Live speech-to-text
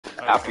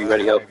after you're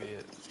ready to go.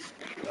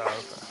 Oh,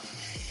 okay.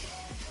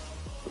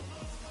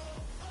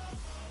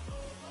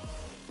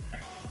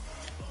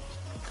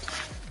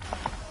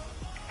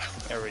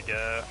 There we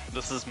go.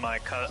 This is my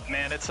cut.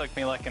 Man, it took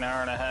me like an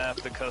hour and a half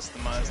to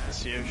customize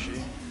this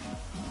Yoshi.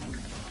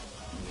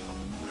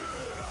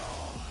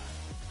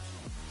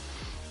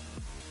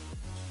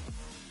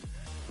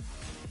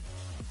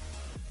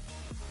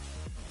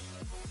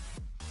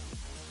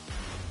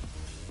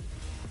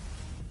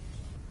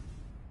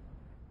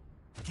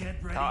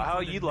 How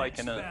are you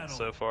liking it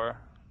so far?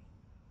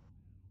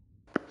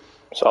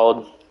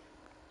 Solid.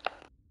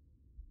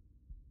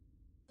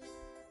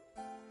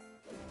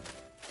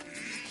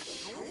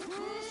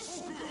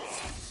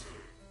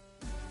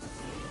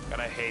 God,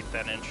 I hate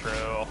that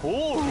intro.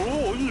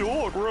 Oh, yeah,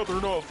 I'd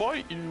rather not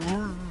fight you.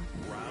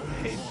 I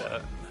hate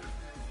that.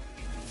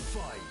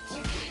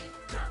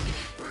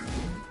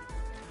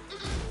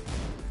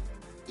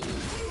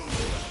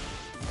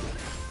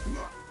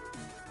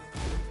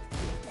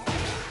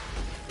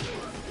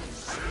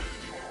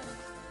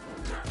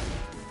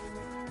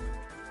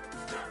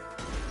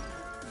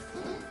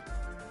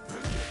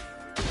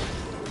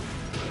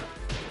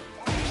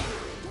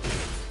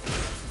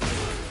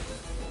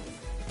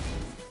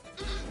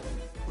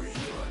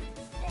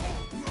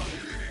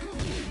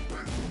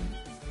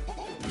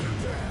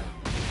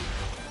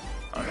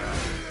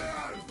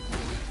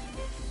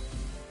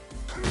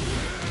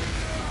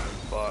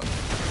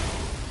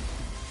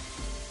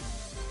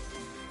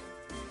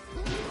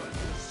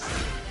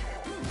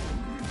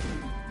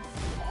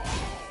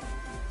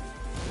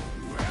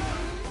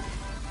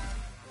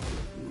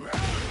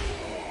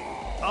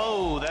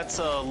 Oh, that's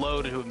a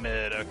low to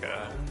mid,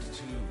 okay.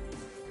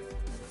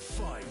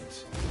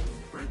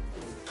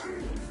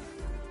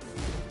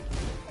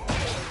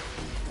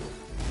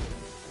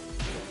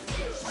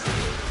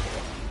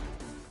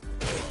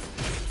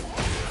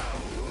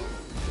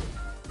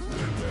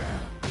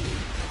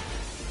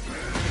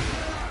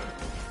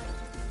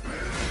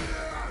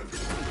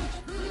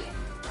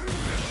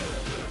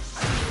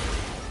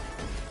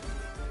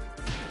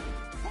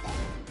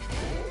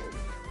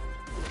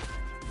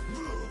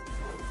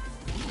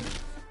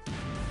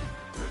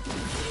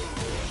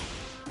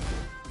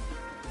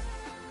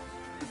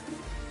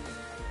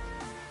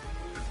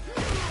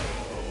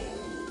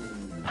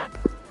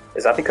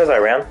 Is that because I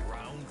ran?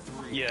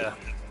 Yeah.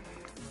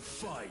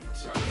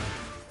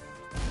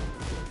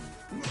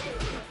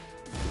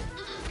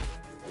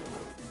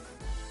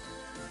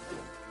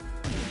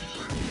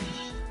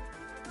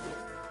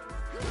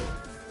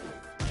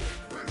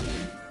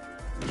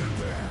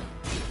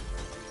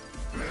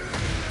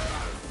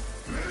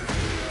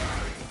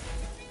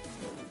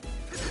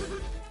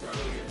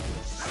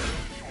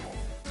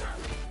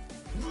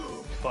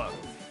 Fuck.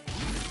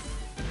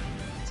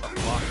 It's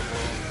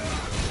unblockable.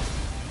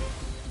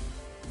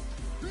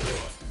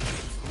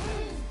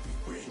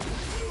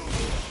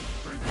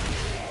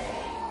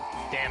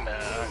 Damn it,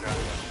 okay.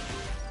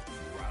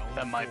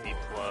 That might be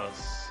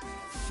close.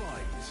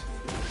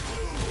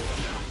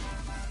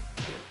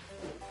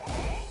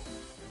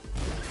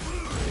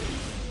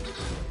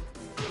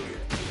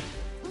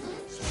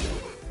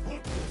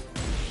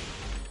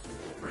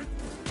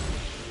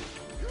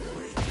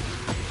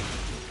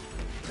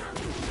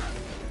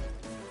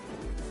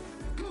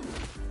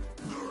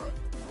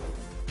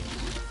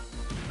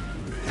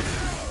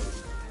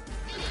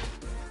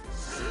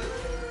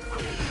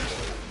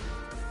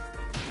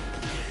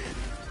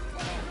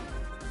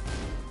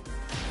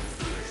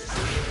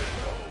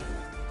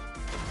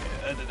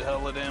 I did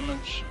hella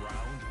damage.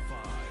 Round 5.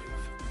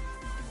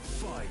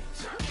 Fight.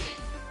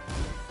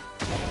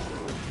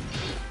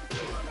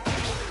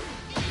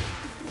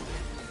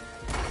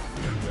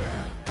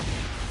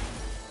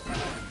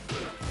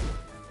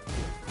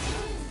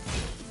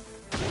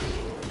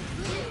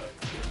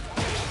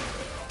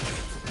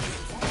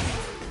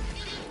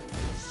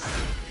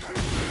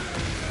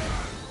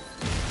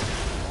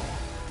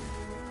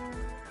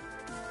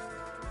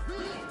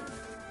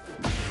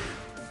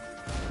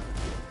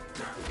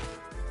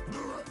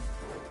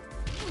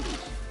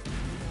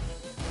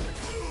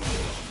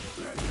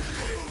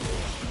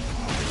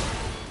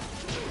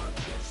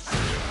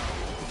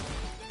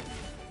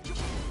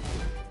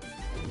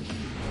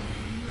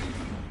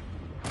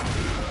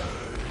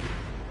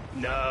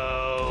 No.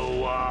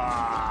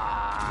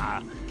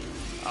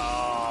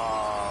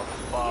 Oh,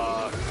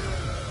 fuck.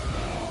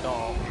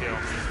 Don't kill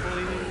me,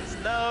 please.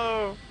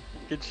 No.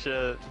 Good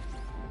shit.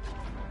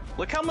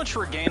 Look how much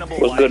regainable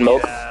Was life good you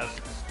milk? have.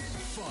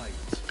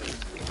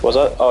 Was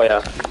that? Oh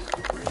yeah.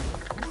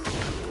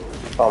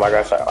 Oh my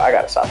gosh, I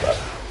gotta stop that.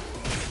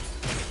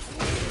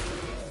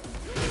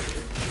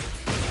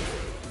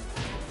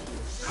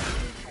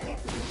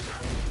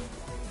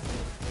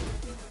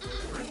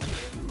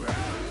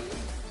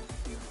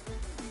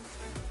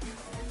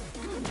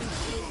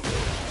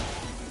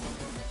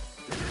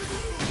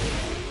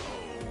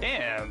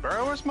 Damn,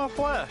 bro, where's my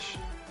flash?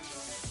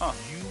 Huh.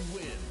 You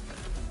win.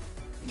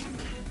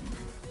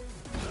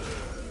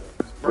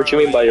 What you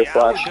mean by your I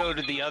flash? would go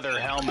to the other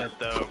helmet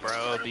though,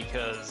 bro,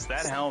 because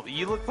that helmet,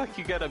 you look like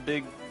you got a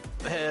big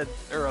head,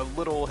 or a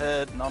little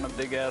head on a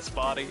big ass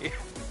body.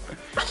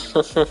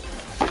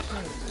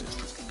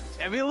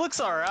 I mean, it looks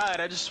alright.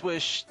 I just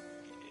wish,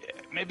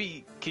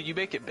 maybe, could you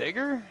make it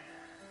bigger?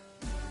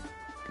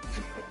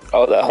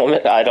 Oh, the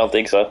helmet? I don't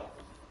think so.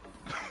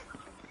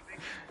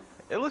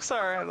 It looks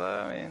alright though,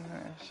 I mean,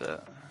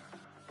 shit.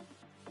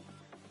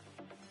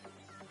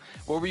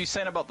 What were you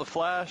saying about the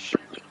Flash?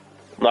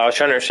 No, I was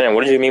trying to understand.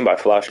 What did you mean by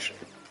flash?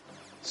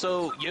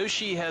 So,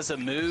 Yoshi has a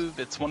move,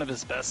 it's one of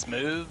his best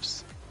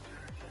moves.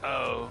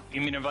 Oh,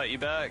 you mean invite you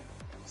back?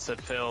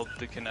 Said failed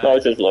to connect. No,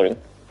 it's just loading.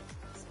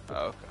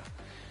 Oh,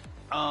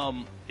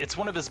 okay. It's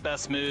one of his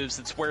best moves.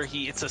 It's where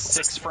it's a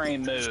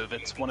 6-frame move.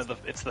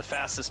 It's the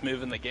fastest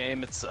move in the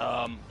game.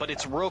 But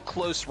it's real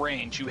close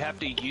range. You have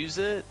to use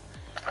it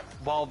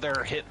while their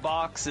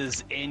hitbox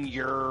is in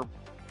your,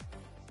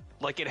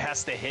 like it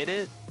has to hit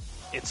it.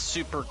 It's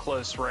super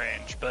close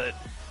range, but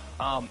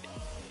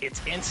it's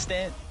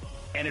instant,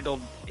 and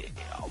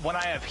when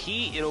I have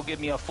heat, it'll give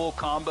me a full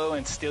combo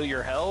and steal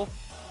your health.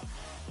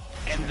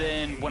 And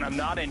then when I'm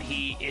not in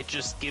heat, it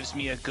just gives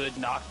me a good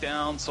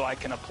knockdown, so I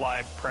can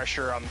apply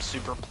pressure on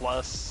super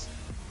plus.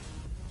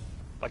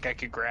 Like I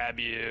could grab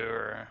you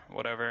or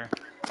whatever.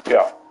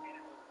 Yeah.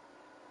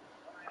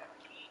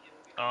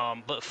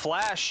 But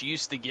Flash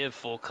used to give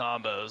full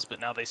combos,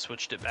 but now they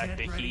switched it back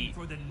to heat.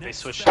 They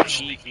switched to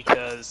heat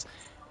because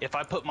if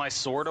I put my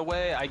sword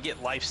away, I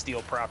get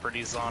lifesteal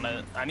properties on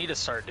it. I need to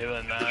start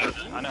doing that.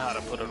 I know how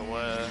to put it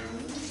away,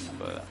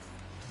 but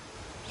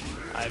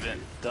I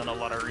haven't done a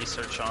lot of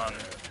research on.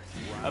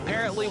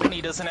 Apparently when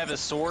he doesn't have his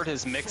sword,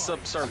 his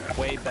mix-ups are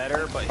way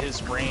better, but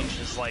his range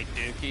is like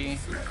dookie.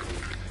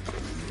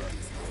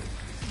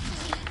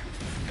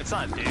 It's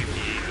not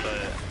dookie,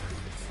 but...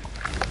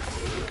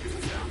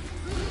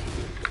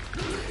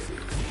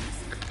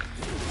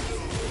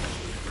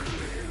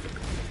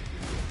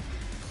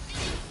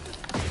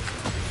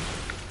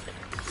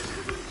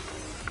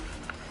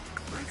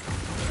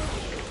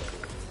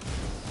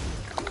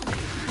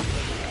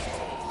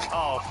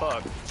 Oh,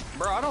 fuck.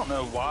 Bro, I don't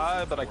know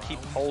why, but I keep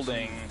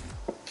holding...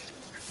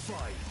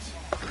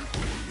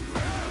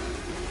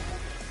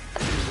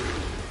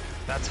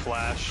 That's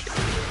Flash.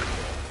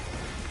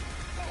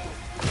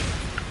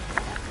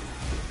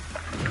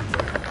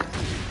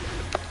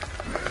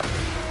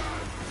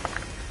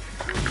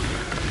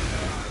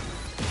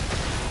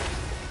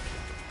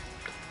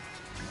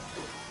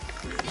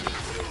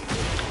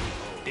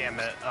 Damn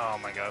it. Oh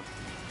my god.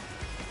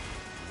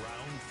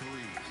 Round 3.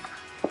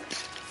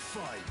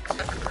 Fight.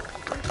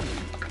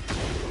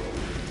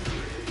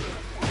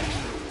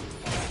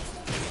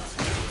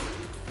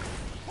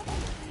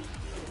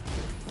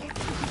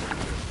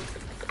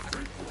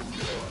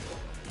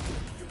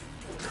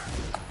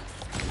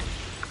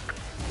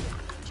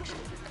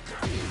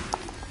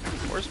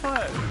 Where's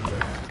my...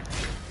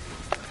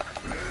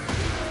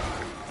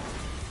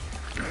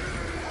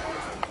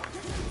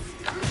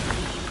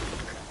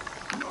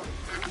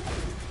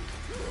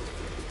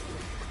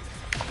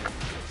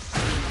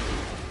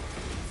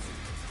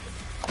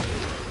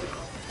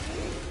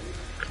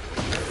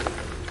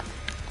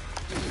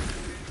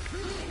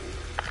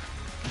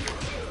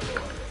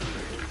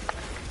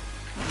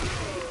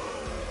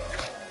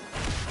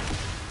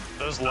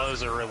 Those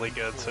lows are really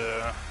good too.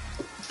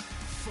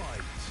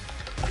 Fight.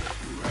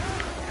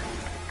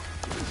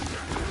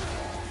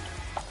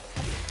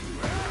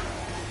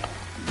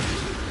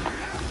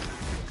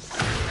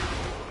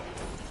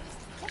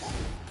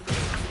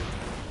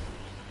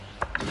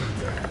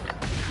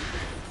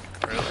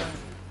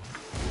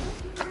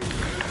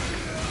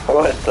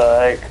 What the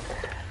heck?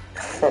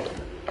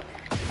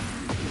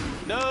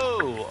 No!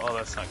 Oh,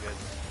 that's not good.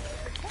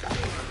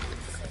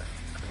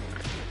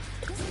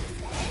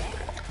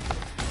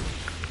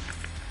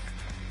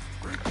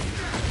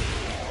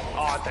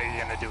 Oh, I thought you were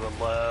gonna do a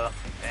low.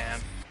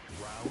 Damn.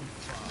 Round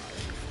 5.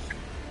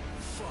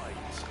 Fight.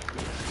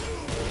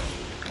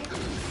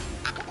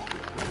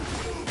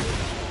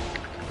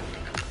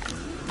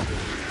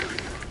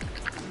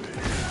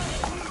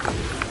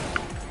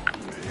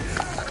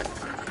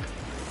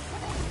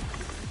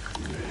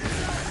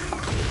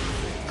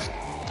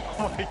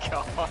 Oh my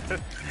god.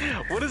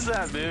 What is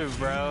that move,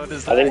 bro?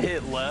 Does that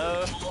hit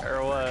low?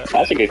 Or what?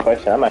 That's a good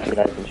question. I'm actually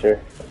not even sure.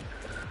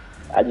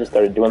 I just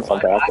started doing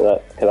something after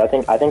that because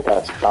I think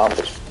that stomp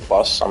is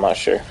plus. I'm not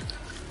sure. I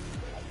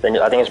think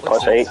it's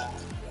plus 8.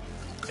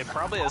 It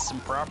probably has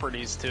some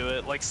properties to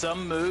it. Like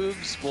some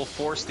moves will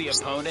force the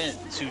opponent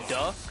to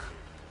duck,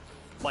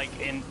 like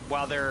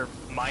while they're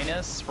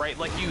minus, right?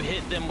 Like you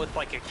hit them with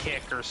like a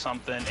kick or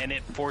something, and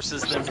it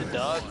forces them to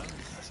duck.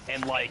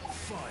 And like,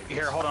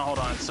 here, hold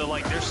on. So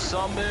like, there's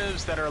some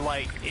moves that are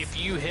like, if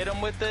you hit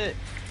them with it,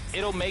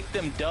 it'll make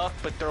them duck,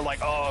 but they're like,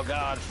 oh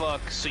god,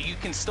 fuck. So you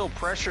can still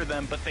pressure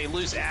them, but they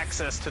lose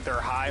access to their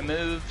high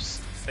moves.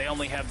 They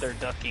only have their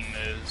ducking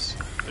moves.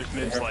 There's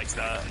moves like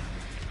that.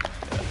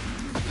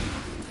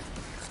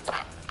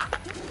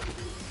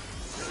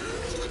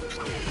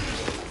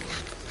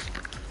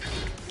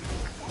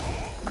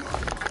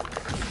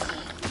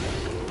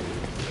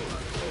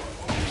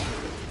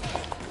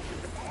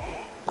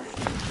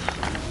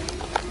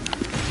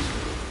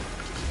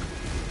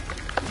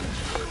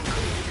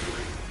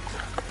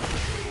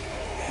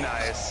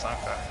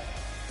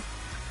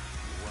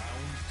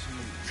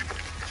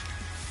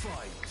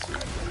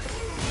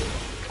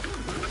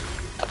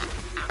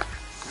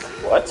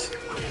 What?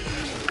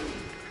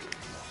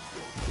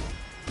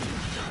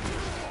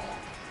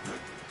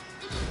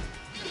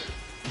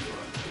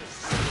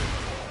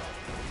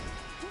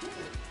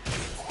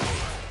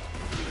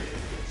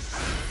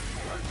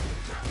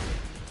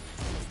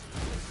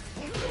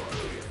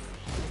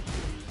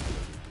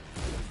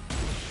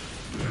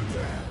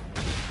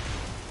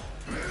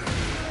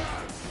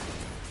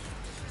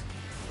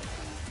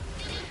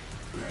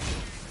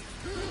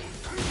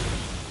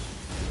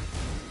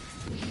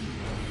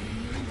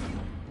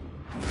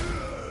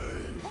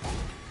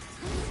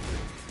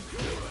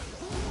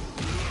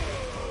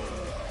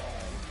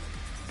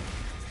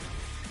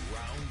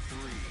 Round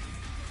 3.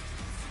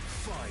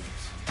 Fight.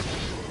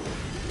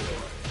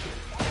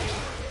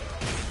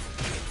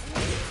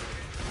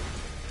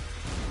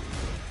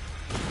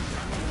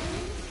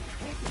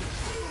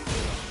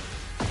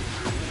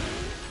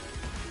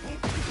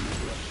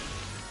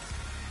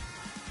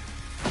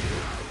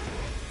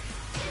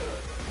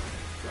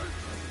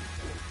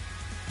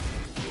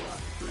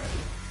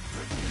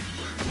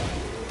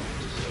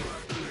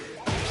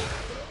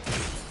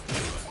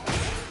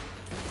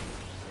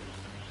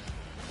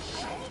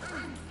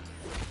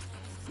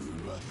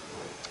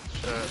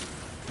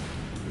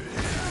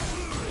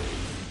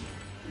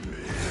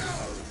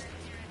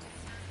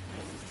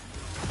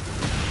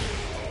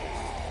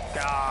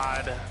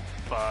 God.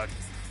 Fuck.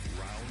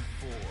 Round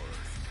 4.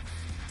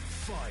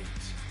 Fight.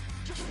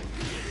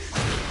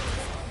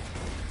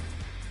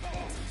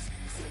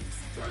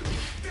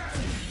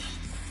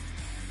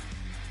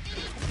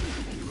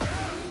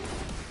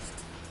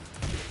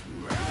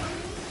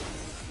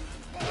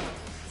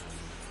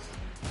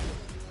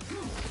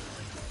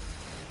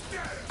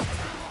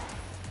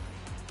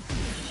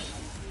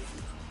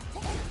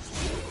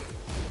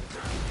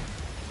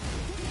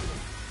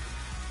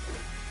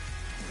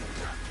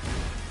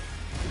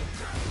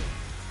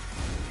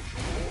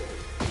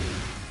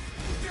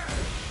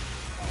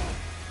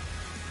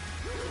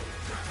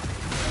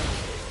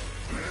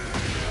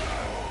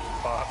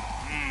 Fuck.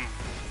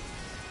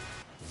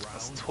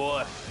 That's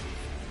tough.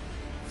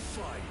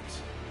 Fight.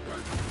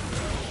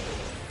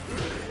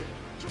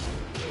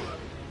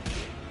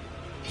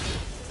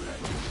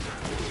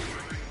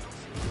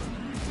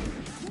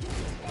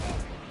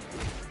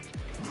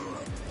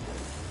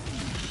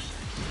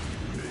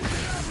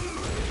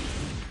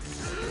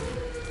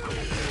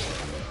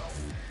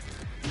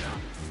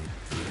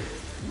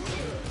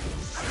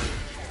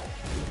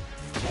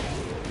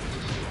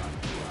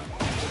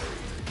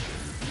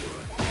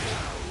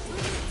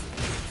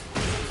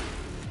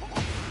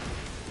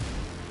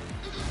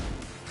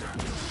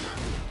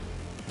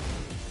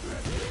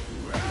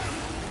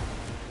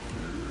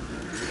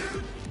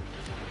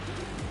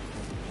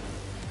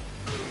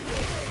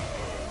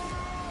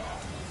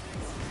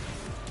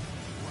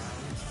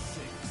 Round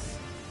 6.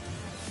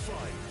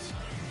 Fight.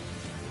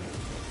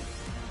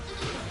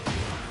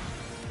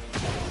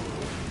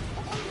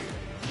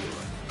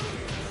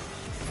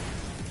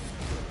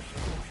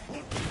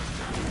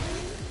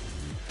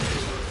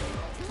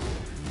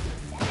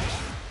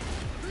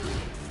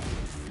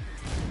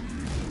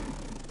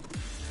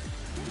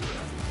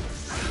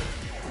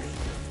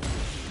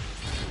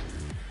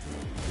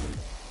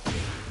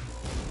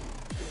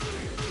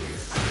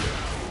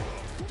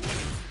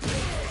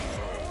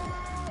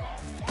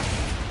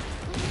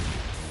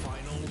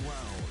 Final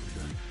round.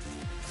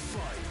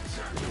 Fight.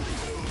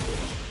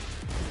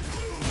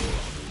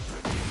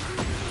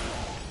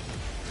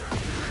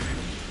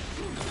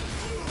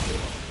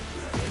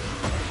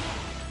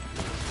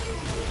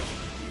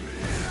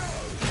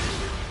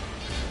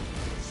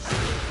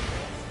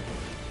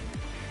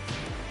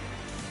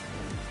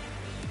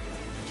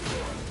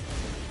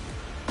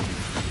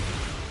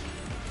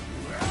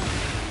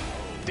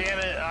 Damn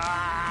it.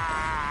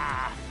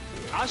 Ah.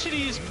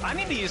 I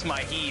need to use my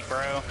heat,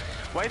 bro.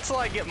 Wait till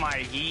I get my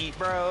heat,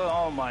 bro.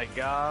 Oh my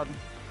god.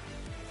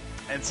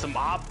 And some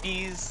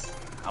opties.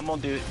 I'm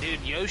gonna do it.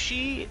 Dude,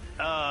 Yoshi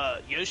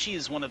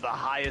is one of the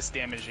highest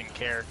damaging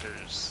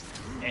characters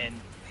in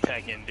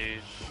Tekken,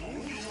 dude.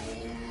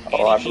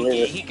 Oh, I And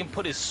believe it. he can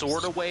put his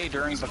sword away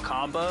during the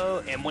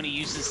combo, and when he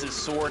uses his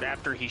sword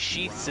after he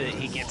sheaths it,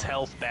 he gets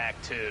health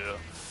back too.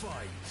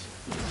 Fight.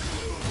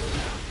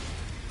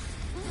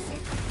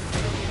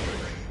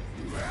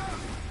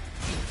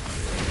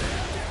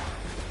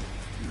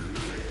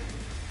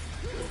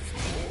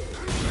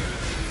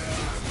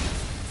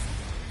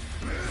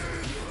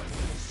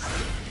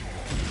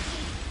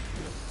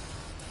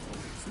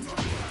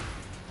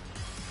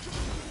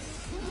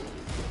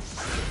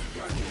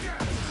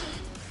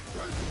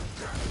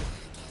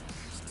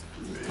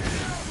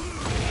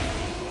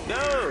 No!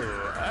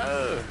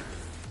 Oh.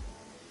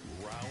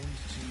 Round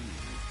 2.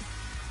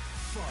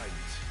 Fight.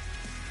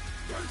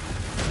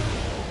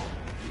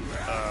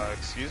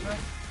 Excuse me?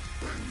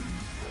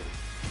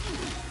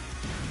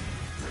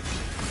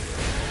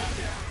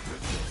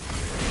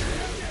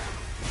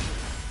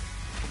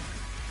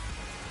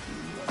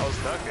 I was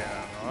ducking.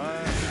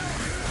 What?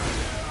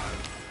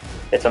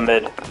 It's a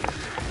mid.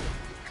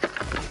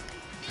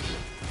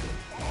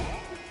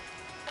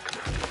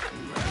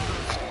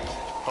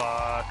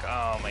 block.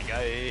 Oh my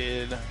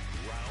god.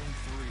 Round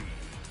 3.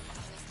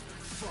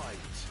 Fight.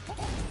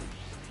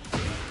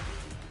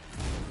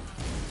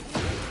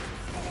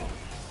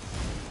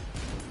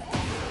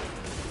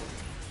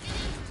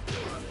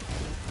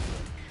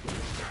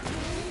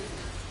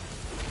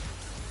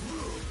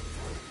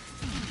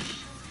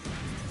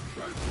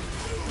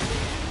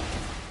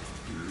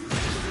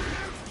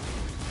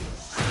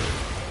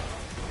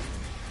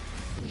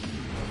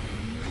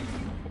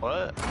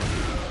 What?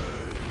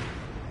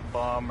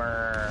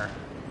 Bummer.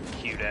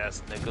 Cute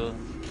ass nigga.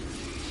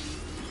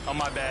 Oh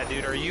my bad,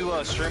 dude. Are you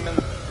streaming?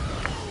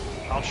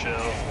 I'll chill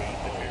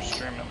if you're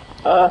streaming.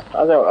 I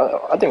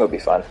think it'll be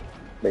fun.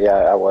 But yeah,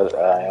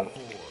 I am.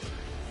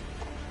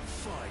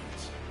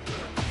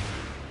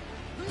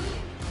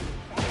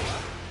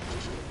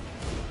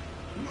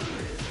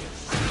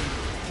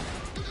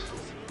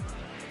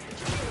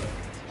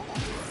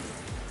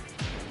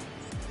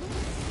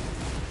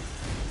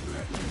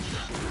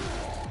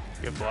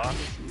 Good block.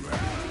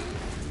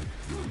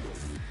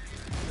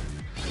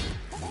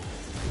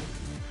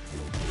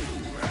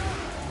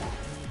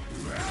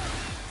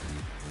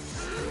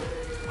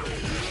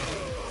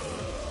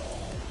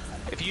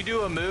 If you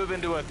do a move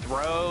into a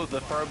throw,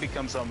 the throw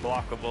becomes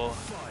unblockable.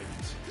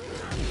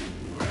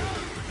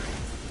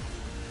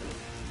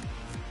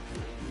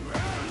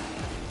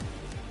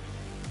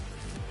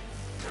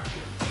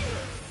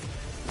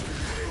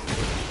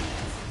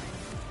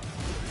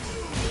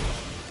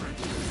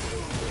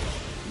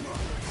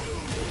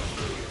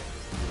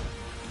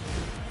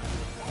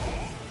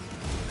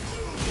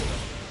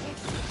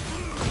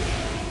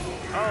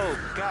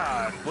 Oh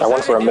God! I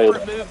went for a mid.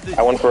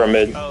 I went for a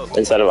mid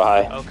instead of a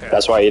high. Okay.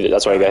 That's why he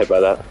got hit by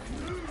that.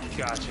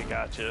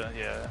 Gotcha.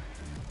 Yeah.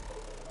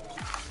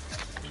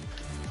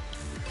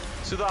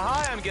 So the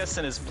high, I'm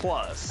guessing, is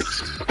plus.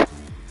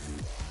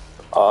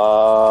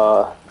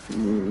 No.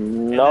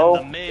 And then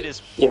the mid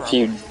is. If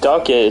you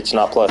duck it, it's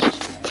not plus.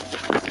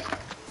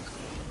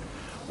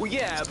 Well,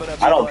 yeah,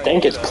 but I don't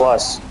think it's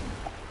plus.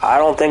 I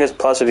don't think it's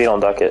plus if you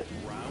don't duck it.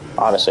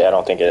 Honestly, I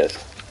don't think it is.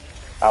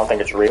 I don't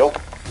think it's real.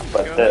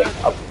 But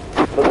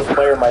the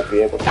player might be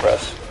able to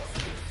press.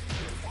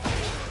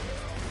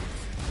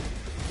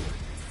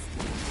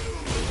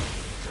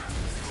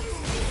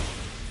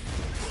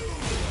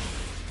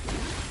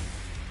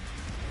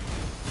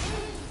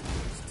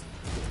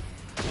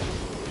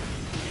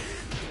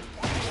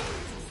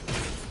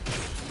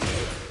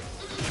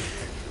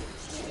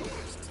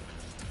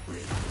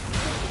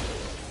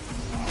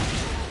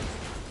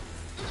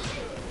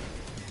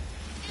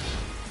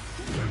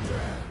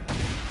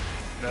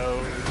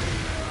 No.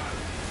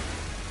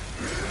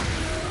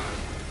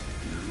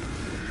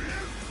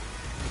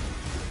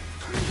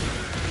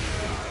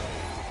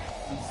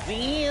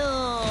 Damn.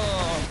 Round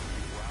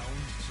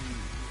 2.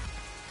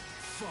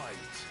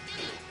 Fight.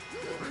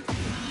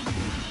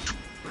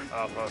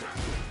 Oh, fuck.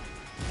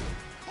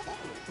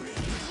 Round 3.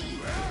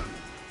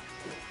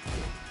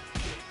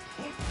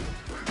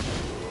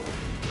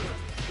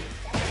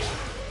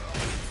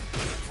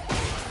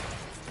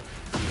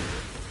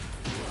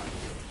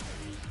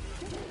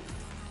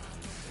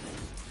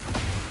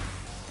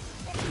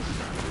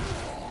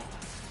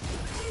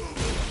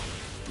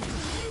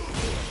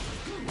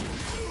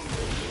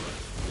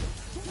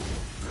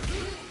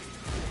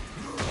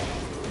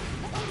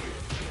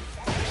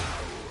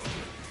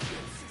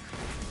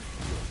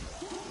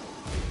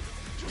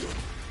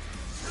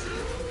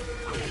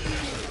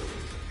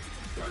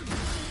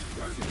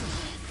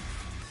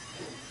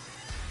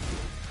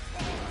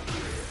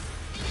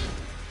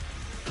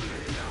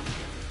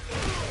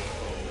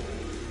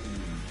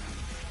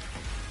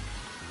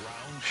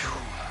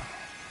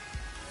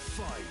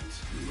 Fight.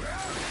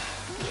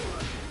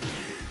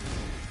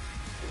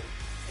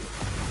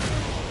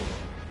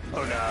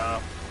 Oh no.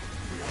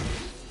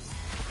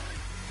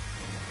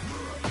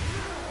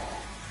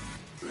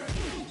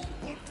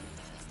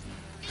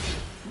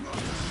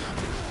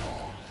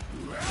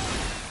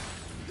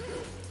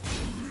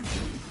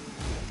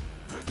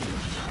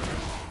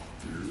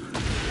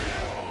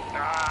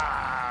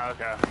 Ah,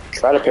 okay.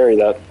 Try to parry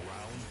that.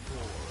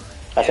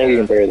 I think you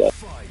can parry that.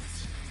 Fight.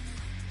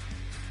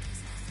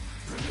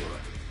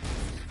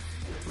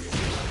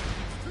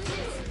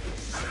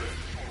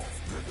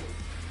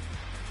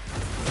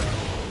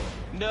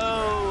 No,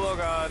 oh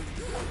god.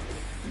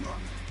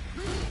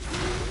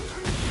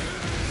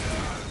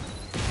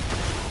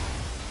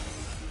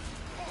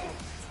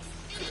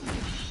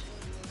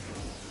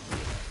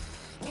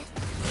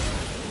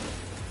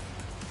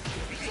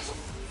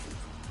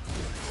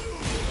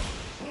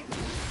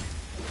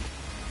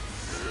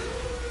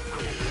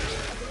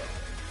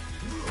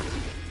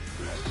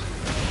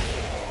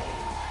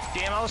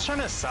 Damn, I was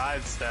trying to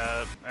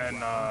sidestep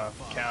and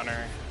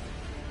counter.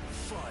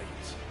 Fight.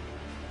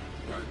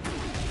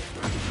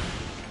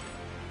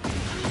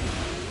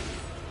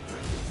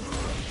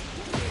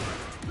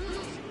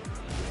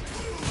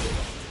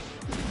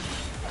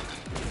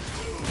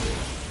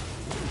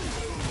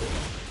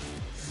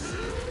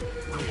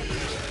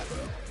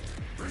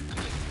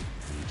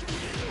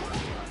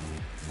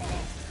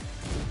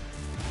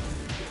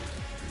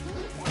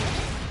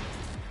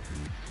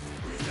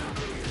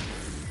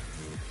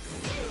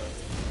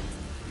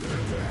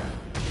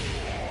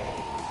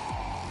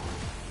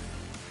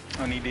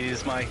 need to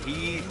use my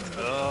heat.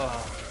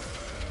 Ugh.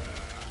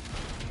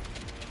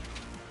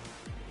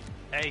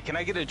 Hey, can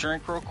I get a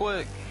drink real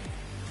quick?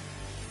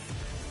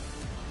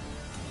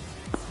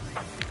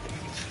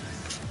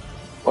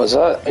 What's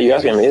that? Are you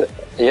asking me?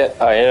 Yeah,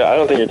 I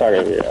don't think you're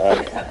talking to me.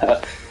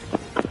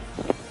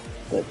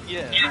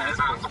 Yeah, no, that's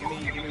cool.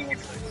 Give me 1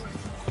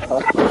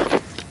 second.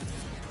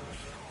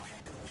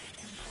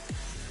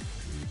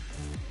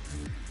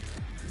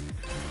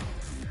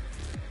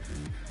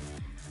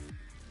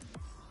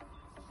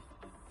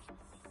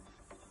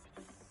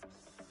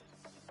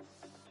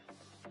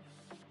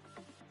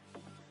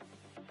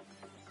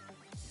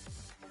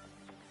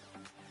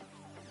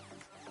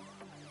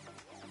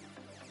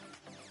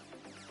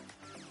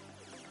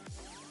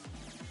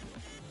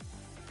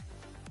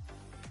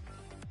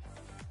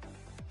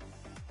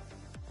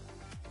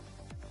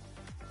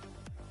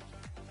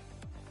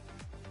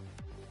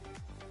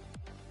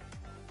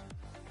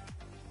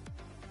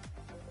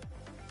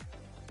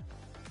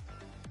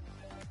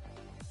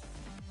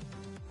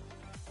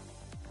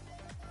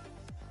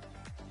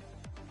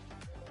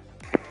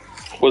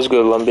 What's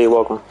good, Lumby?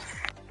 Welcome.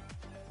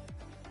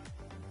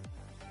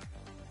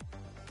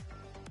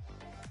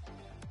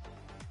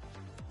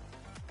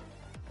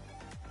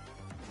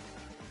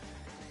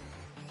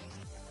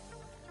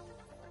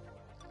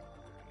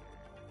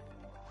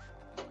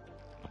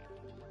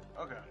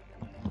 Okay.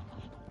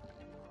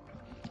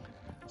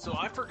 So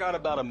I forgot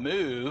about a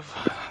move.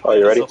 Oh,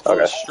 you that is ready? a full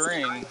Okay.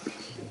 string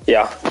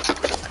Yeah.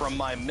 from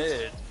my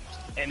mid,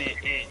 and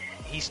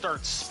he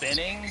starts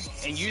spinning,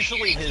 and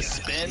usually his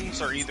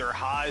spins are either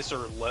highs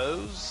or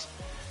lows.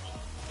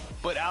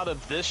 But out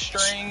of this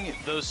string,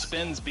 those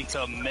spins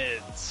become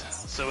mids,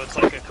 so it's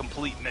like a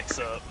complete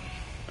mix-up.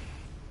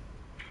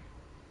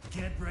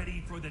 Get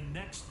ready for the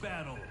next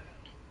battle.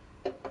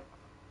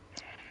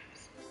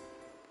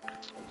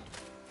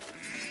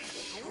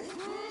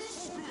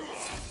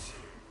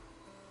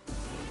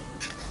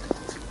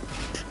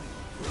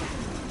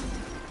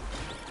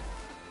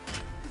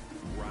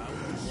 Round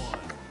 1.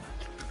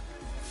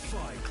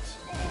 Fight.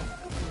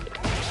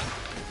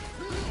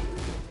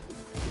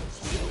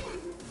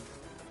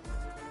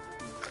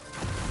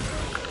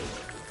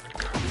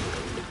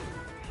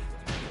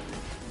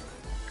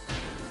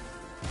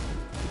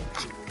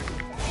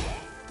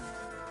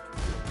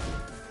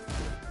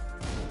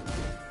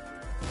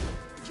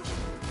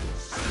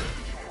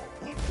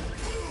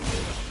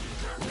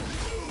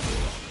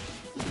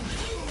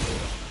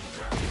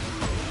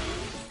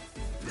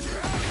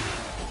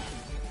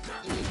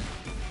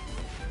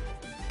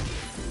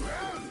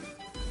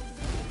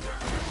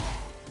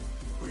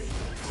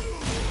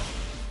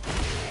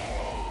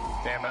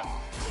 Damn it.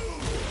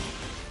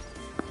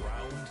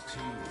 Round 2.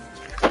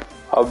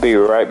 I'll be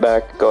right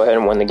back. Go ahead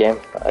and win the game.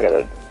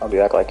 I'll be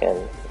back like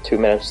in 2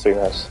 minutes, 3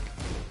 minutes.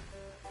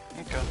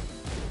 Okay.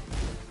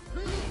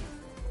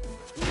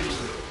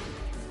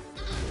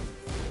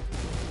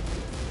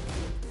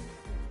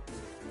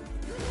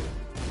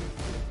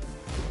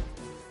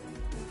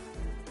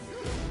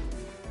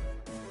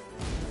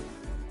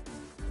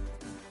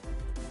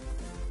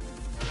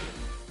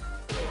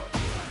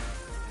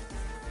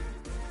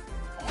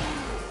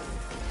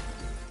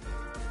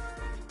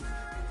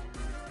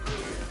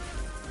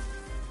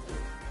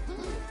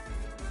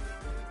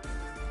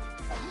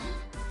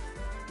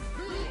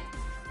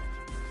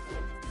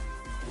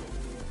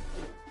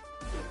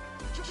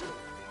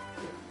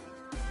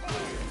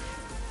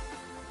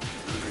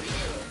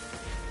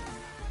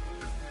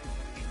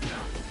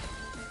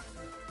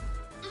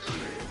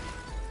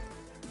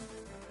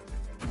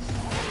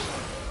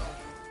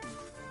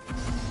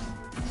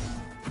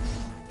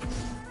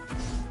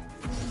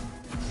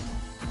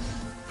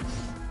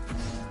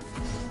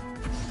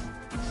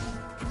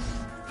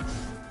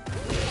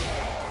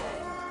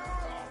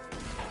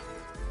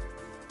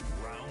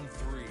 Round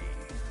 3.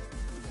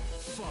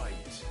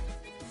 Fight.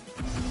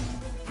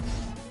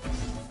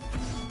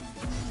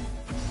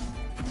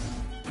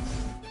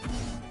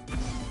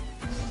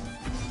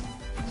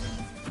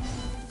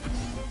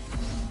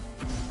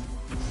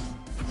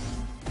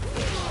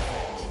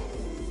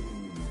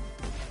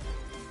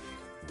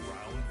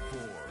 Round 4.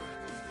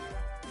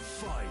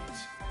 Fight.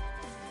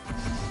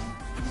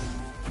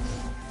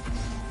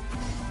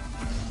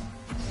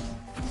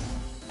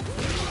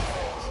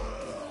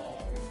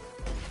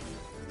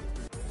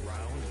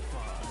 Round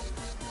 5.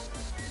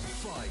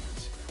 Fight.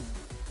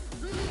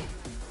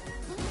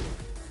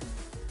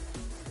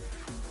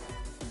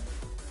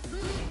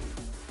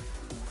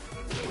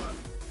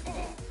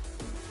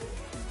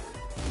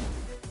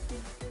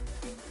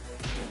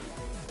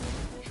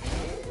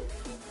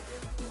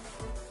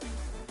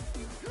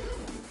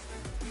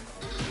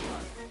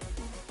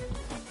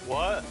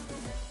 What?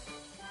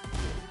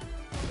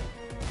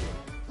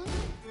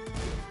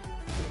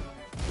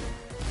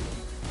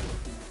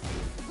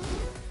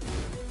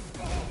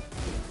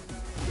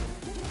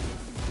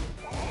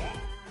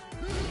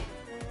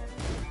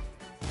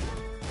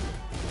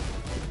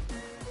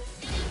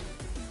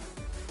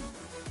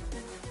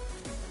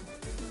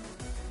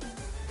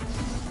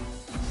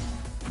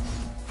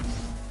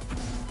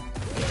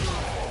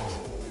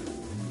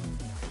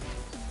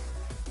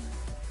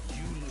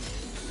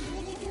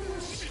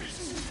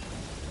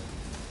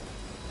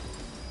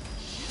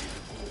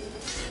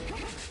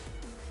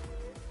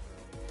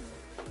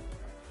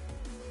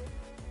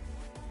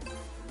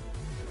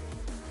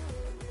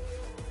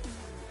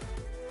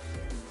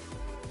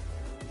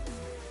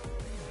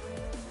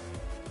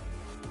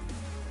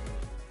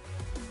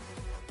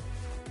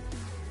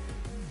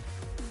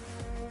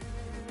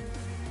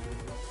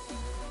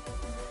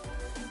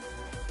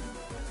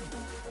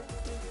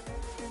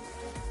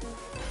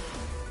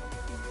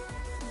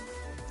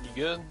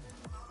 good?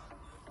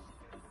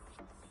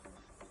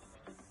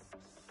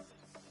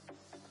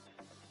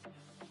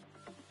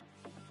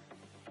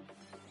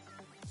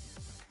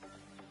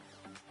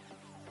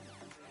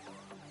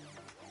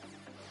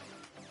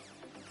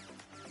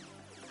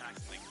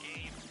 The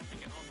game, you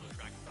can also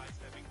track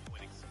sidestepping,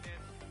 winning spin,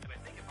 and I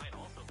think it might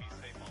also be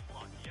safe on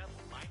block. Yep,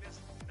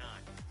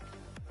 -9.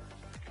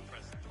 You can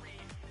press 3,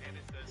 and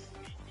it says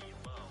sneaky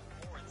low.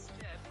 Or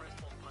instead, press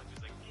both punches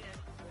again,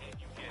 and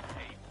you get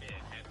a mid.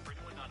 And for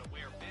anyone not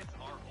aware, mids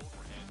are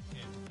overhead.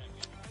 And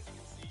as you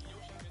can see,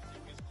 Yoshimitsu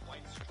is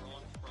quite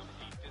strong from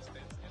a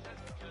distance, and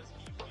that's because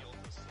he wields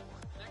a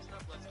sword. Next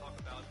up, let's talk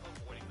about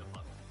avoiding the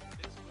button.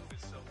 This move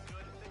is so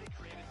good that it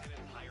created an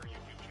entire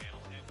YouTube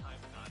channel, and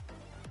I'm not...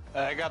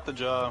 I got the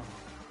job.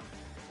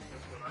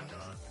 That's what I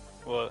got.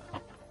 What?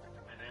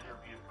 An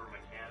interview for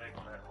mechanic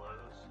at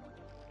Lowe's.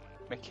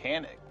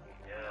 Mechanic?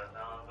 Yeah,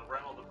 no, the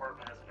rental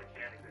department has a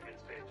mechanic that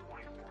gets paid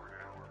 24 an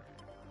hour.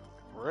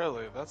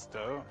 Really? That's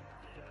dope.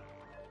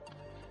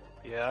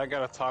 Yeah, I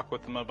gotta talk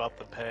with them about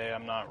the pay.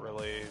 I'm not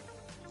really...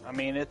 I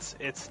mean,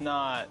 it's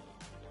not...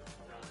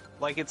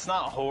 Like, it's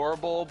not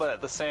horrible, but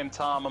at the same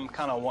time, I'm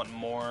kind of wanting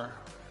more.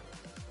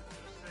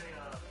 Just say, is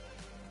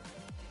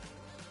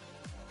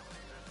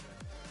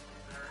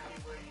there any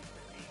way you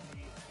can meet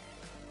me?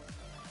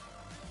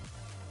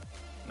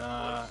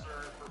 Nah, Sir,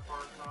 for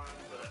part-time,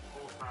 but at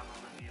full-time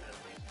I'm gonna need at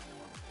least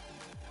more.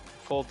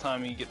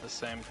 full-time you get the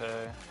same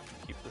pay.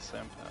 Keep the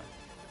same pay.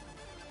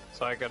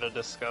 So I gotta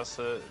discuss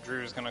it.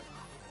 Drew's gonna...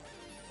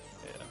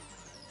 Yeah.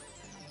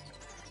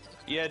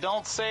 Yeah,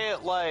 don't say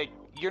it like...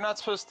 You're not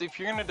supposed to... If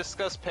you're gonna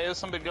discuss pay with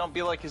somebody, don't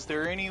be like, is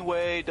there any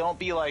way? Don't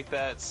be like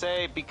that.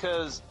 Say,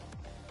 because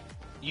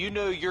you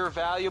know you're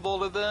valuable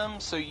to them,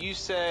 so you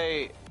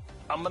say,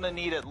 I'm gonna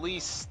need at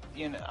least,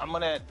 you know, I'm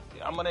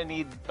gonna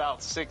need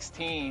about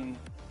 16,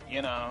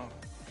 you know.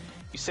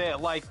 You say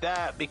it like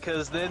that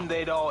because then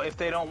they don't, if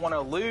they don't want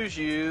to lose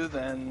you,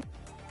 then...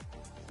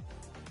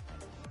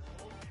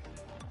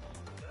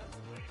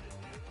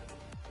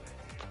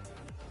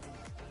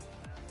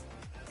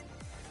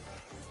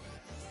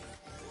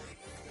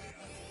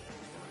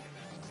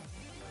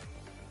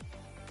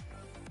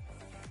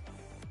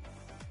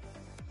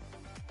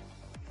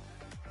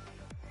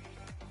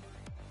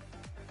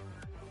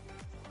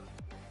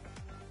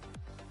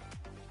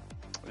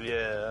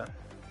 Yeah.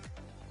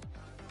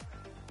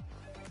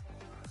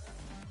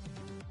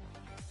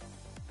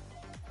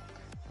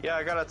 Yeah,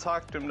 I gotta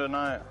talk to him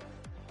tonight.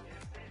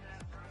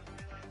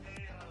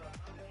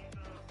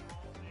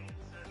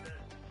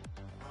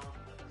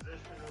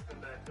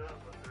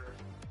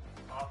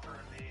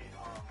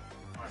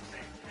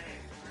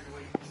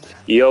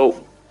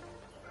 Yo.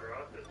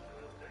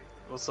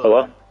 What's up?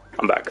 Hello?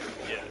 I'm back.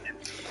 Yeah.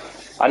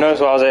 I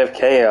noticed while I was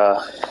AFK,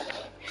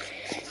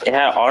 it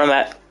had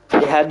automatic.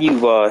 It had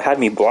you had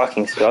me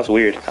blocking, so that's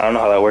weird. I don't know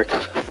how that worked.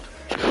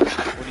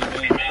 What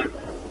do you mean?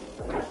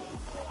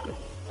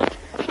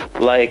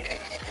 Like,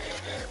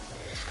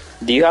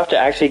 do you have to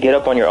actually get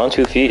up on your own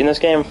 2 feet in this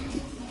game?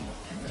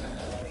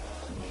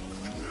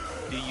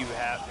 Do you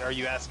have... Are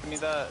you asking me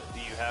that? Do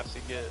you have to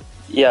get...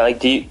 Yeah, like,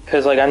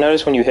 because, like, I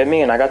noticed when you hit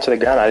me and I got to the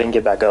ground, I didn't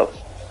get back up.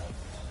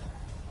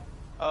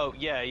 Oh,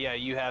 yeah,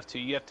 you have to.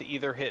 You have to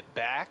either hit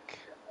back.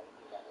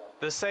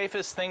 The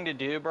safest thing to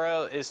do,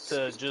 bro, is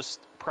to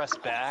just press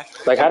back.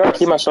 Like, how do I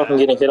keep myself from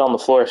getting hit on the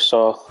floor,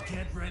 so...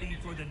 Get ready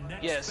for the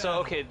next Yeah, so,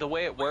 battle. okay, the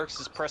way it works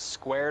is press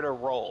square to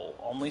roll.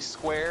 Only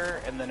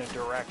square, and then a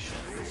direction.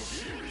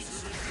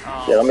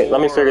 Yeah, let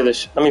me figure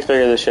this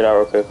shit out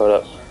real quick, hold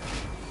up.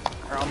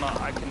 Or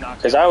I can knock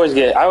Because I always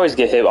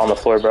get hit on the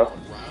floor, bro.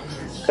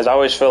 Because I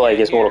always feel like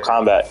it's Mortal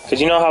Kombat. Because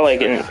you know how,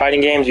 like, in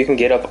fighting games, you can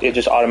get up, it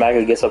just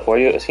automatically gets up for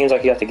you? It seems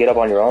like you have to get up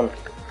on your own.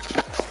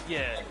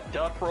 Yeah,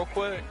 duck real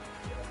quick.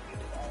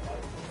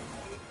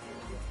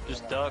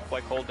 Just duck,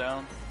 like, hold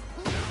down.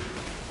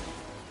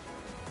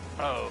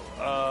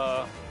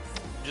 Oh,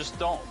 just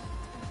don't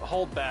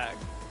hold back.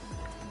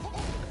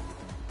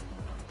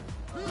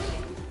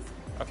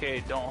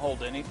 Okay, don't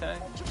hold anything.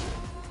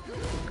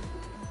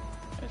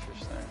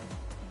 Interesting.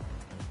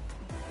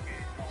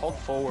 Hold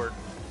forward.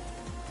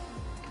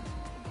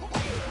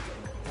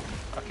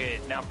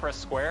 Okay, now press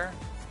square.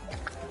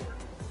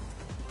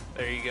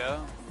 There you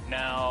go.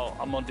 Now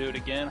I'm gonna do it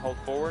again. Hold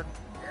forward.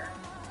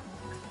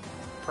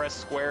 Press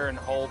square and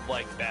hold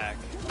like back.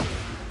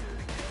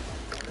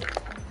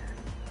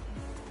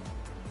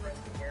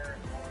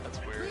 That's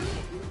weird.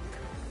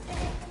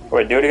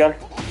 Wait, do it again?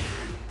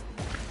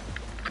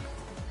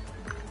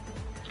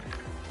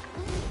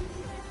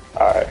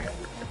 Alright.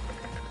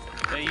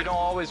 Now you don't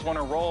always want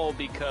to roll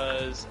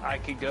because I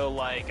could do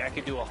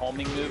a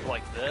homing move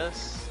like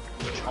this,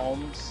 which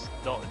homes,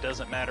 it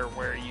doesn't matter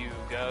where you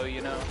go,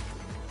 you know?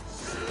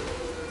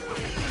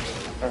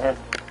 But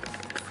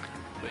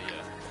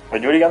yeah.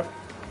 Wait, do it again?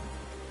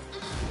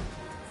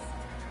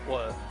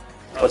 What?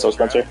 What's up,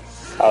 Spencer?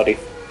 Howdy.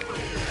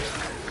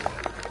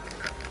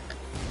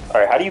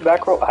 Alright, how do you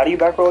back roll? How do you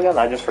back roll again?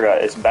 I just forgot.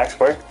 It's back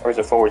square or is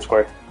it forward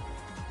square?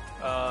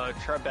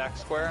 Try back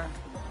square.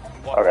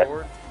 Walk Okay.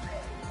 forward.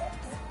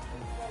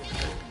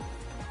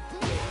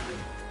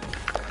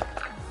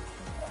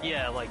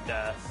 Yeah, like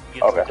that.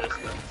 Get Okay. some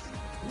distance.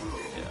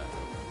 Yeah.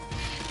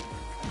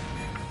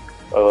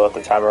 Oh, let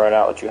the timer run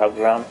out. Let you have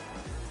the round.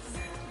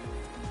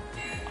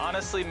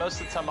 Honestly, most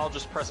of the time I'll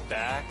just press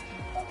back.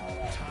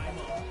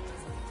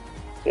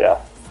 Yeah.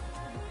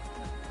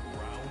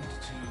 Round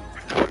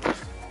 2.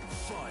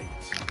 Fight.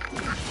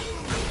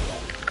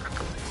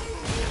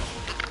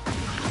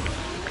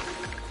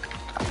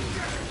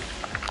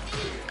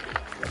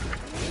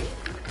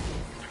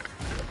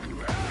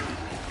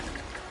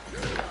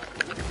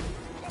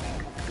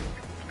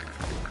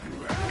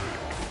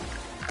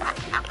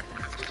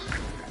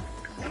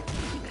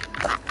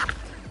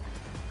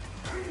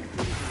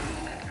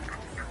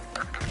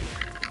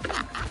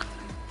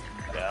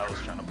 Yeah, I was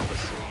trying to put a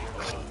scene.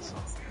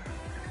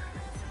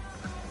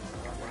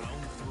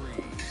 Round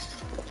 3.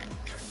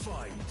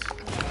 Fight.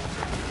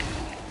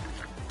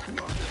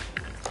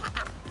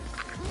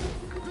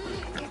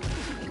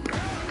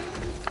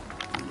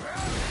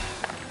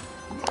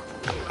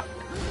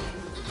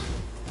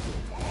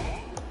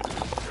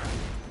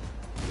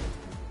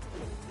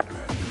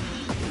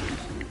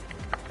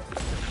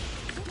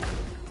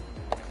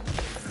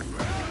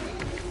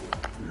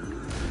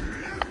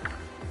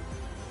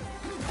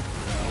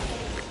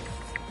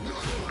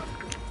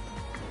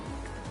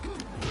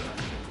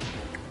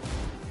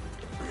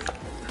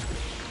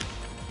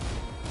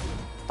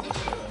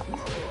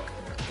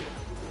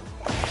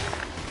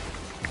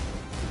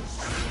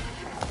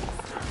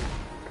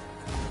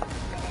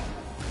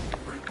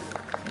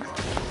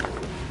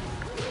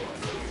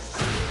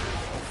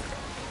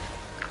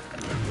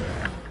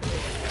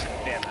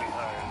 Damn, that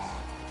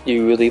hurts.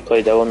 You really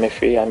play Devil May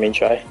Cry? I mean,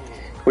 try.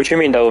 What you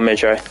mean Devil May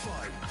Cry?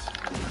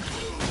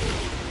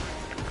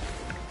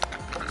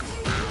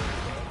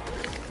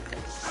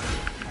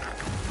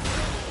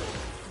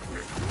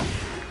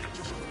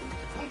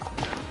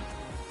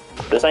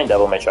 This ain't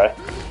Devil May Cry.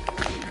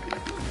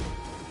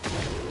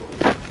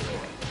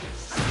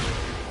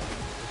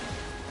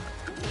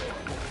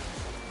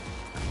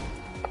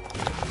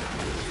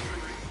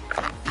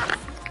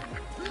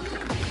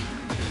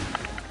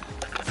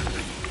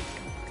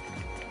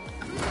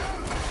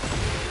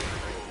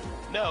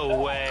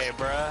 No way,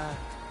 bruh.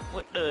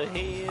 What the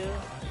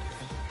hell?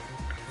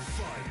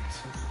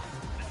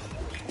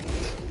 Fight.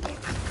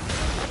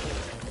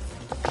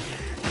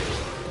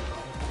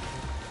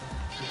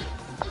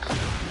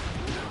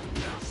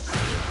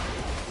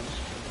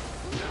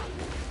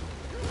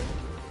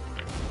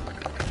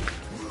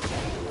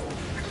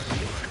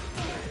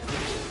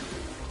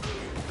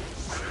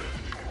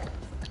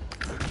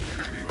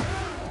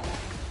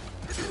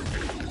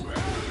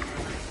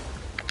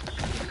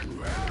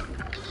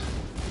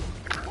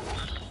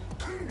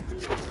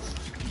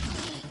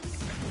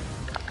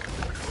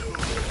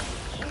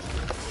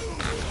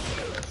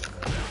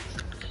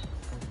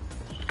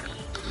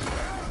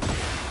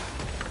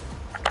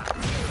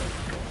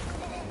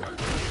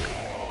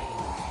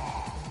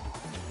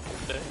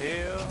 What the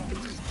hell?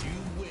 You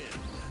win.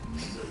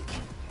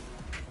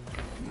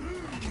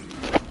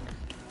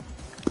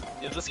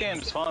 Yeah, this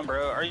game's fun,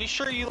 bro. Are you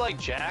sure you like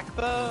Jack,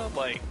 though?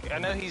 Like, I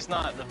know he's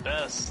not the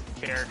best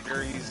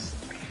character. He's...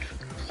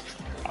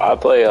 I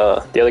play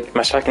the other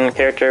my second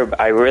character, but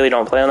I really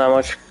don't play him that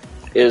much.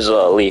 Is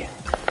Lee.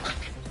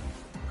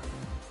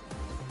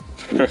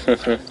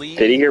 Lee,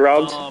 Did he get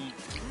robbed?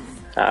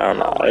 I don't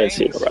know. I didn't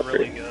see the Harang's robbery.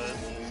 really good.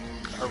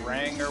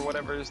 Harang or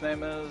whatever his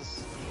name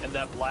is. And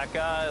that black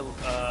guy,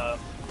 the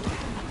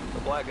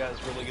black guy's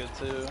really good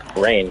too.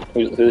 Rain.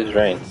 Who's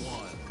Rain?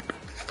 Fight.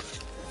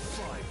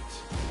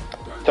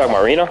 Talking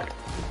about Reno?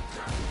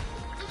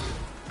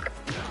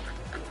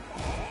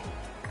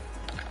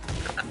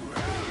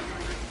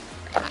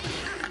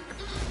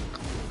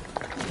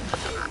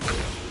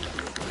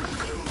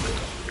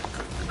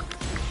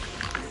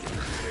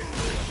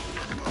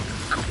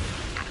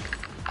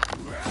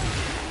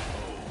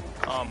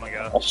 Oh my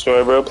god. I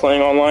swear, bro,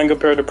 playing online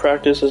compared to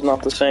practice is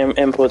not the same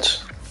inputs.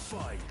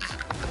 Fight.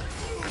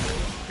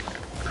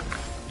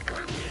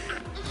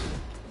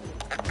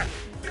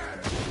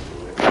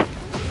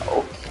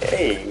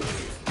 Okay.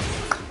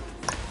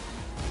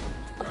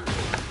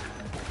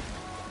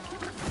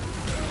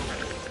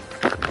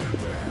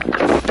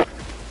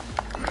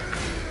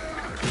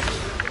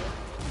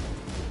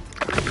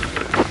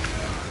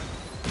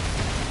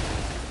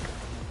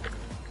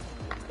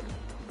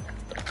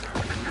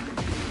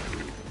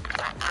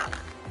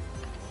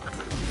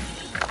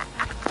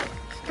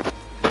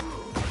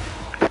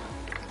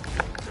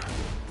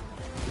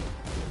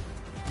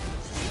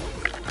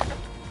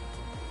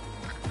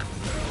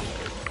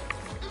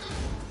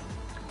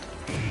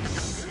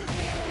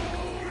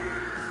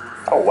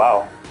 Oh,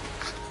 wow.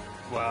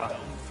 Wow.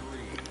 Round 3.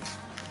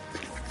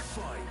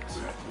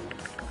 Fight.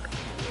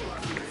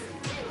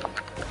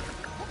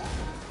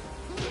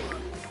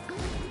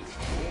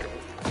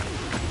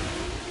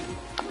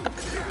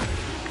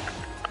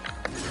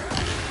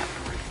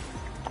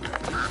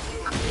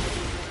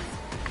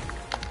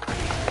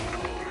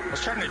 I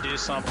was trying to do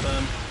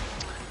something.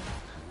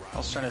 I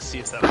was trying to see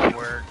if that would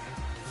work.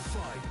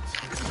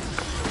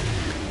 Fight.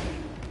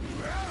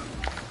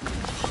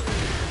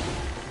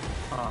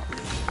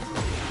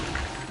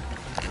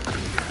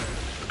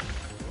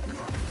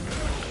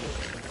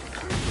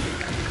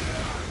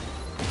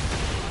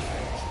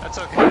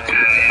 That's okay.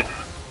 Yeah.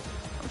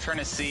 I'm trying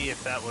to see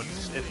if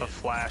if a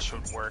flash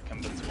would work in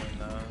between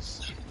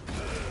those.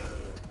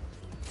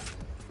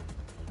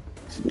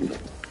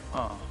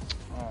 Oh.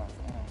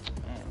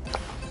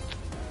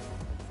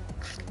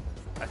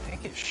 I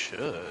think it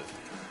should.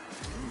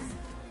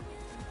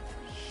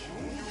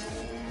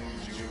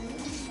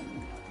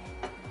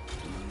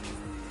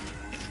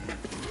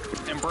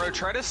 And bro,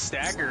 try to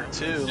stagger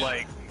too.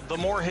 Like, the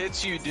more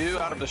hits you do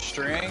out of the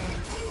string,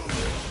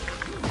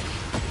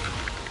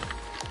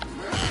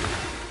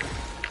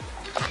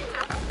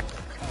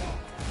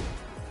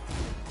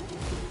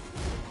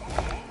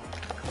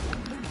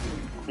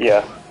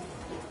 Yeah.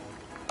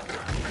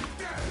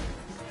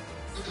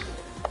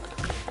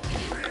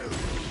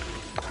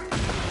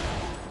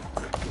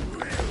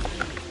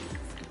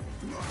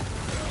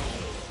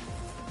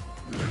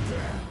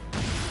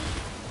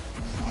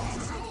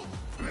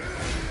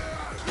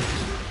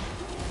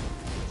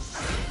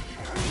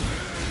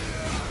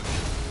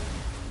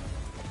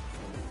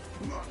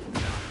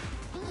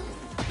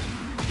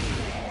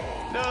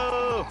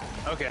 no.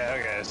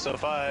 Okay. So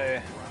if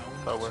I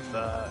go with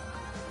that.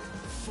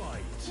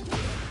 Fight.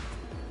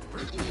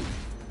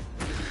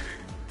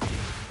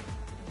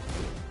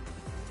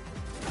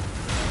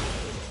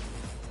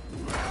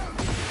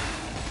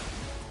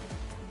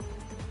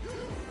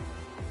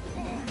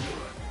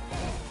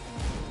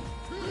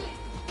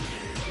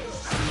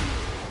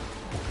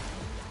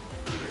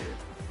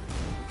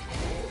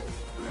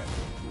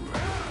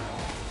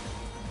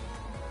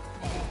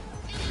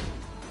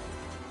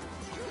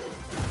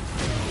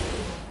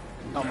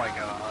 Oh my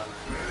god.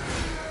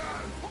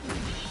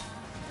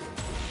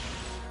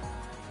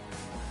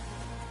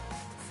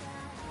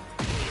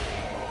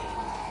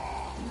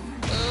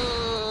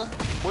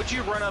 What'd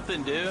you run up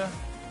and do?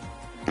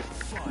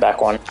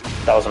 Back one.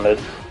 That was a mid.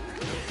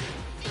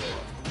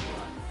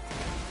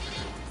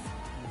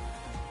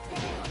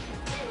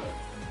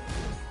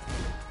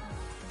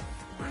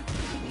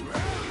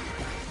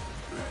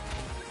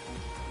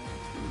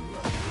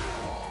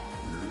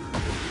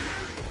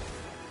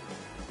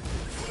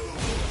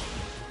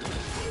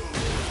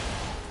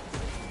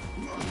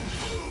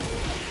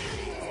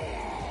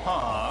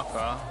 Huh,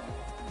 okay.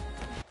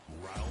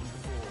 Round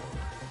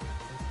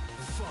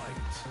 4.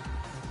 Fight.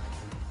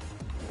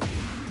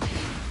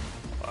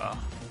 Wow.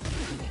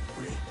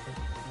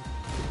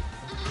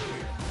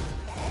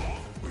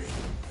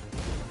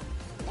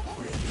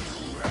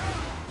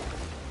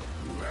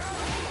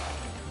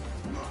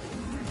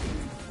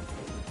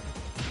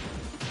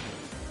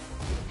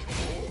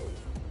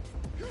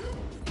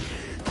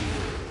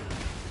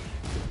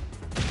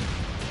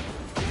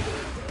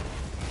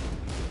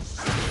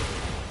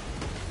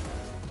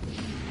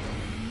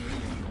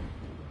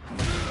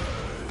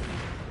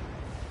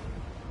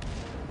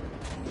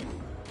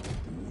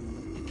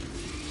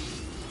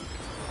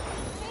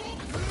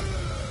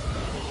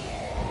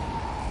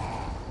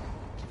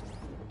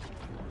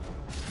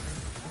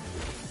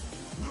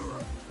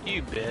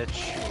 You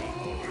bitch.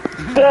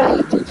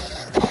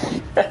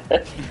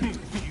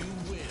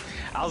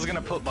 I was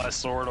gonna put my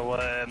sword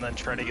away and then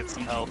try to get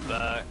some health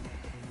back.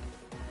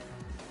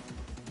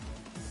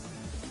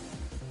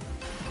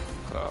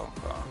 Okay.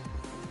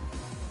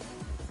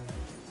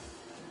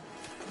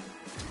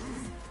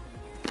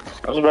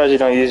 I'm surprised you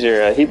don't use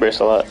your heat burst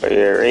a lot, or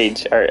your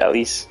rage, or at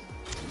least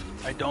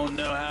I don't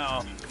know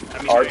how.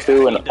 I mean,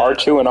 R2 I and need to-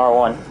 R2 and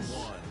R1.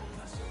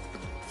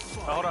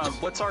 Hold on,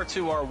 what's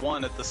R2,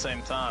 R1 at the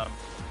same time?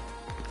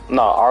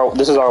 No,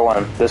 this is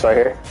R1. This right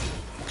here,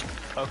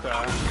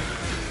 Okay.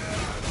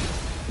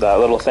 that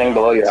little thing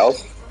below your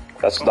health.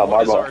 That's the What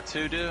does barbell.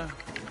 R2 do?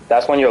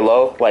 That's when you're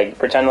low. Like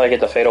pretend like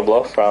it's a fatal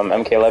blow from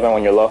MK11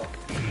 when you're low,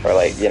 or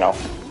like you know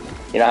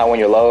how when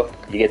you're low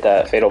you get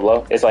that fatal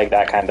blow. It's like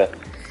that kind of.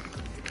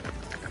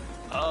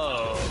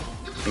 Oh.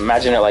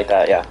 Imagine it like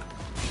that, yeah.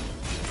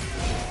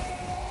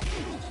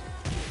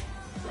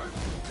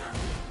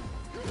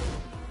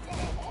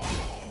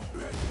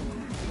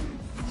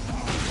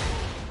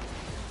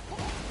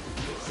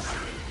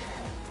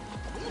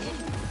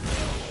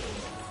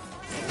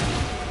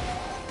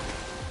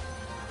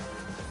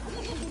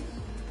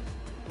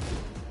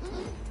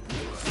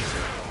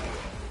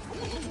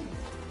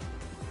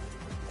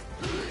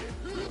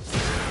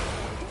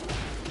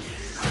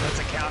 That's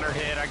a counter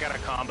hit, I got a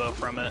combo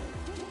from it.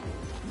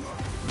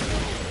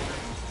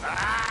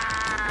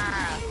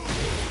 Ah!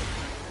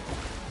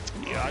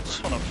 Yeah, I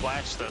just want to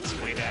flash that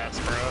sweet ass,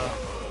 bro.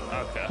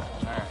 Okay,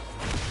 alright.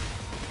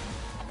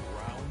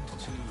 Round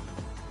 2.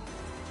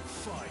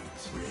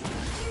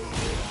 Fight.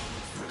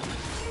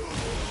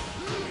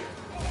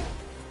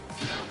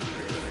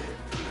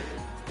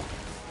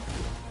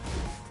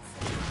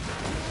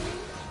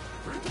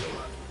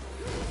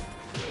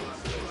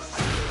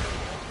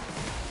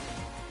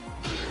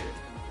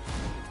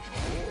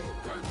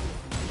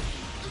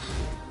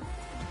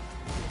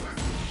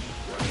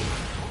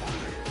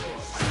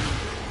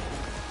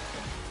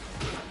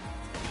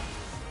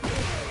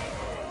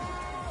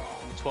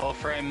 12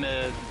 frame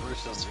mid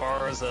versus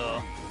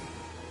Farza.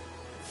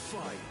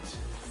 Fight.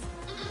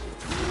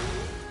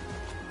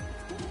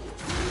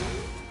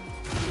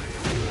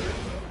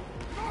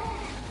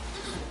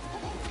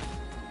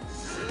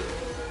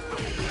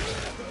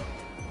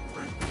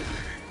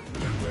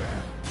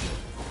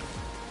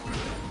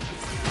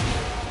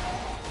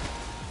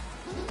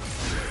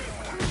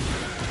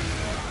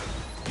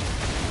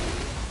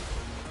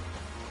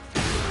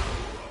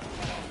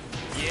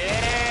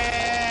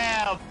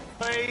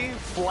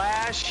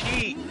 flash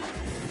heat.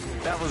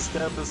 That was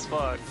dope as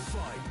fuck.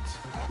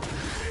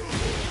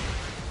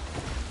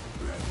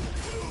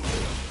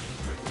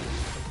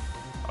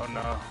 Oh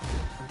no.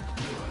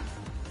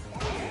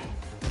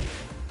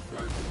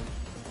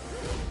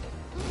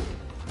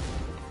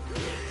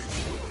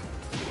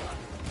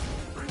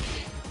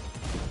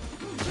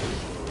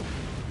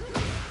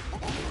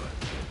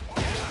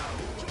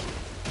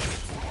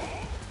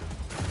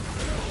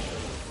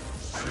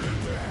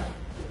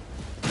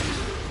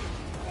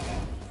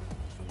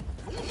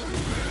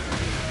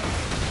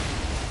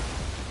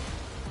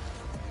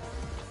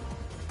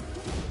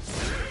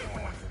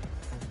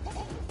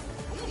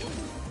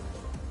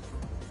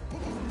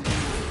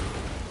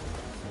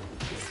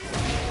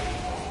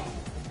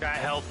 Got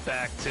health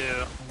back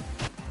too.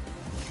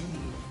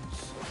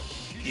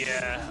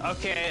 Yeah,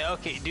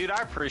 okay, dude,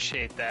 I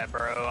appreciate that,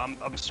 bro.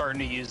 I'm starting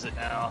to use it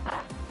now.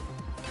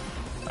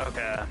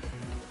 Okay.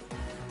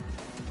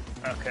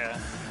 Okay.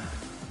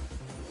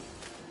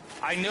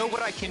 I know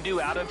what I can do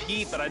out of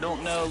heat, but I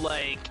don't know,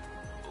 like,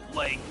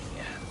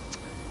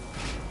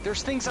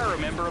 there's things I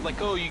remember,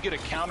 like, oh, you get a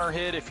counter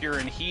hit if you're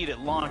in heat, it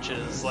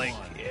launches. Like,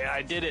 yeah,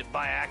 I did it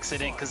by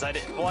accident, because I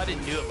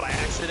didn't do it by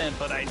accident,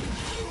 but I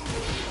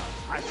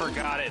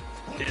forgot it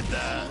did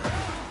that.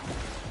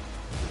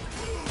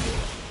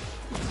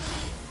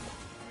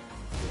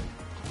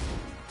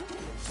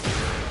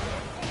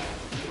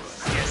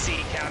 Yeah,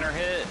 see, counter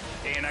hit,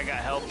 and I got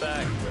health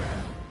back.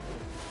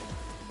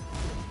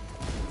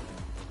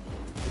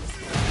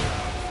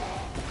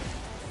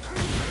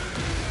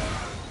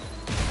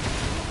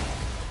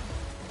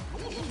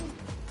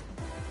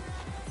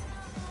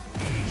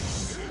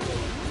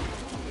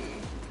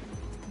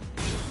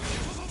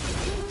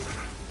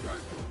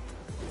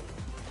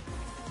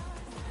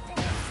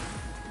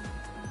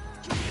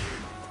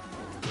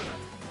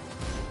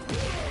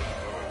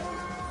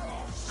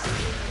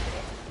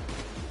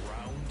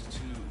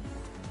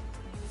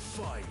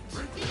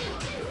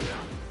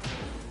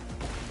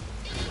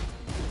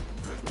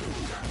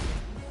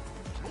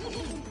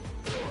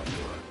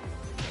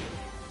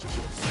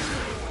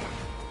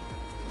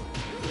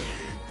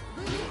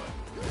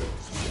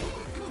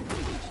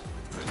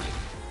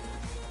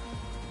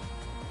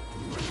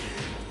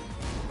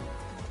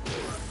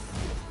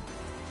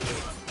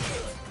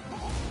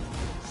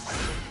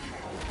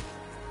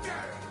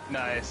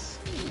 Nice.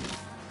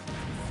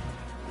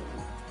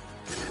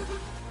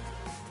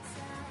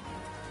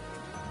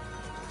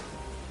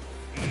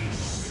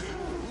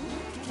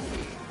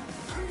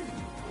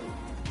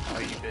 Oh,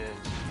 you bitch.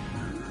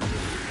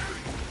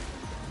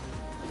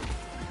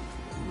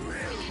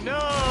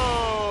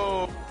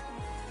 No!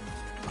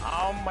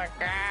 Oh my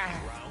god.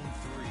 Round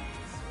 3.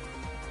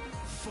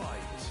 Fight.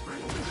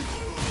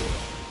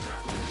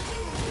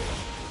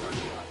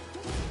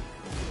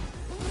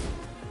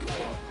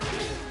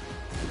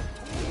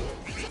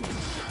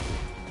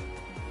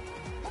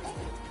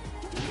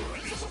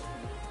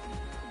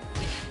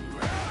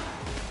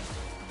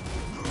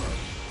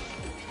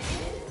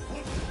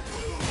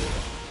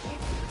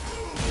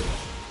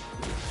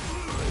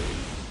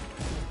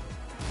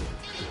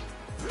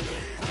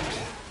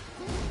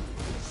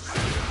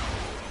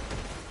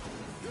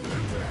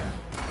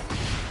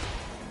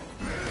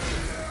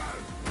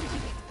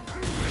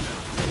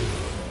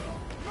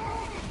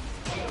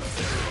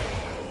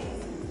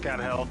 Got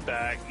health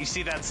back. You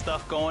see that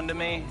stuff going to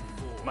me?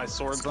 My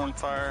sword's on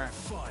fire.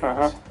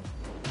 Uh-huh.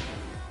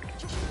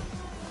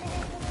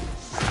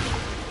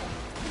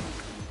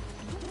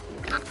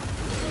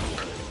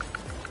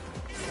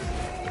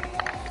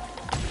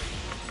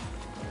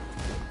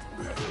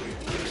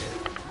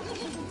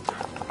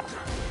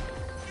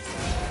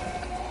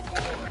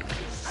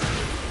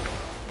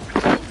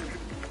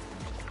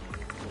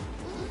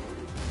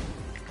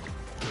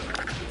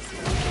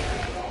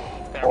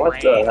 That What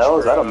the range, hell?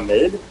 Is that a bro.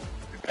 mid?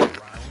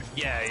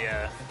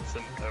 Yeah. It's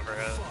an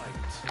overhead.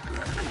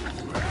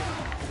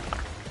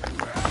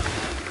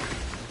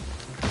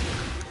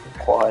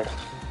 Quad.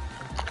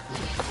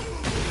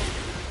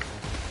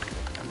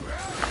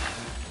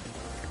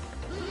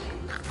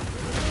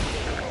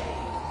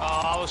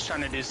 Oh, I was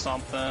trying to do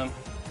something.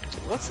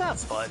 What's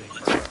that button,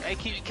 bro? Hey,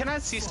 can I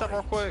see stuff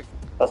real quick?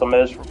 That's a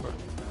mid.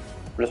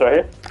 This right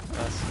here?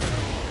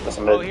 That's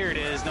a mid. Oh, here it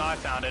is. No, I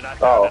found it. I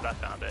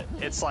found it.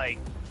 It's like...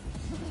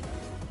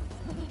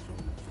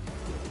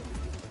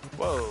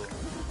 Whoa.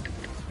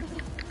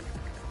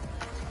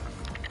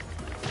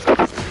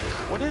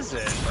 What is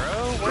it,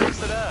 bro? Where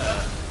is it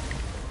at?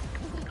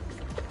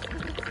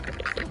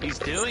 He's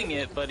doing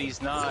it, but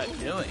he's not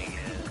doing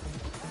it.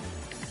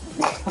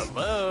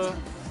 Hello?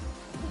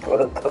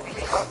 What the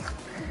fuck?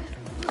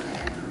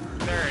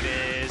 There it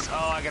is.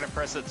 Oh, I gotta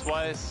press it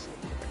twice.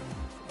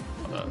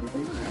 Hold up.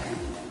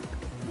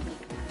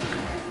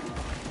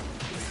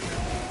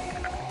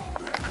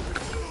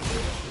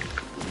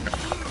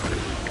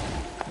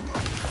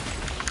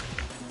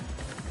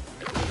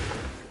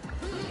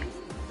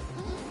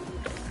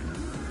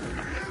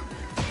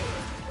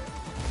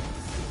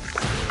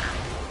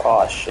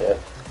 Oh shit.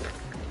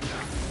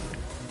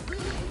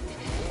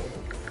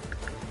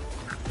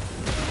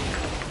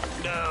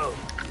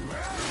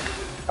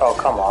 Oh,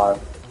 come on.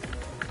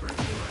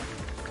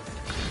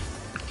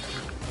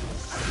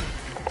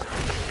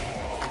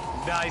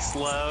 Nice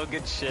low,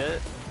 good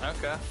shit.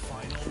 Okay.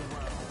 Final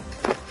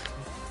round.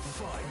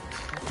 Fight.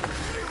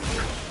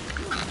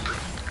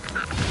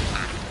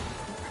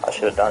 I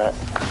should have done it.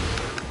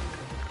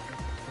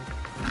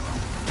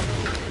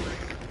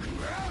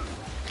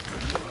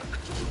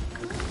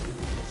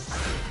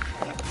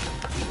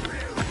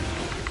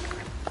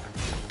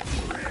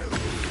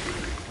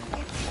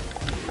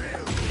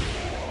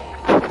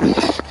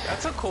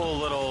 That's a cool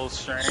little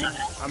string.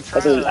 I'm That's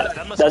trying his, to.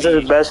 That must that's be.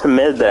 his best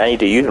mid that I need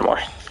to use more.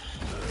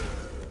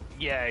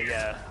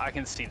 Yeah, I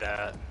can see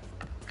that.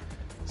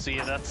 So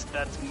yeah,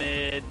 that's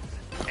mid,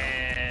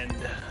 and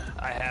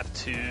I have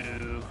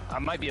to. I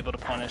might be able to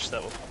punish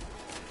that with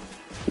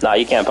Nah,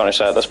 you can't punish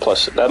that. That's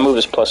plus. That move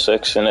is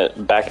 +6,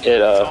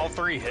 and all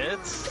 3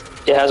 hits.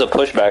 it has a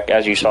pushback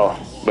as you saw,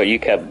 but you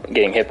kept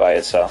getting hit by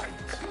it. So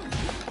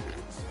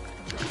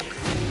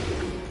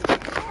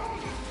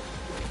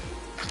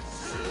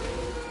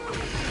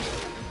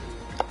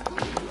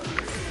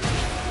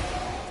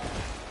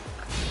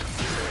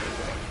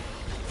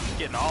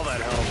Getting all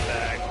that health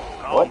back.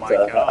 Oh what my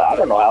the? god. I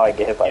don't know how I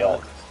get hit by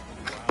that.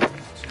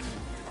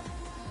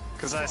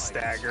 Because I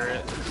stagger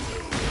it.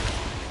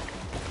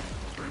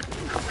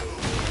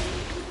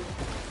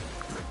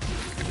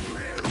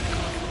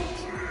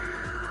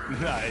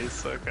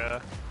 Nice, okay.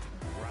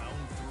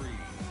 Round 3.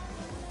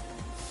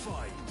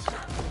 Fight.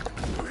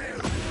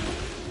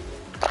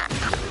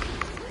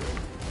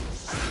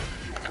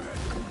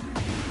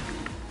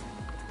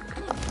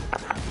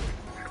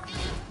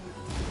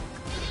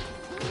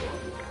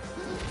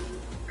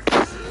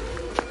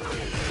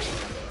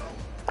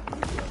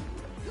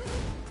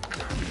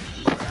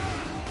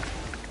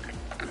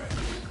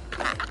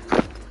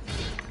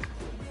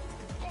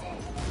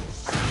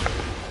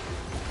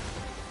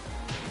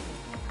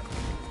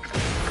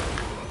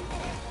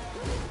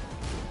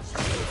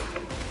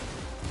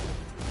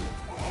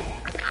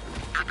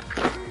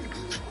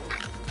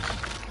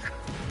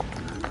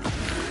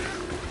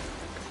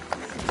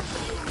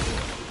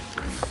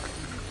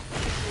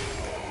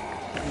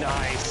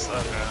 Nice,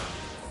 okay.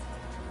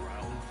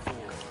 Round 4.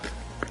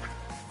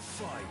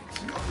 Fight.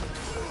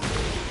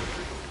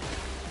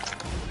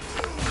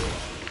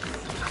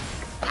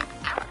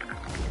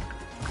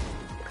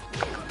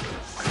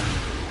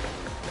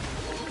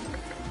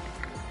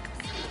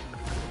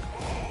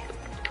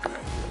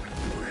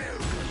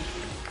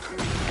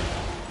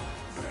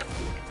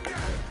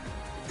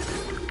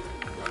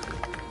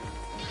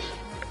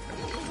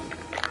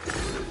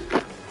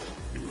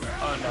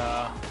 Oh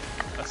no.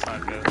 That's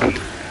not good.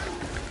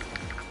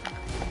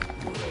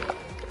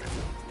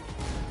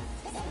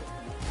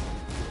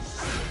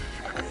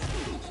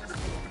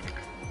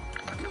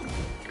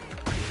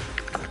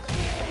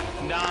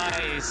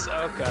 Nice,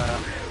 okay.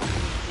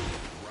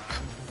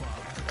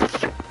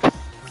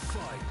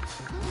 Fight.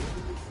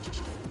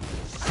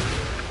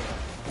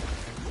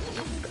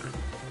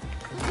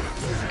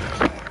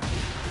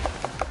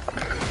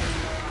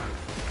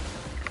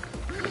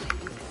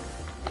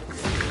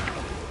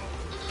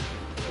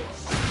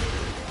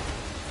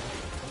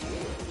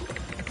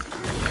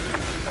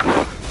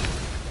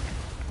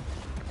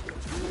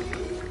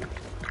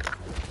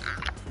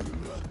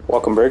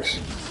 Welcome, Briggs.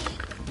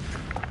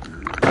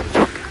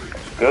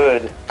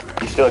 Good.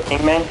 You still a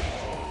king, man?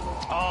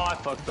 Oh, I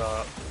fucked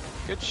up.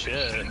 Good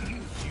shit.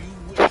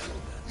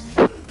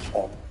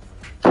 Oh.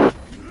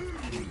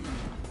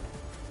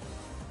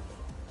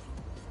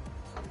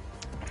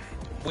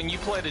 When you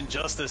played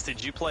Injustice,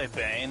 did you play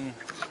Bane?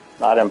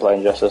 No, I didn't play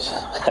Injustice.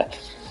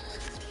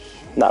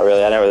 Not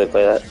really. I didn't really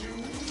play that.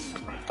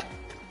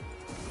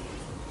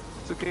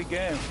 It's a good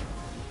game.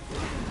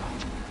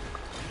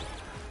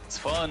 It's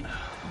fun.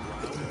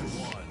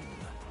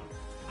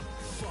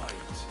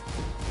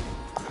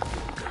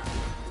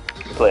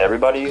 You play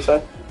everybody, you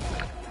said?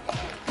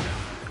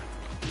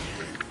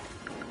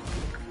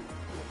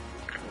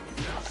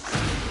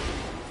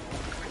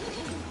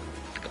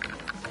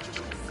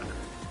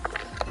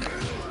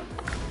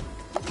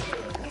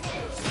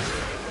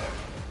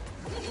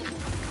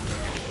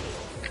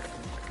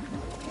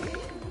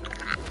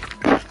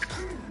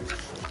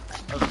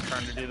 I was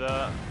trying to do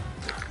that.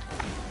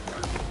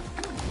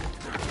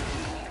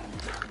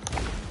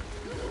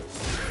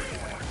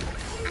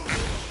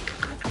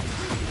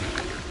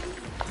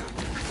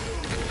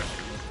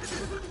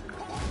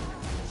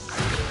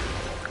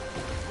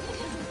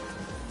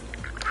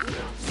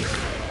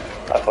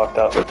 I fucked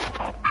up.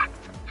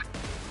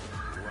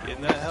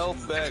 Getting that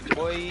health back,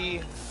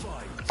 boy.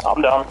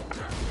 I'm down.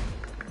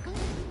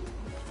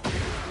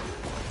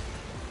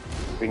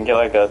 We can get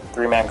like a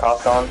 3-man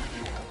cost going.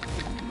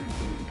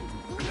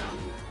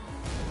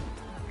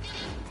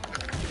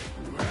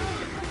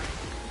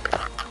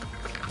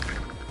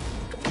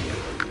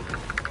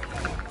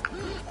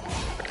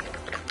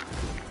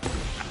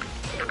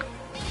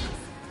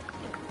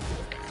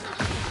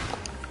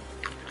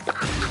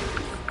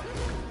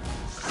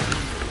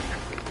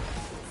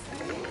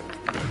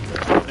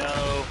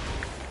 No.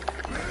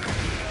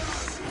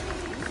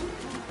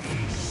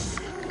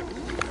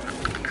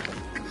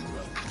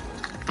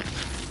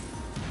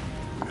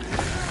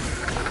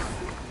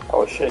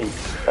 shit, he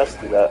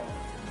tested that.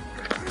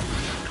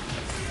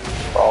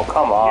 Oh,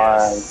 come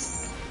on.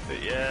 Yes.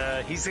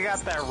 Yeah, he's got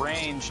that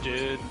range,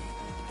 dude.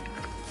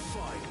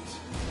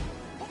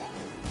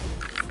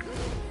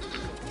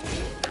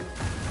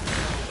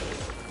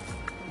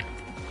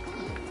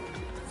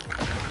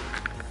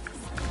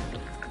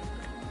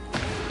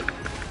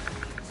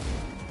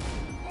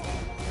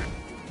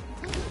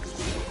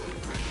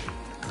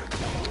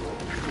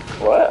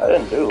 What? I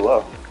didn't do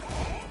low.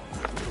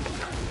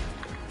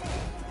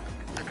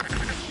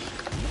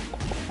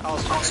 I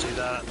was supposed to do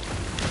that.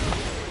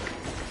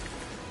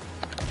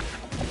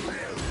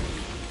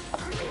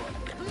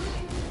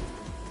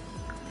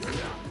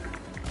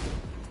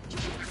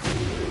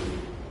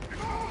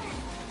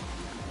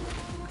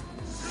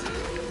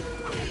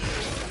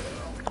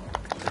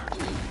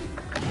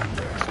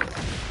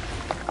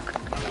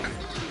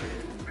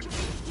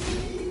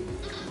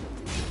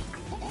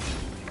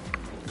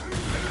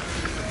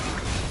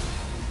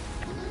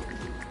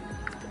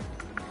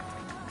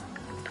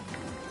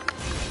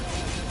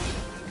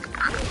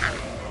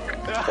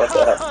 What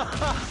the heck?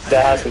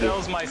 That has to be That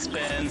was my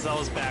spins. That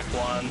was back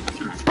one.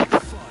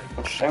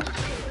 interesting.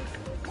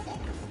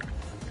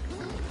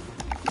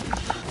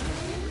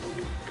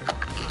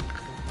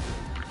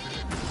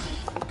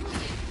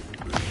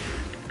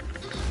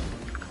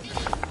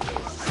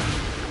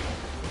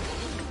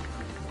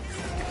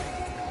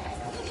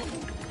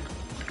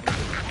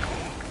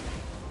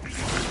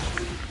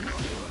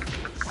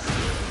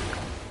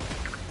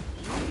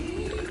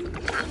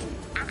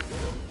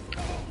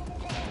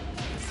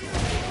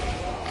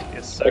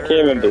 Yes, I sir. can't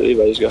even believe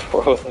I just got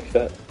 4-0 like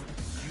that.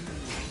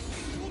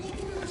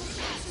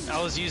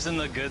 I was using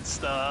the good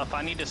stuff.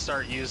 I need to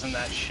start using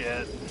that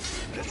shit.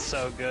 It's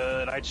so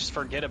good. I just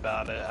forget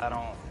about it. I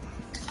don't.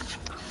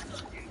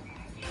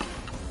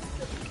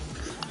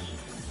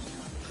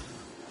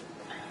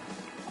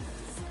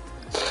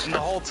 And the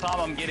whole time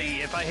I'm getting,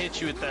 if I hit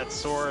you with that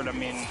sword, I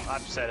mean,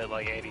 I've said it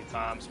like 80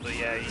 times, but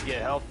yeah, you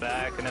get health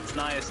back, and it's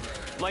nice.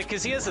 Like,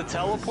 cause he has a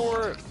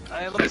teleport.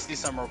 Let me see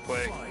something real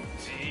quick.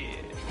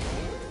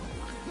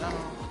 No,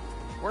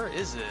 where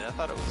is it? I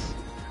thought it was.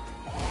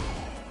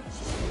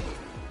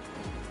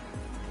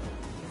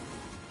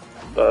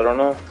 But I don't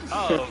know.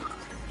 Oh,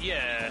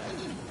 yeah.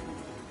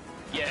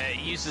 Yeah,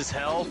 it uses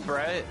health,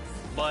 right?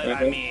 But,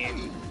 I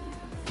mean...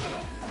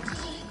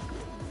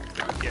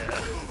 Yeah.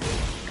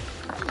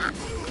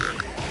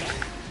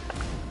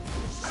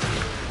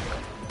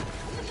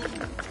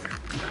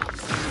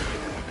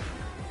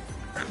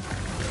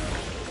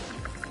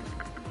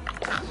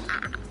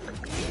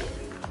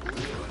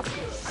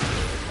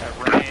 That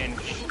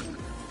range.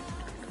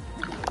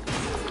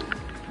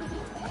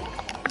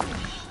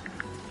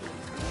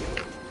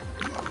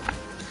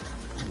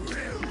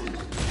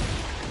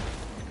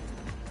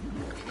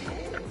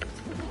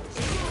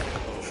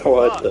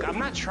 What Fuck, the? I'm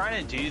not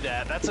trying to do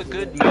that. That's a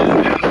good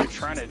move if you're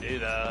trying to do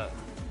that.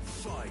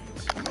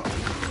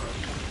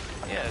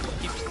 Yeah, it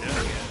keeps doing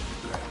it.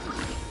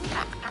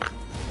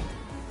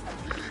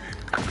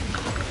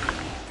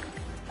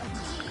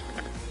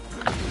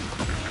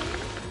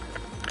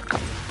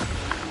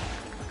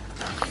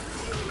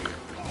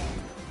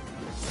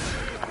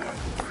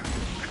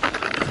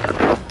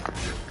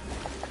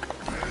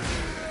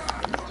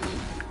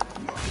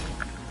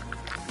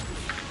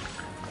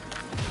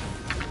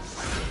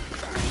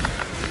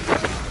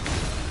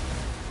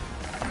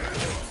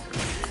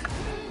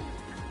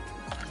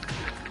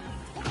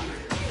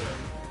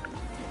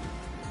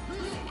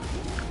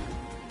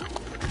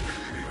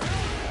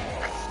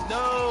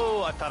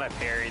 No, I thought I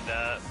parried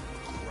that.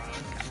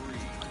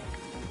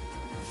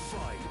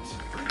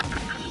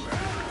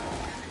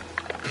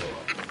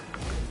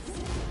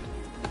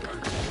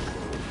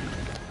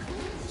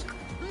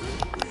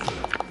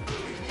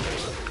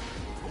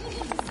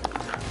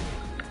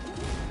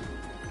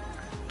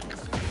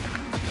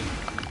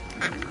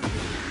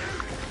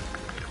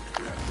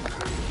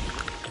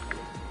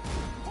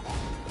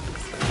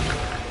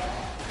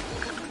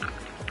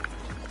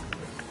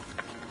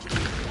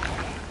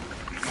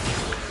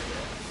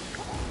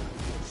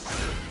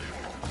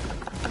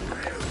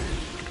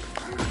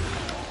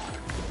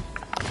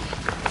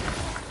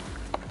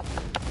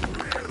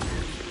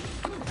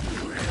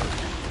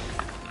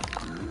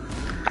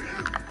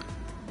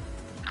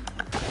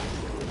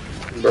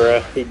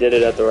 Bruh, he did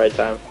it at the right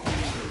time.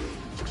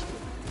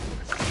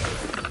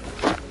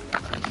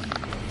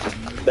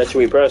 Bet you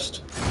we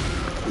pressed.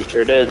 He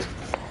sure did.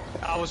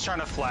 I was trying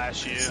to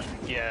flash you.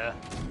 Yeah.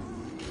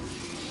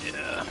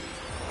 Yeah.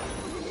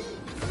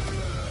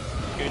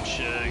 Good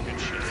shit, good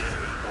shit.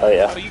 Oh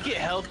yeah. Oh, you get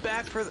health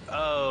back for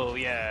oh,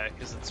 yeah,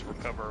 because it's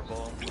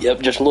recoverable.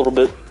 Yep, just a little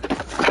bit.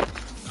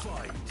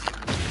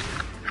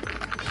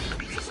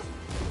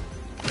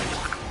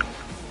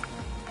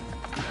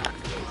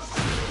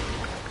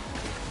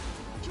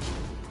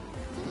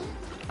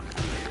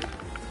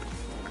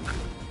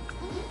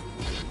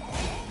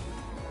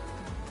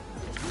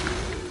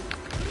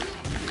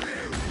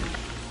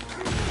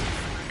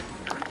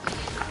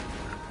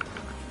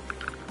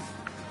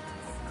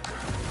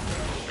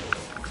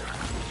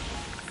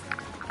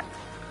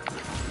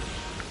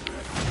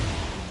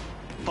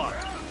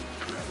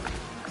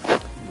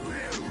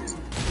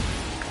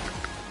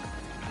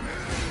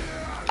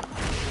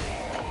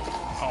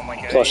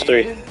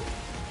 +3.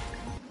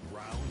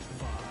 Round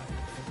 5.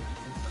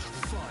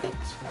 Fight.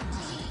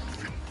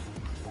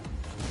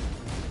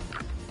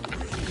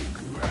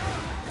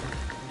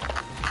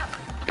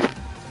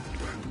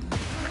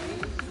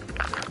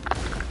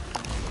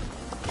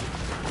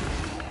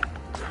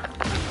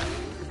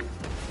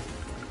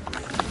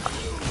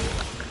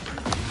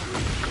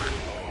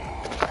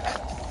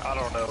 I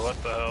don't know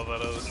what the hell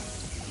that is.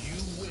 You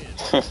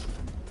win.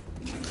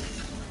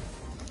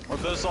 Were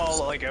those all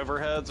like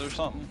overheads or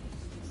something?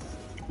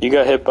 You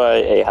got hit by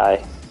a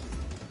high.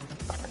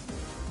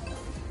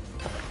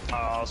 Oh,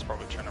 I was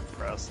probably trying to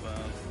press then.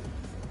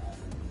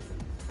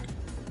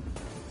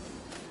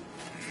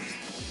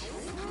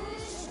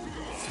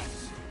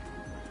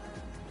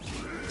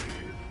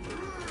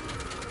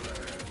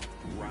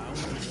 Round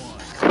 1.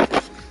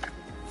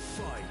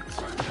 Fight.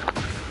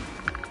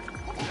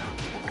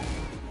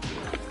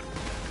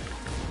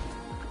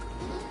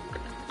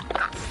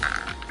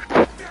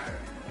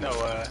 No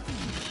way.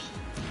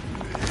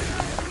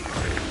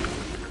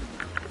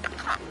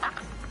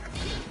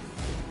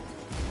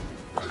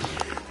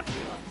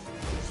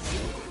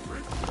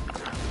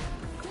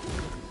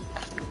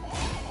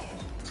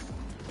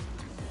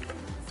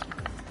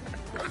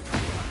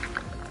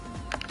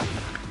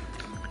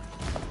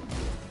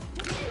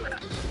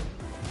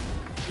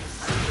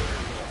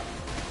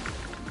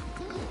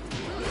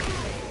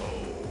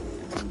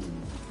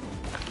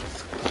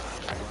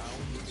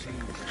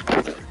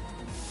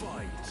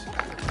 Fight.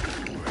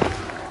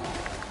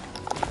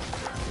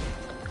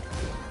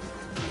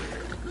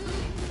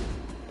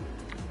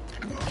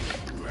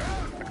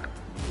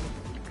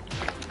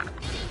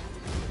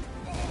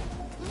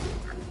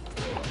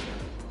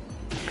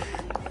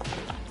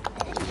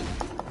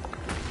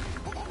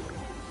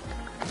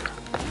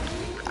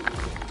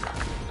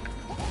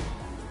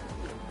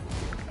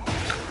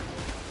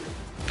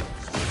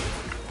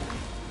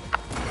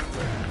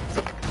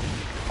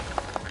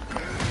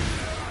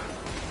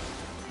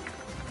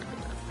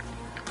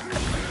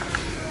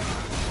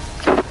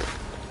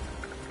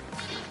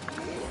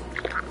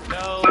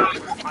 No,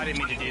 I didn't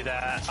mean to do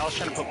that. I was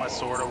trying to put my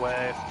sword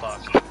away.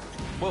 Fuck.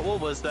 What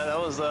was that? That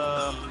was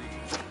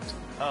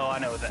Oh, I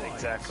know that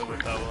exactly what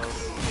that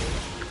was.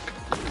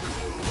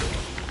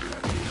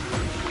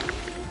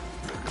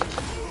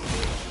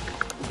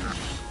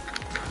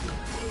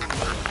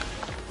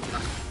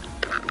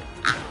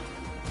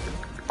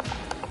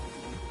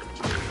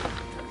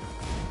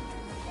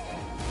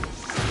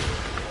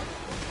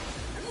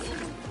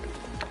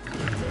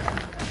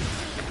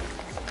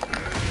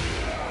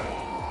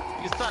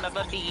 You son of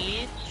a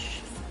bitch.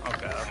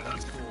 Okay.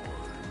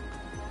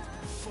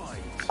 Fight.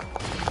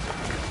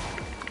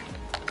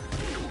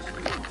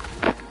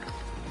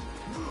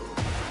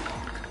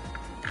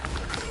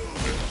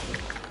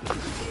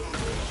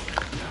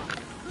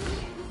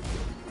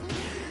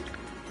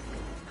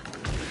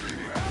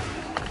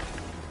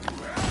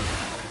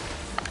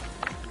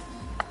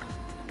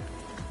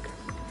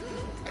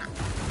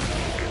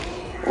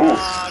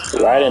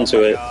 Ooh, right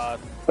into it. God.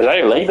 Was that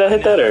your leg that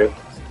hit that, or?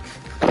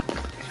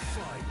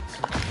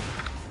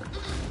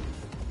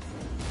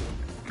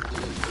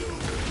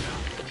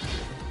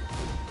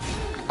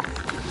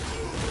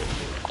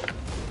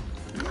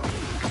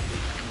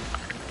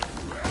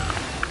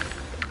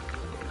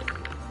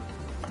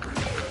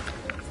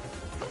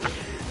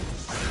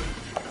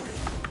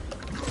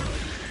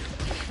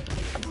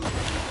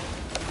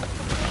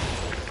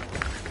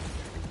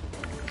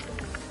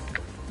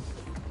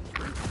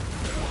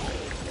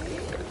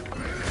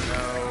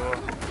 No.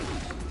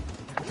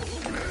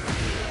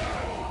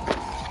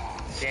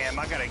 Damn,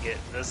 I gotta get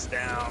this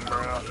down,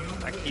 bro.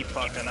 I keep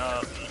fucking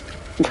up.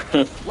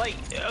 Like,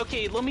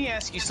 okay, let me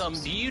ask you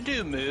something. Do you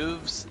do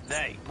moves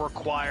that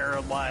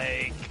require,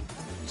 like,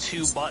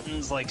 2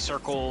 buttons, like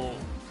circle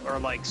or,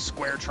 like,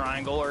 square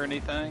triangle or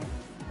anything?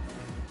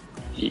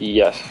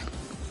 Yes.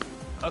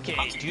 Okay,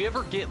 do you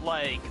ever get,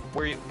 like,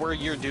 where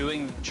you're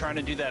trying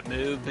to do that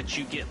move, but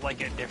you get,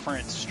 like, a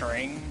different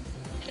string?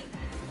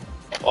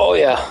 Oh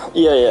yeah,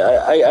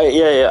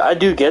 yeah. I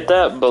do get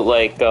that, but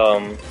like,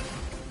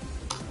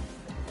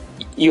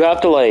 you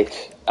have to like,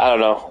 I don't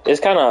know. It's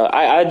kind of,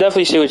 I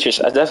definitely see I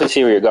definitely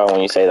see where you're going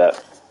when you say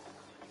that.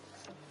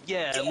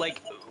 Yeah,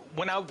 like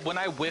when I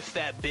whiffed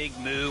that big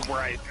move where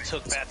I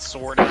took that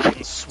sword out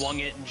and swung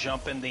it and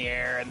jump in the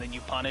air and then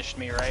you punished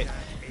me, right?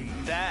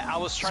 That I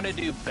was trying to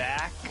do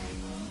back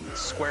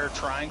square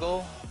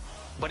triangle,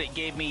 but it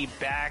gave me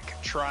back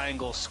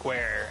triangle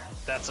square.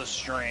 That's a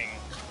string.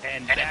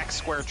 And back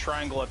square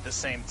triangle at the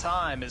same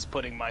time is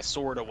putting my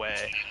sword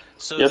away.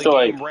 So You have the to,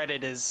 game like- read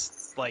it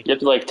as like You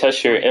have to like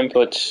test your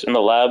inputs in the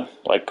lab,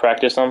 like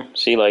practice them,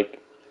 see like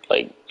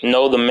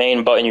know the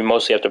main button you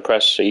mostly have to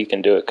press so you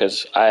can do it.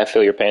 Because I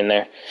feel your pain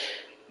there.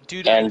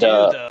 dude, And I do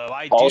though.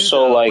 I do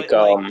also though, like,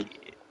 but,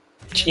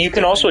 you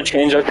can also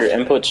change up your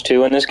inputs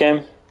too in this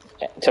game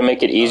to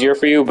make it easier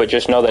for you. But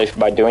just know that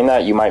by doing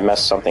that, you might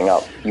mess something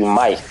up. You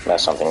might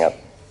mess something up.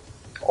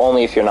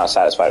 Only if you're not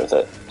satisfied with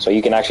it. So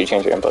you can actually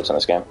change your inputs in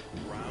this game.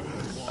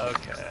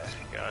 okay,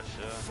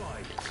 gotcha.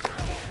 Fight.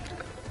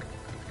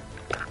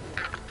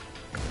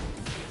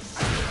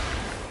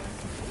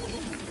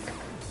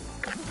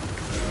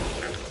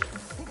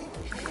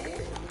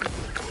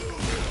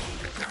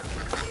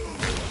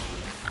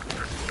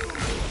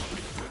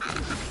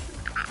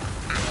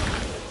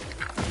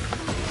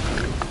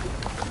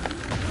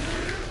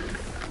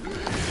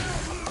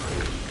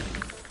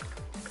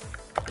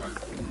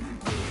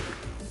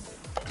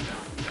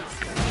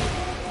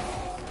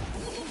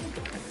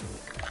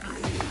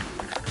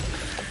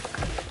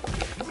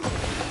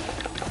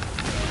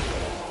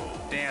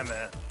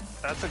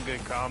 That's a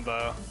good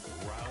combo.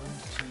 Round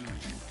 2.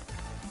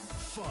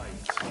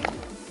 Fight.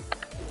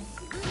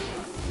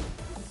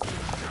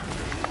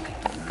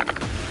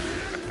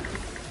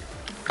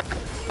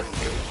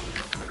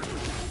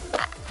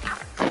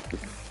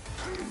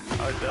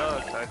 I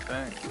ducked, I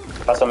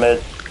think. That's a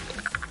mid.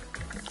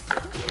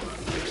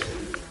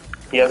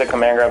 He has a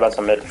command grab, that's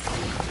a mid.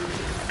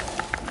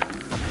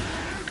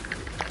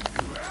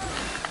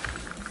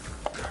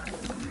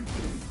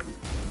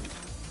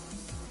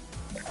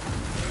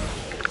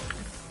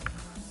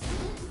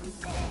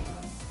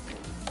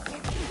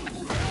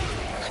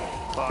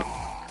 Fuck.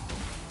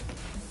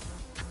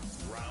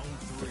 Round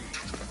 3.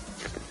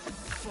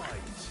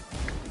 Fight.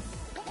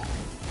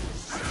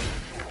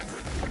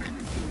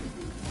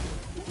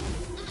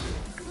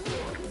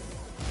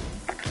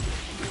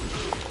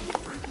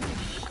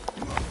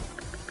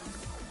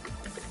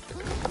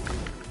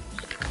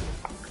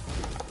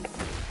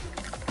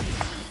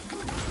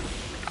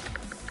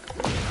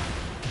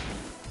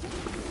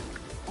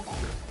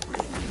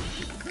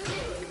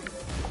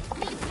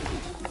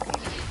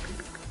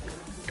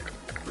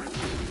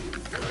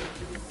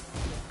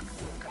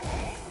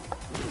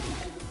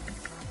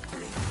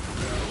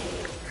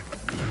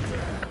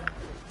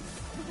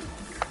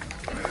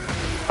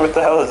 What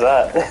the hell is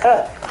that?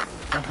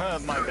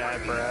 My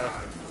bad, bro.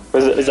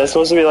 Is that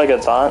supposed to be like a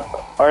taunt?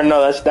 Or no,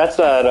 that's that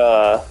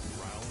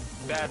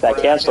Bad That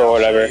bro. cancel or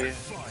Here, I'll whatever. show you.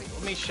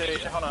 Let me show you.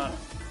 Hold on.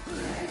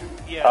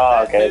 Yeah, Oh,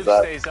 that okay, move it's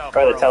that. stays out Or for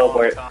the a long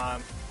teleport.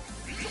 time.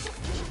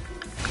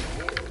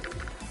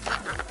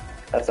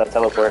 That's that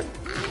teleport.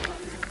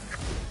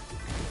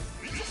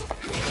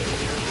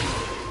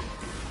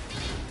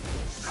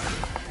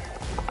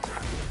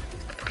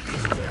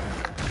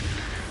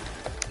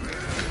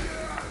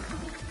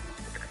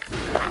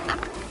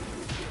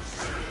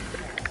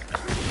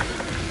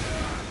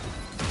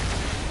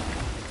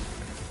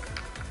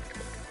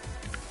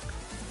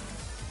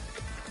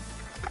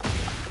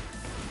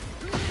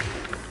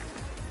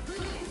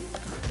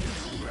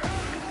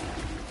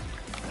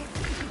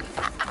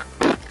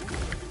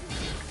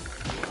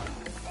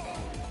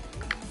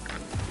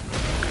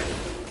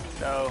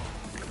 No.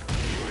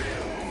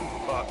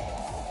 Fuck.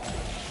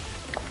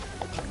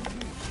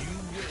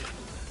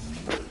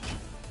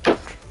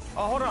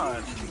 Oh, hold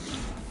on.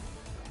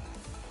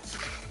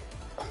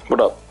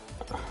 What up?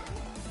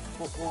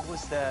 What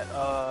was that?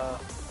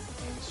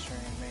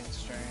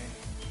 Mainstream.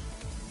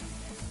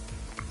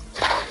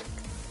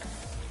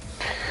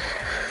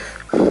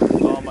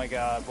 Oh my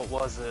god, what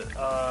was it?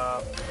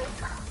 High.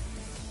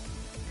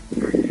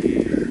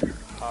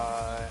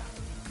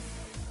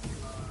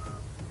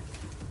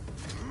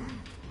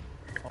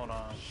 Hold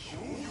on.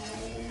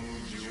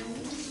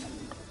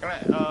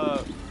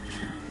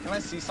 Can I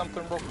see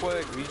something real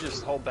quick? Will you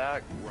just hold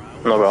back?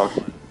 No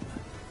problem.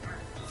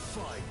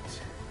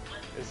 Fight.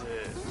 Is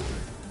it?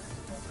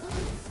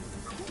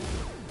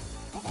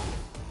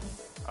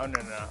 Oh no.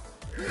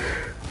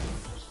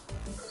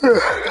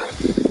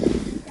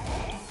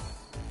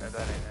 No,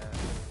 that ain't it.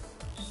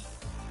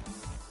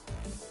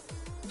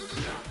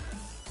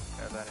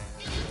 No, that ain't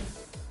it.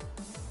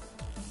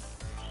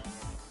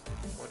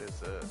 What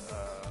is it?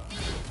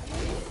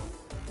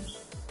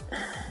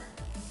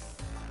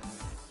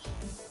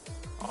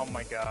 Oh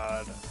my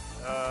god.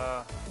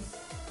 No.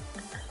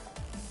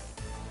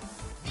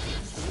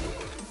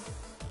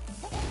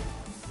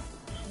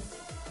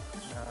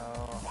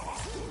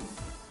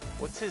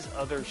 What's his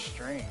other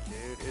string,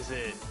 dude? Is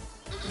it?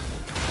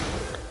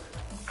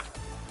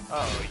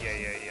 Oh,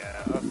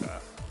 yeah. Okay.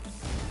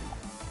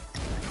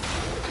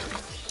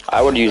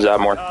 I would use that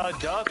more.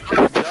 Duck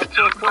real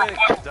quick.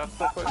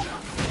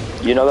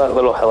 You know that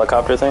little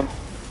helicopter thing?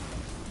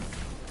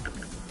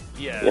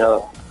 Yeah. You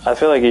know, I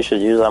feel like you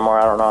should use that more.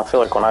 I don't know. I feel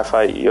like when I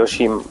fight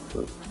Yoshi,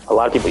 a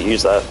lot of people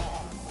use that.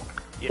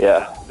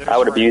 Yeah, I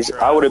would abuse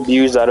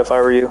that if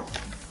I were you.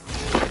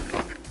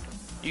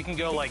 You can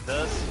go like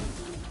this,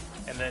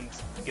 and then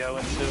go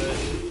into it.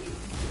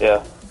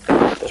 Yeah,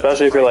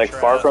 especially if you're like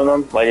far from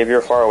them. Like if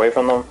you're far away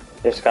from them,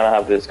 it's gonna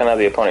have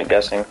the opponent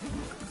guessing.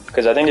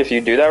 Because I think if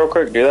you do that real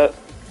quick, do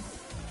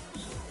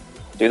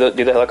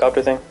the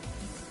helicopter thing.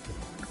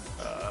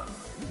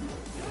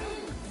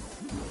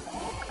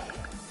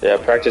 Yeah,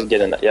 practice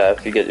getting that. Yeah,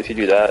 if you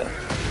do that.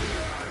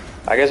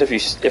 I guess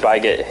if I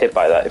get hit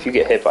by that, if you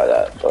get hit by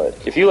that, but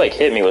if you like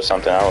hit me with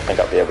something, I don't think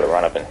I'll be able to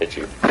run up and hit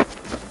you.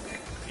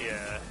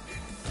 Yeah.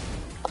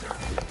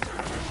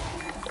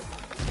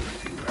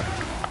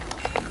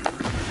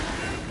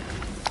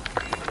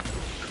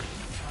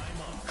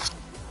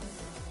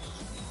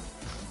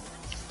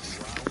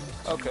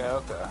 Okay.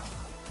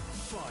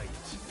 Fight.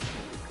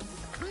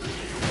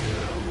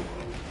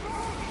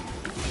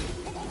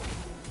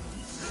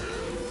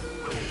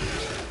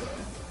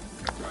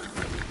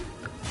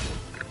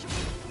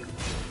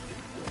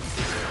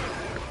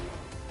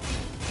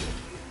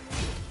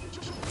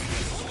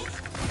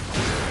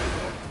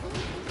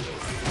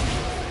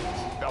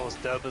 That was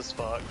dope as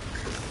fuck.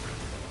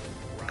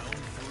 Round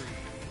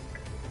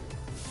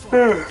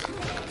 3. Fight.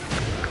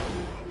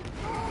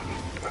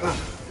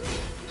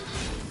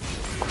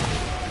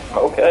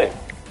 Okay. Okay.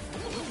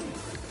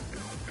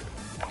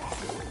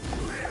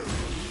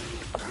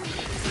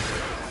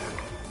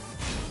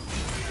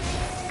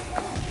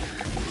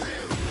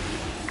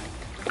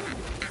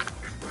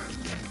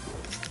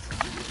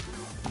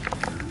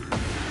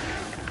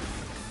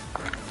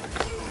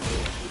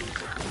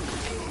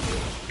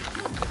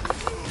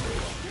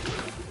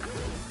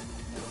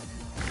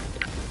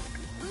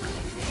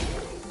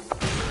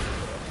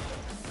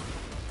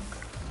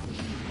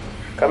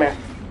 Come here.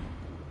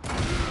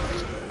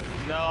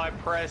 No, I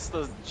pressed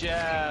the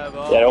jab.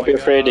 Oh Yeah, don't my be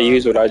afraid to God.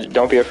 use what I.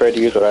 Don't be afraid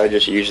to use what I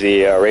just use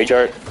the rage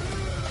art.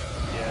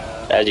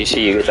 Yeah. As you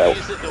see, you get Can you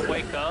that. use it to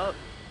wake up?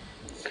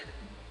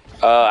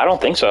 I don't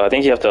think so. I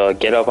think you have to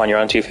get up on your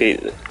own 2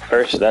 feet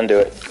first, then do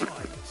it.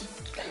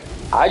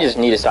 I just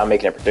need to stop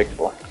making it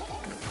predictable.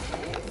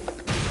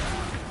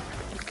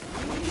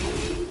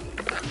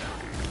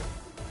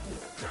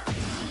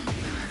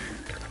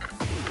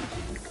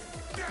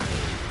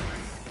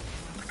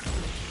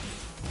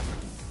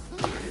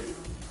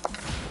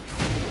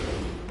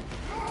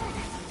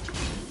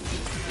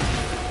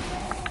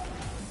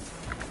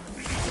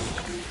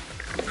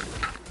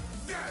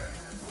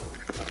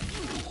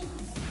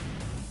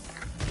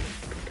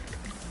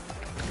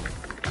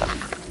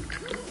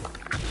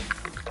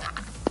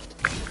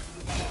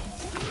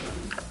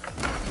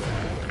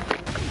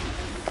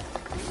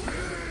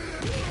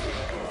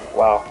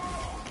 Wow.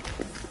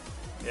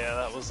 Yeah,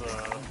 that was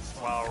a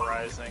WoW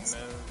Rising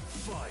move.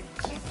 Fight.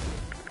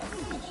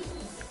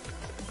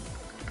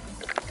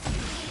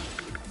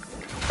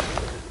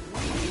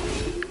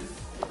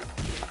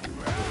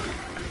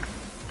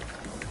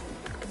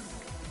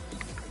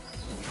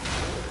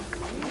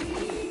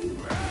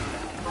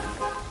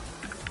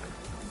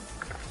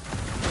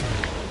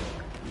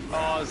 Oh,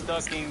 I was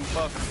ducking.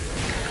 Fuck.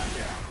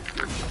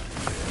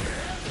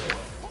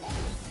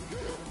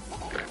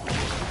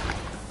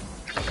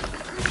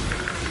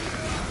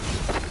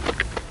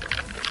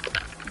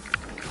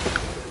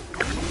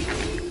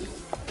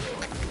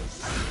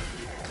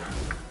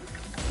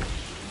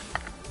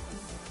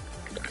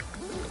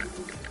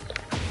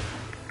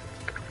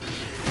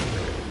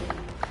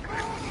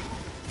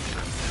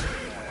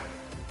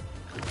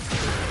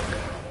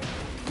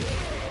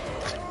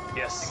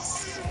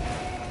 Yes.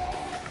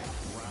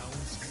 Round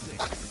 6.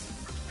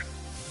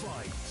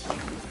 Fight.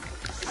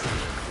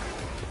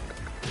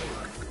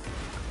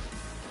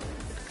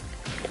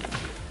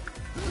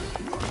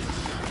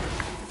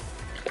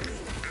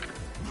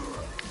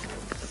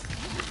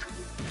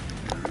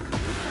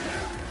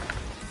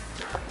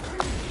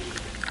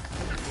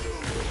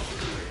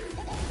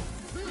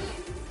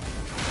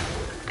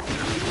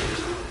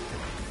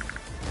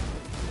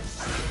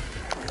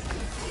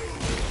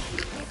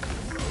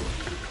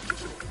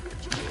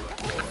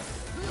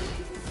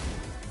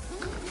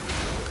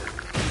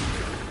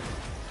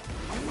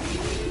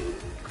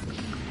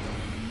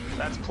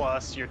 That's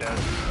plus. You're dead.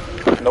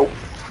 Nope.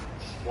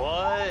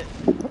 What?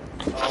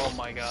 Oh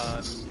my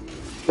God. This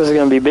is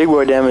gonna be big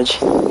boy damage.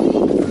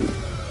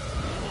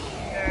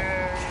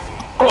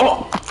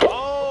 Oh!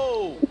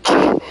 Oh!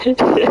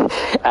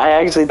 I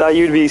actually thought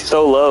you'd be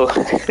so low.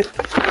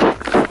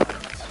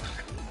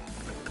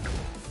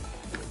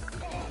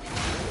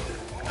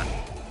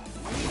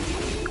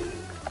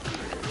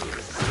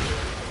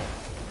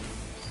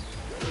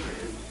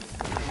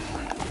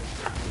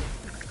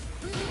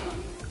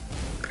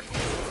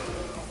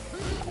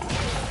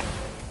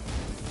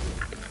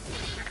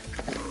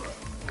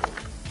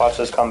 Watch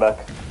this comeback.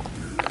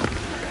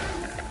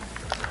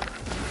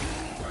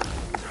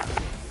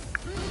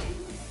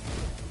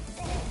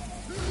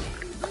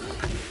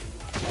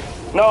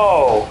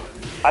 No!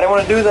 I didn't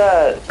want to do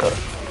that!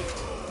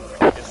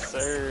 Yes,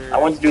 sir. I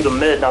wanted to do the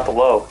mid, not the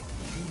low.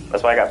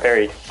 That's why I got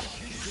parried.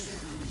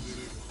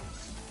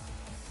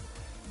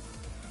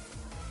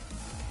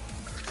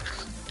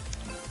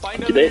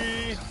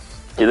 Finally.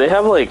 Do they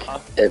have like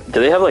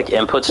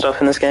input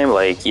stuff in this game?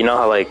 Like, you know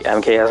how like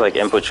MK has like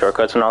input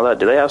shortcuts and all that?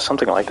 Do they have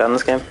something like that in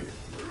this game?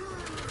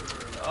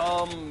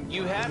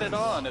 You had it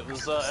on. It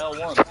was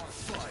L1.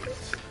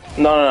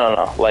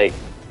 No. Like,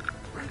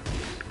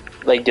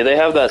 do they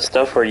have that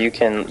stuff where you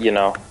can, you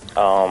know,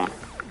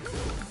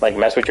 like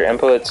mess with your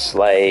inputs?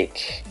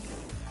 Like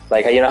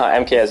you know how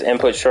MK has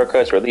input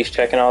shortcuts, release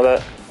check, and all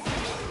that?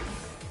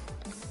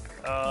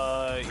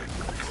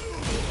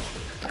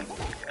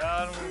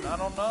 I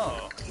don't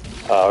know.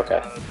 Oh,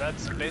 okay.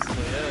 That's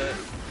basically it.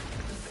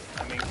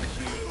 I mean, 'cause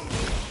you...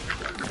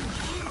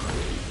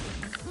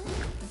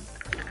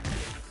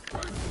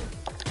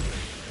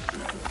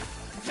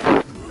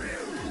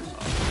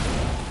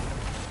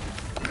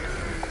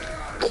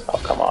 Oh,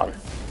 come on.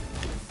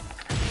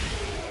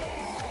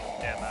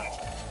 Yeah, man.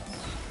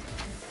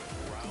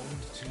 Round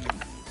 2.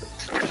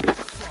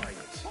 Fight.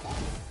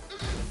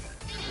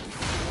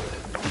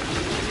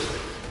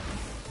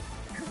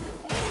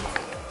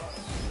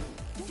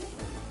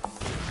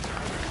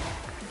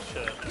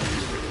 Shit.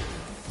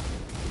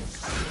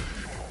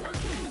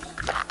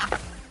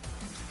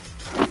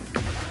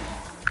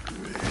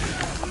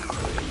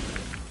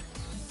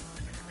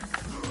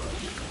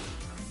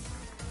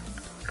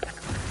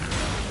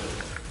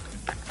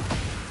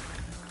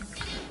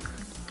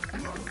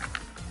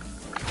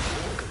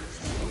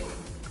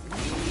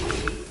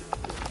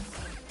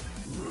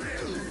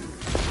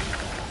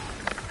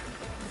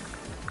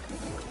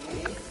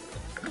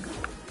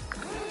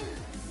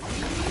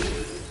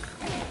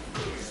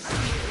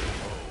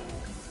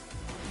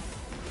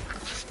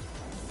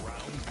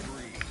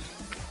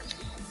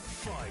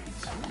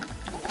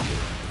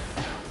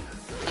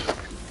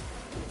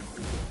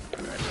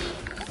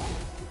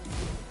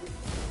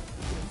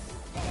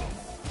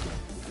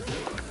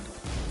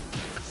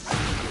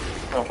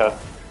 Okay.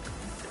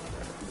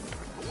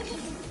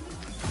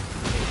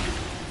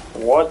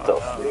 What the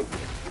freak?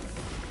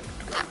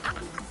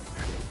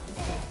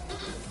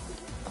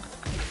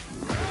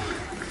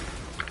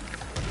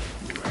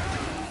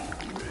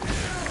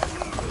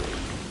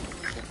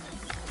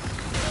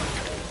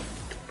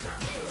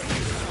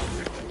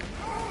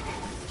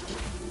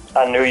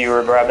 I knew you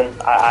were grabbing.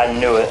 I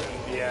knew it.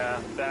 Yeah,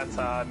 that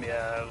time,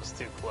 yeah, it was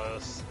too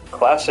close.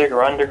 Classic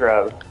run to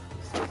grab.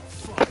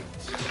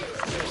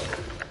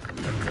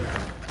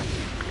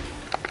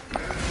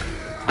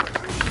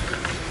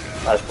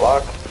 Nice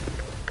block.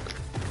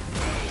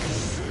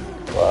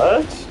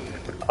 What?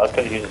 I was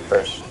gonna use it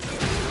first.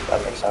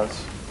 That makes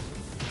sense.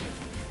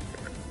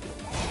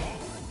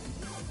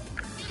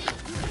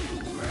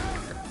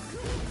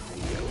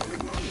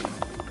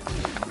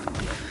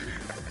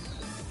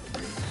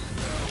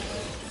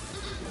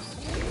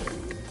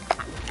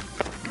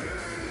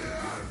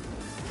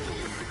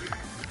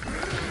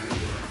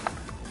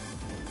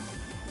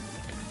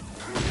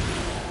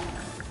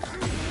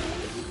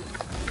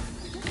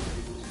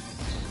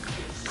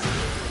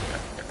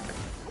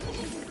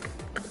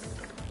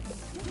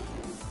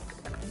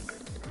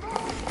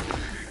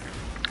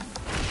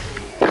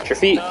 Watch your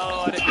feet. No,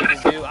 I didn't mean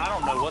to do. I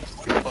don't know what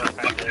the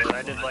fuck I did.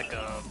 I did like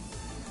a.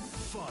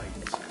 Fight.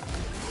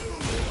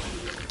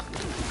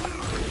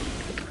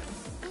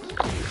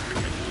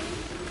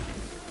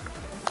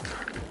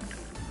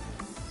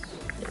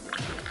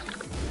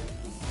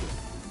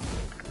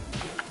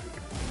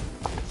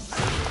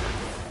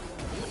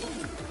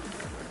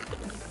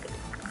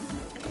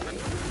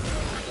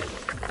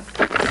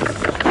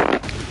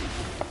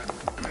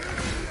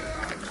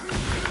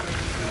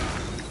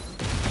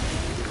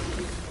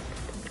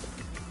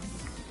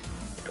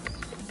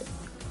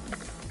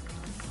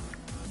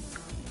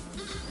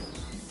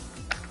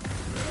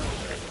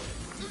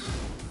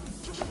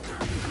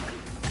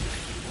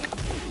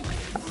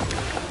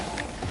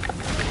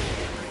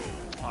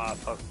 I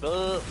fucked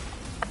up.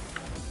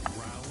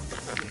 Round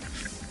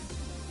 6.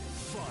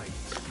 Fight.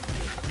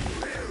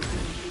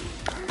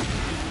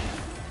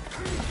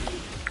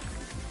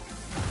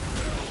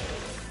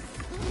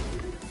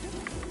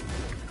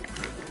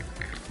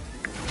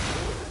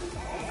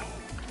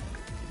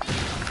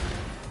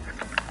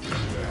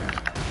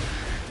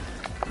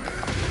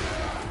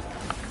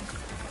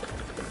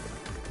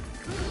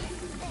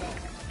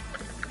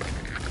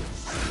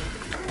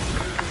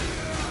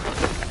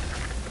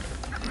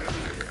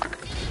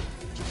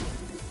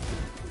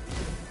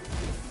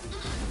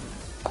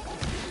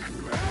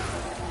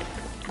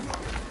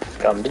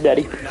 Come to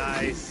daddy.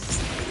 Nice.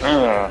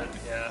 Mm.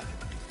 Yeah.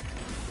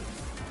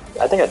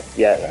 I think I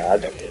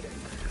ducked it.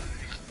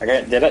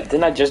 Okay,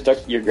 didn't I just duck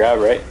your grab,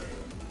 right?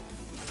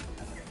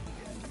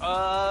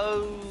 I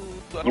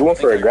You don't went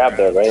for think a grab I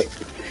though, grabbed.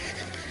 right?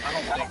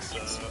 I don't think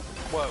so.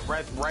 What?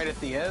 Right at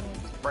the end?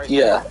 Right.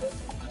 Yeah.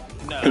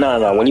 there?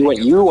 No. When I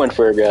think you went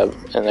for a grab,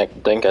 and I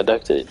think I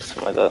ducked it,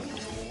 something like that.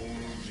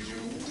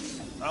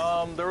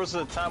 There was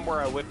a time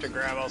where I whipped a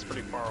grab. I was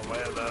pretty far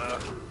away though,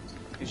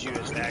 because you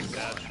had back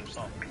dash or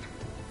something.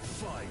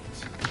 Fight.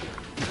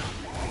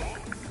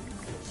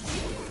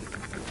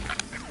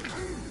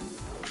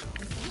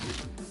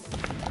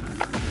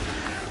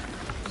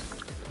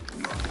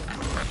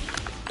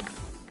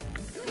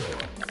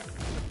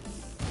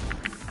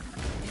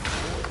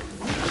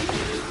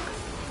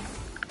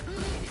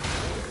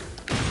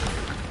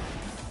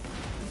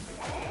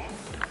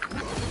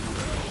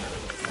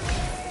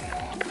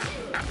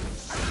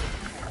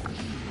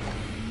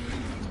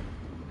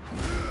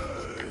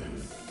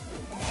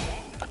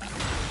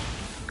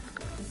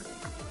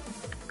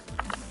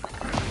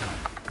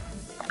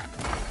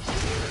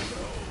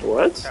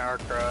 What? Power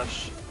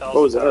crush. What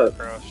was a power that?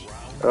 Crush.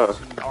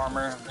 Oh.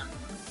 Armor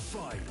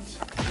Fight.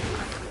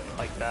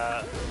 like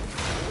that.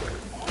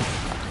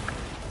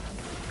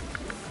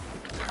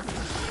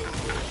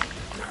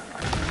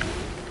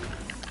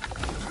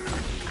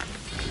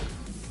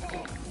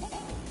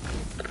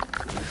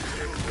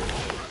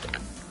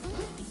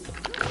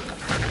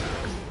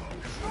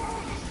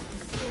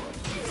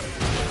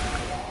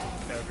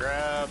 No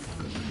grab.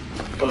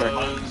 Come here.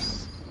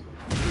 Close.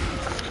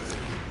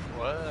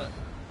 What?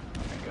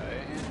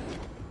 Okay.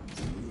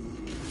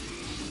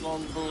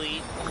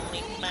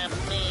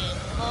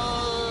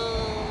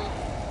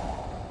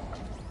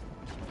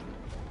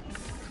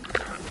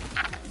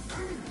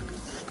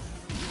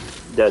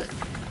 Dead.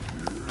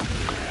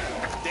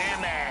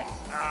 Damn it!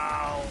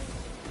 Oh.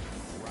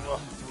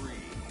 Round 3.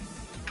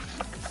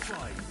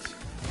 Fight.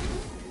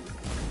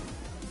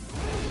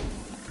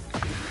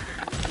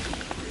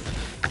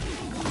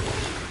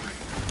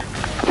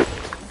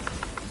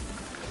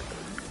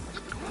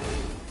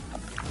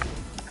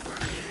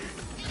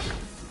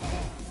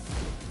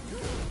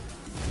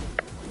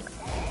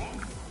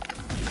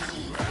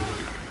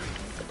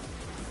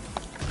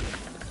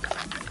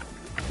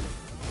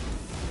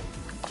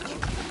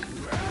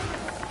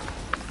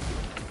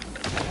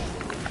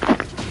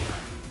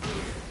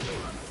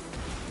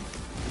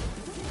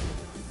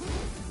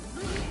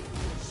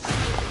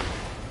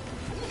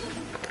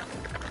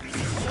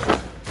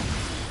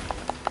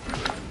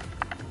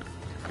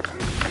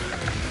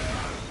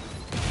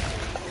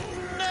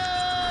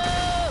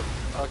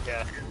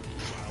 Yeah.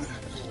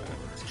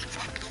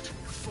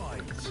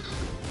 Fight.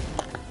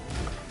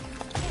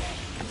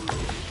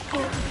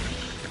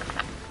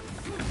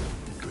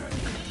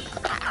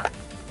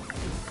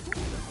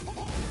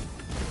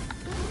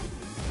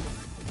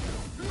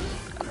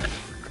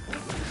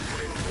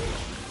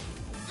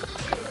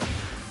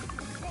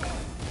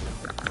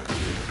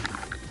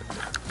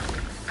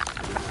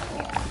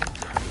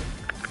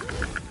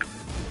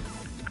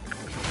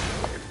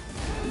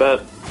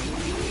 But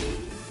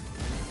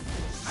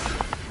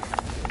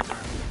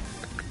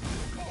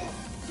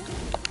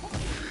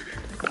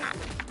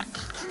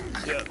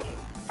Yeah.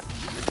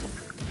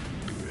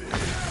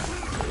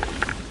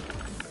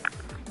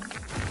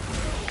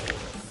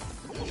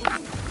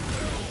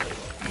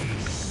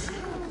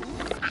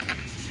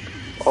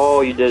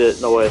 oh, you did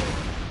it. No way.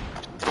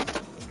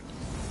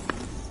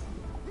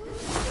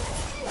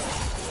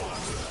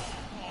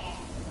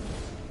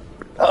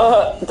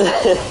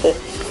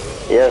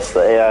 Yes, the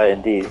AI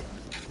indeed.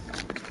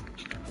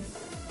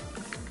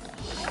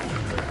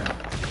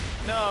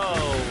 No!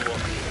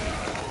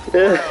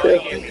 Oh,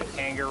 he gave me a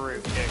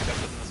kangaroo kick up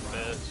in this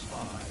bitch. Oh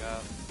my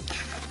god.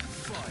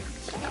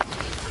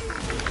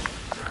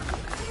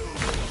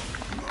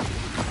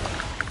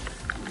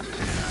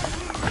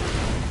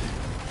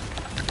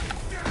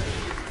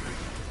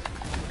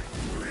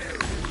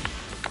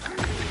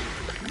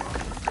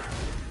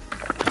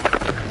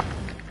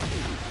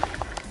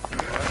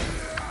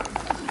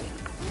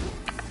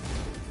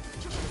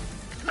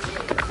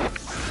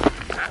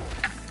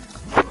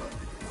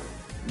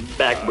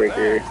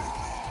 Backbreaker.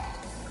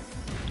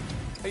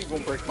 How you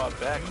gonna break my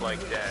back like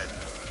that?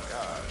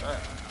 God,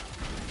 man.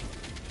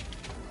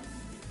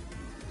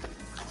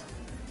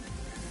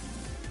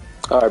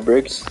 Alright,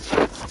 Briggs.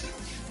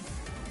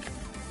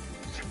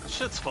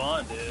 Shit's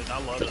fun, dude.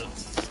 I love it.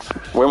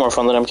 Way more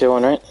fun than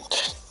MK1, right?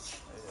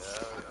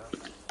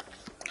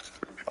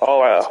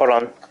 Oh, hold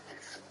on.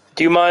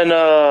 Do you mind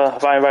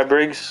if I invite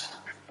Briggs?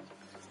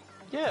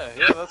 Yeah,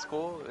 yeah, that's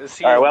cool. Is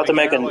he? All right, a we'll have to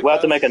make beginner a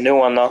like to make a us? new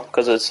one though,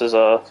 because this is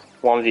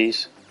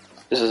 1vs.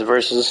 This is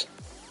versus.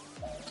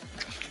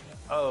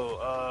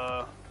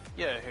 Oh,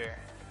 yeah, here.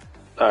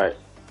 All right,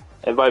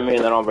 invite me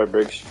and then I'll invite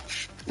Briggs.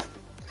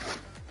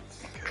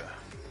 Okay.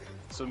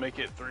 So make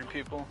it 3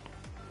 people.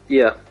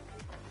 Yeah.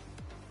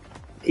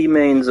 He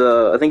mains.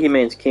 I think he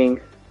mains King.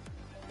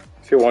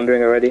 If you're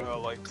wondering already, Oh,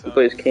 like he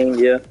plays King.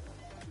 Yeah.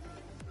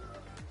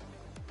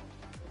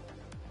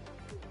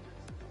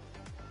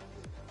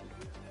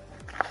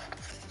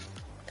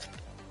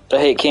 I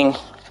hate King.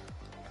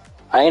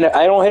 I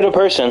don't hate a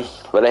person,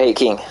 but I hate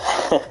King.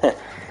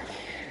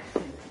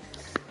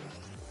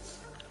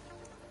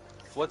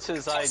 What's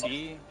his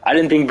ID? I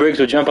didn't think Briggs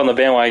would jump on the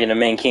bandwagon to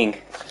main King.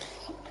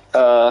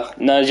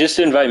 No, just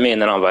invite me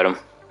and then I'll invite him.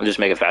 We'll just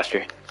make it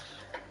faster.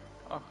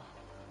 Oh.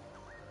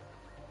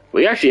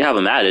 We actually have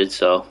him added,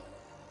 so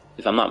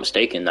if I'm not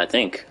mistaken, I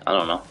think. I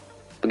don't know.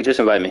 But just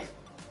invite me.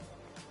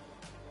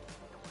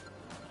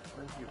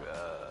 Where you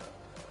at?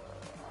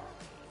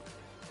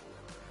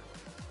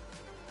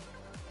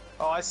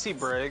 Oh, I see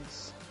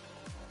Briggs.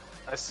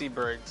 I see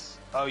Briggs.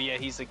 Oh yeah,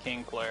 he's a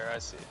King player. I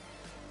see.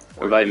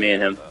 Invite me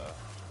and him. Oh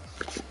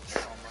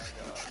my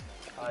god.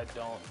 I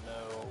don't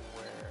know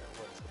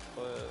what to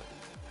put.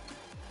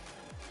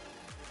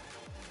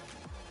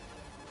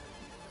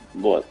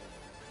 What?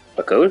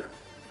 A code?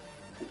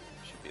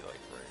 Should be like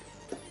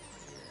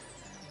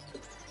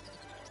right.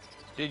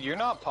 Dude, you're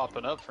not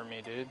popping up for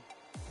me, dude.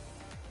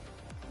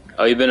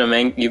 Oh, you've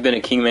been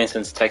a King main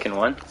since Tekken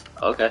 1?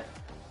 Okay.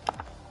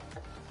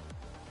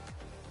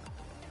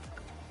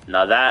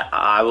 Now that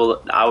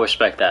I'll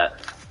respect that.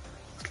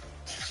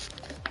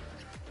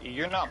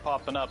 You're not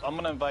popping up. I'm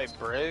gonna invite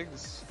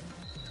Briggs.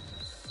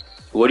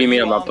 What do you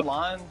mean I'm not?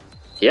 online?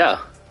 Yeah.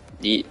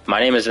 My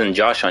name isn't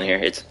Josh on here.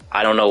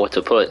 I don't know what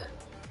to put.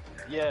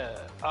 Yeah.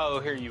 Oh,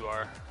 here you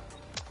are.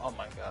 Oh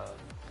my god.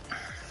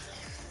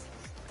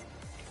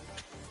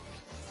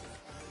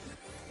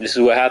 This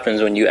is what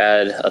happens when you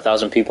add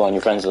 1,000 people on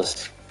your friends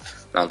list.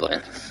 No, I'm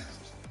playing.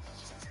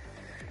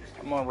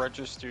 I'm gonna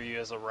register you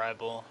as a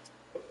rival.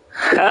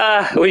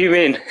 Ah, what do you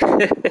mean?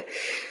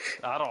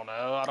 I don't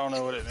know. I don't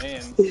know what it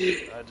means.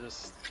 I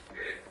just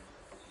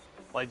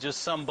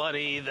just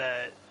somebody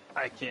that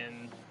I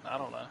can. I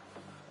don't know.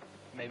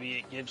 Maybe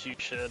it gives you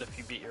shit if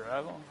you beat your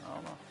rival. I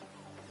don't know.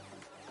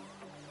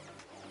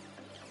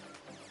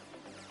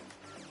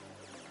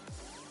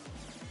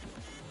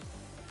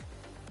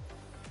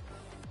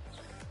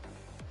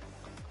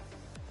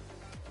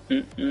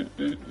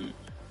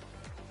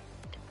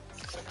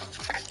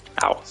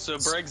 Ow. So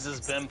Briggs has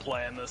been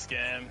playing this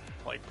game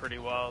like pretty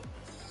wild.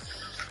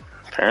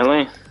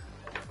 Apparently.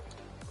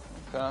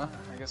 Okay, I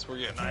guess we're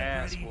getting our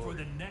ass Ready for whooped.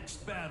 the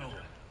next battle.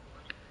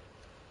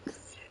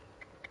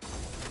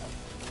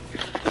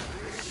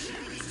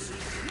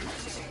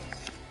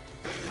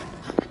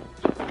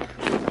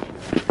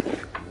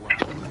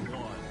 Round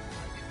 1.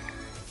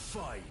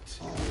 Fight.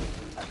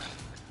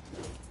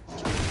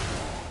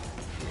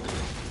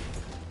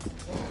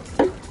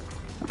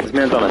 This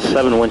man's on a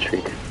 7-win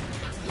streak.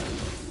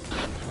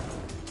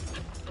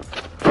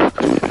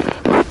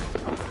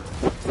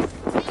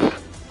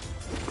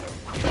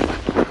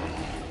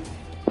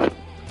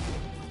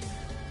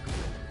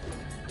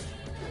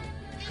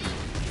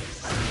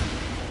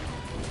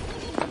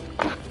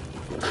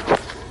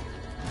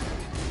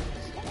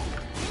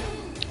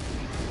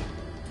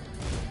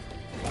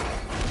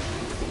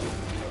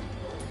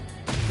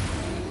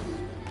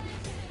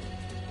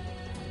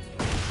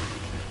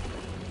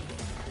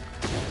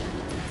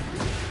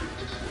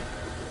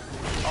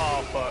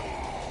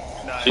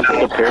 See, for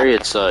the parry,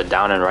 it's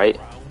down and right.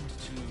 Round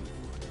two.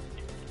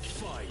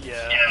 Fight.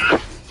 Yeah.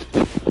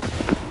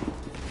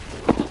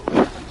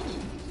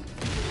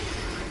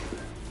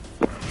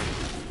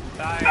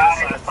 Nice,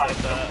 I said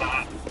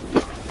that.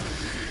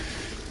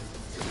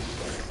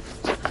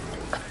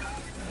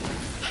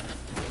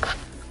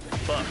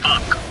 Fuck.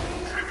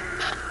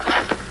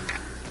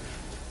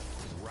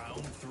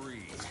 Round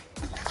three.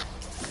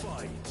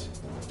 Fight.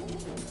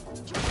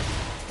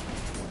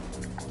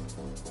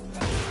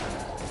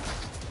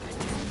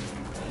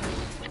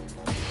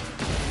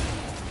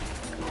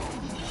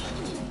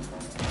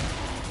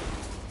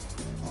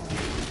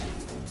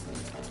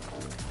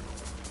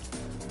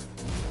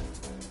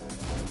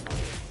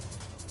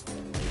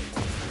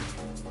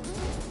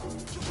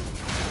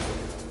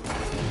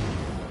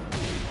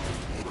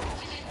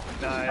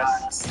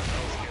 Nice. That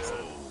was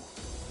good.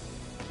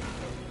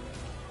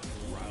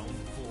 Round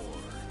four.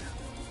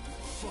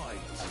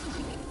 Fight.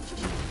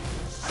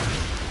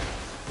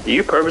 Do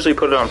you purposely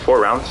put it on 4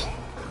 rounds?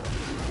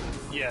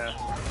 Yeah.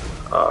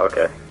 Oh,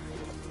 okay.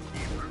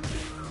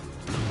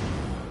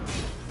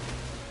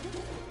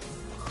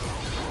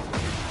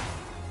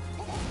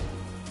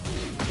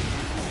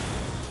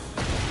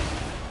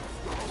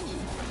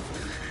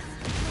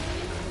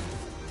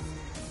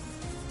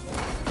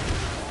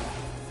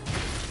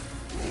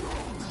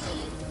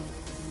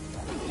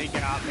 He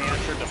got me. I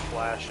tried to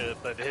flash it,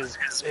 but his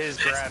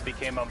grab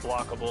became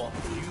unblockable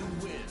You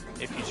win.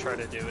 if you try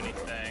to do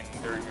anything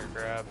during your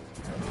grab.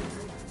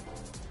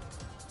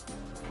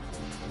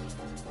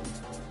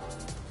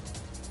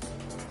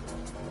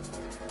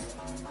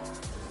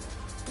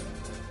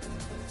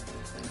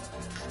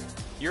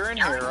 You're in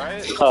here,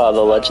 right? Oh,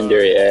 the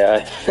legendary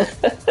AI.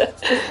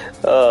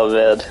 Oh,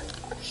 man.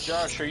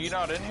 Josh, are you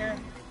not in here?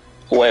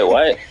 Wait,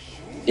 what?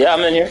 Yeah,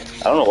 I'm in here.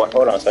 I don't know what.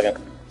 Hold on a second.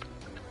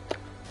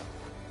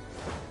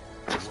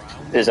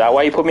 Is that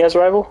why you put me as a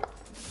rival?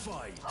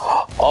 Fight.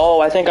 Oh,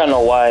 I think I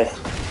know why.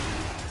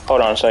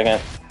 Hold on a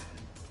second.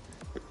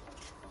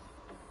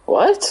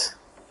 What?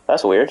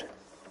 That's weird.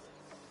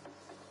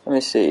 Let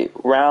me see.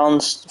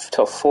 Rounds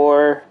to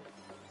 4.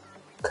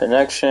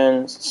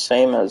 Connections,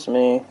 same as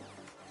me.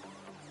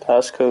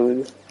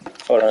 Passcode.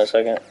 Hold on a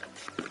second.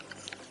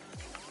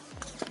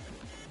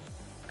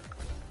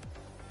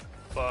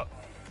 But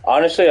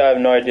Honestly, I have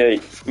no idea.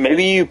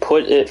 Maybe you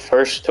put it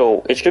first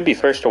to... It should be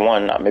first to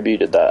 1. Maybe you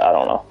did that. I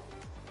don't know.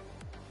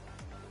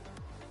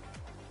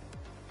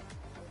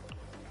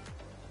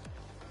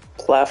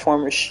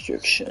 Platform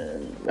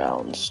restriction.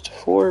 Rounds to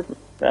 4.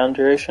 Round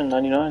duration,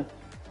 99.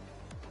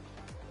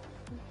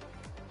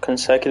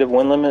 Consecutive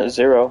win limit,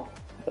 0.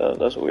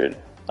 That's weird.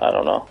 I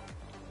don't know.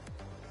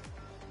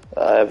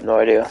 I have no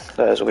idea.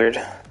 That is weird.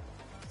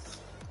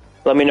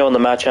 Let me know when the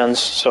match ends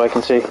so I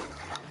can see.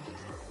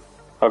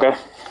 Okay?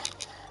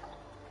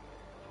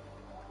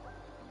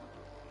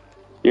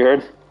 You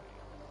heard?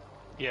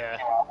 yeah.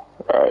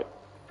 Alright.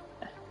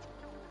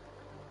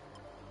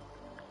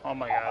 Oh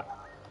my god.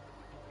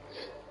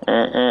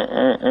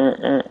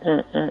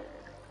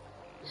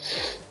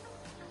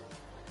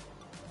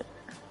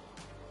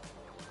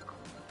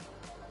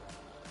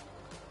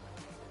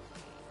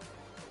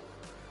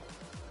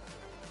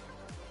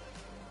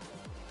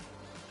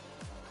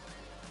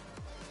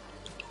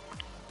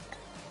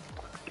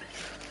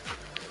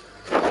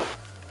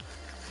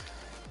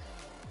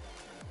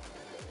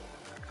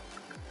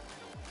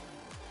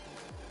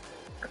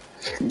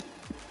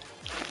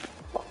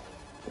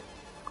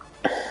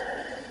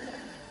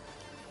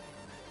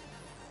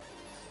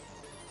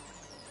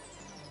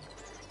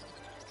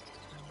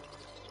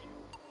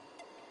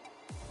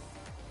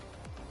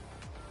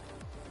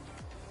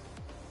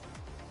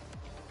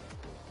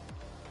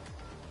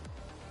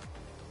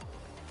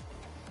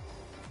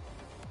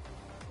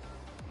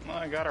 Well,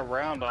 I got a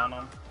round on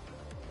him.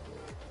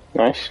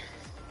 Nice.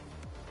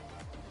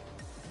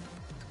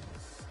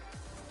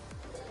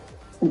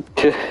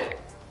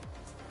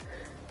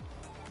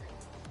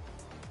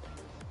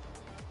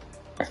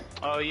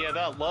 Oh yeah,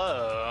 that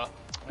low.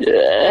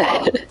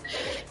 Yeah.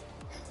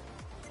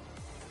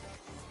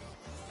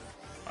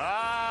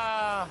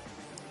 Ah!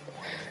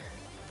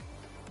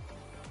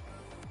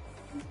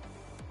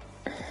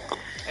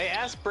 Hey,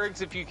 ask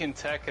Briggs if you can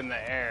tech in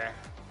the air.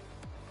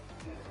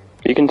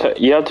 You can.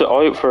 You have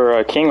to.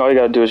 For King, all you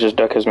gotta do is just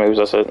duck his moves.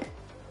 That's it.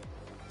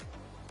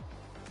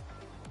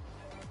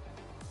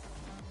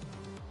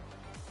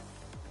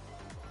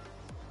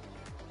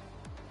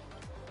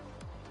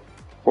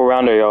 What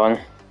round are y'all in?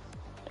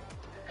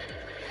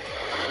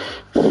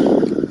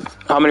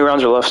 How many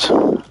rounds are left?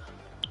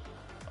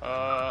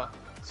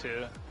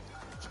 2.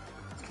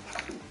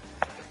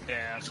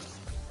 Damn.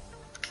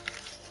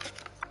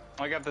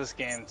 I got this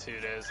game 2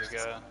 days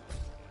ago.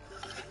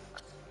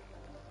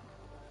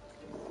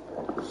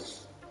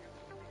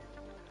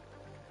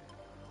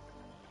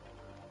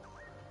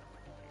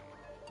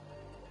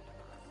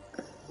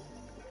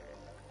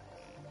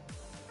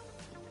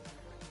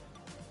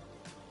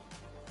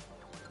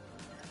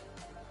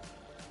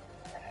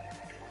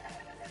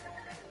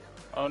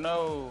 Oh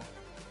no.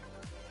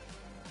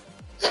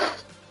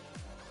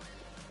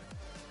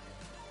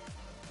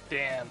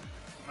 Damn.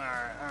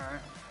 Alright,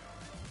 alright.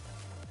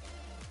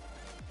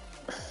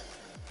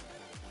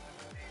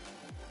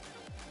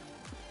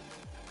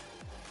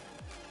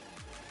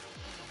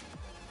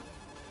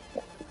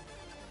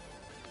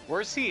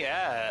 Where's he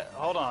at?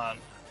 Hold on.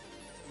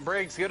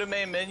 Briggs, go to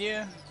main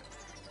menu.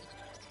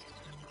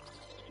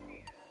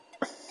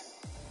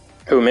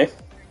 Who, me?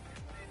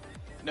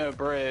 No,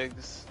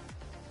 Briggs.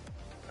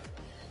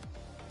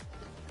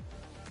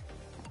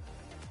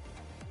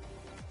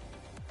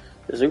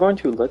 Is it going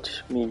to let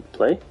me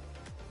play?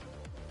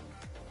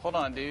 Hold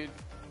on, dude.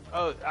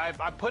 Oh, I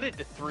put it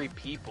to 3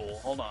 people.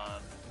 Hold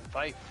on.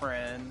 Invite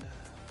friend.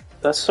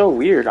 That's so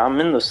weird.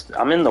 I'm in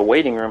the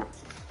waiting room.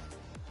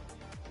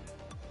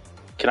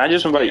 Can I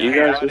just invite you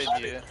guys?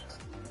 You.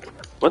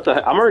 What the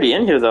heck? I'm already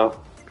in here though.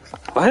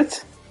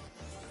 What?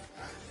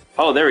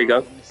 Oh, there we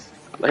go.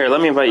 Here,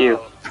 let me invite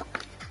you.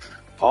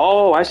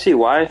 Oh, I see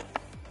why.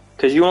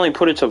 Because you only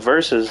put it to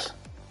versus.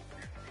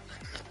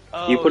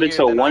 Oh, You put it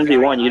to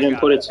 1v1. You didn't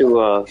put it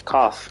to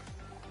cough.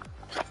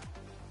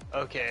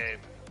 Okay.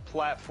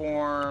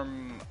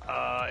 Platform,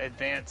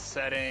 advanced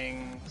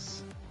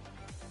settings.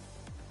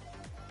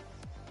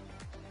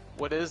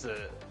 What is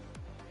it?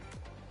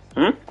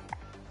 Hmm?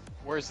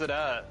 Where's it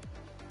at?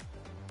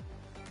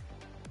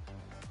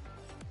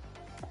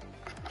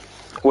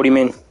 What do you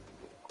mean?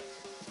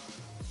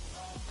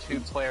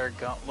 2-player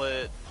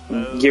gauntlet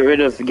mode. Get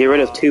rid of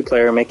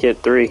 2-player. Make it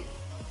 3.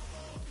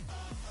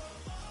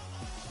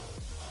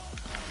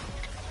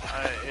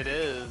 It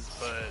is,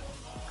 but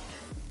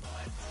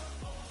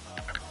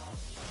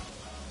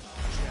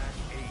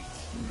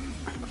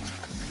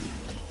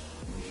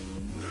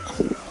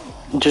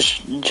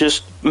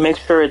Just make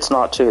sure it's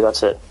not 2.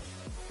 That's it.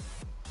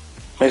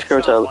 Make sure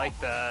it's not a. like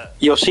that.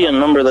 You'll see a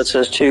number that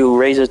says 2.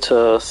 Raise it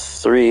to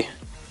 3.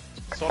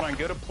 So hold on,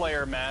 go to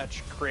player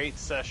match, create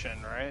session,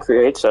 right?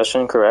 Create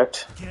session,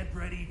 correct. Get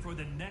ready for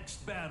the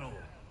next battle.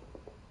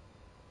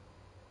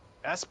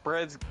 Ask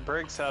Briggs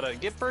how to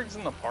get Briggs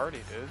in the party,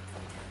 dude.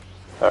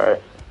 All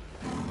right.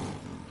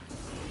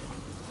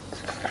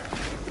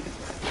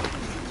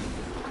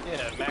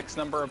 Yeah, max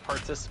number of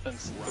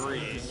participants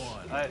 3.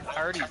 I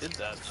already did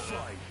that. So.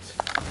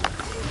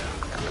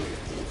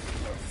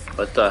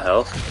 What the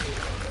hell?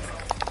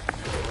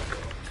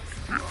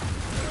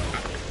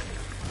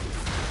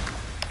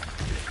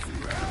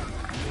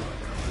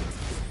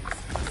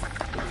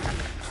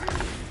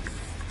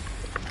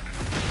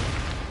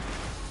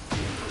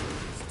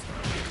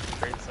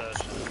 Great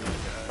session.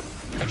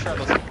 Okay. Make sure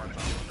this one more time.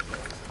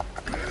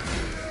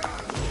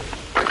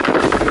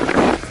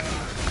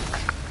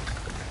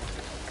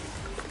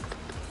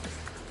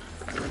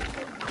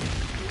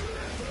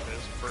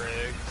 There's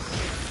Briggs.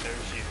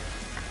 There's you.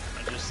 I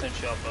just sent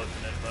y'all both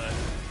an invite.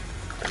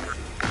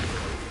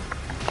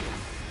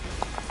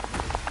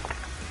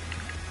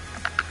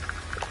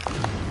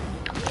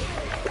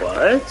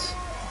 What?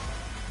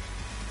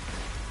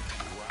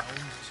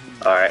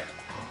 All right.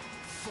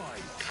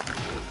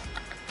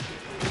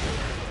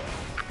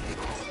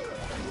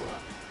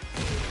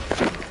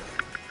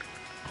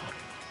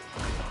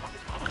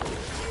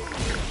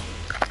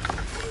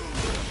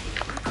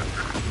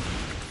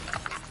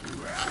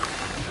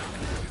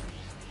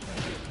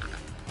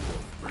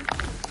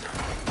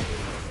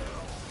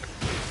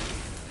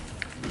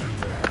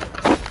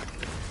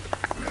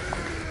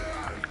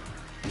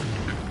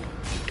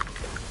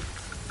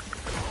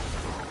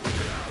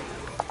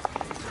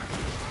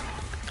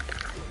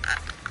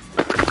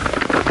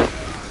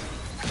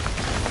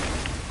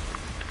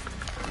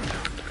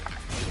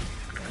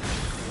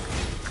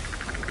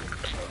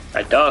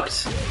 I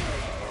ducked.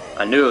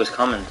 I knew it was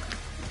coming.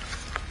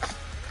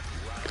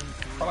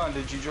 Hold on,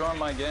 did you join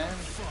my game?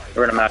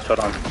 We're in a match.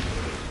 Hold on.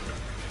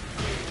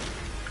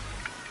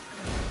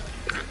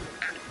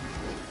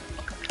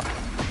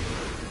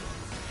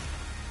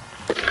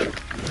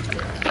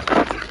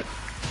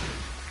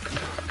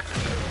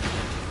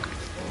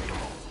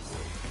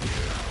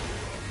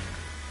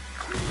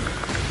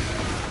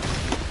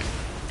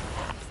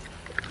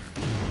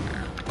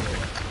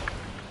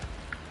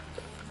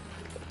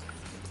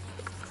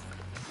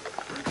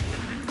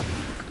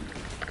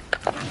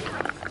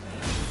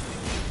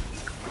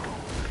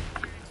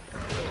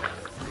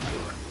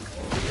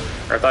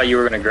 I thought you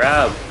were gonna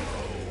grab.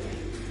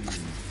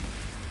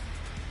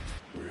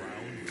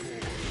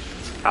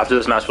 After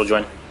this match, we'll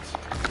join.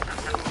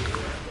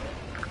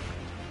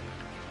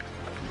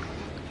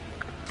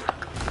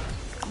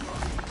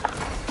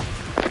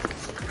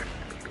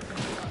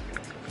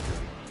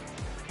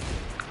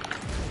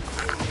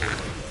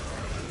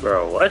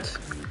 Bro, what?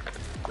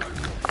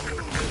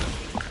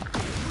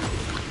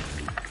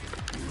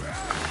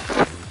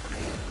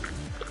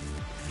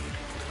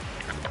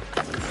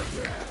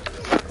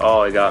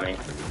 Oh, he got me.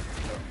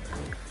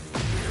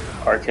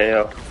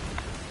 RKO.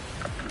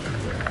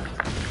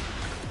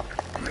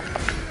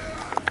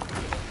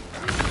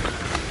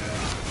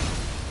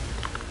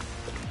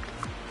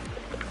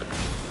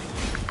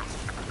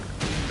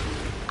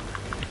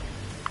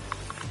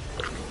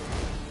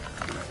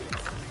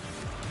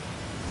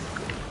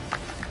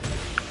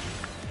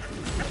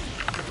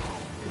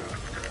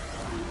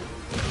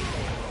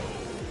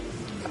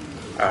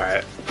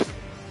 Alright.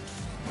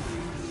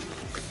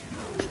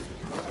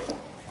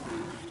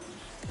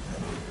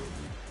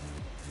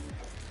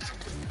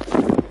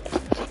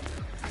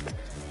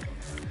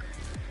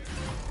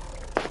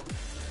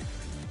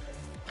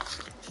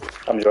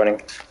 I'm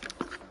joining.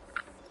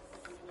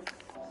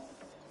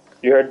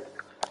 You heard?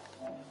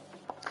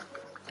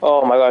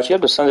 Oh my gosh, you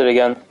have to send it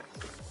again.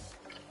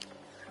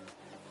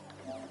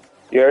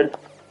 You heard?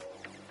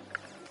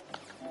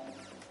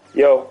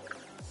 Yo.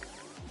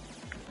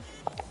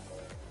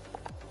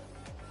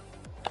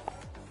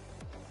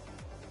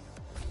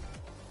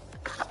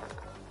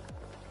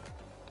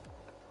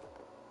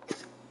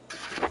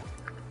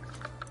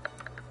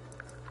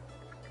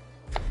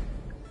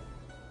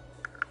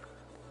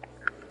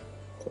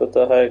 What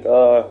the heck?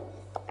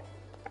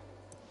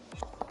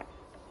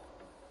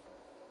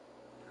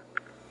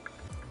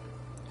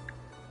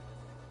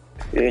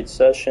 Create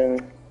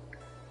session.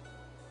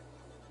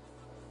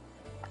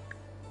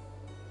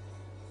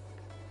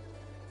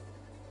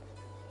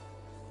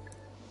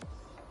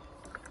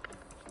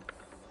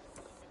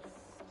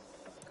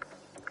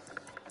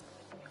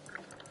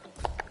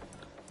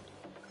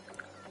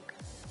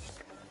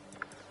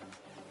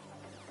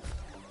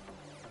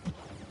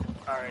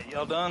 Alright,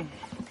 y'all done?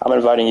 I'm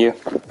inviting you.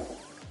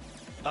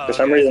 For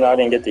some reason, I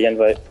didn't get the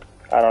invite.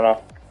 I don't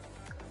know.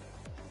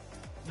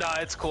 Nah,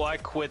 it's cool. I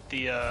quit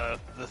the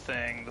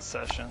thing, the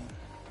session,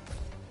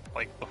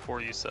 like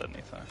before you said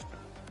anything.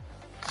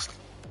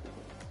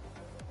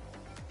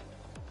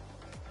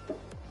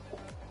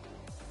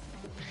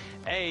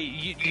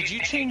 Hey, did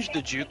you change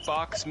the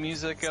jukebox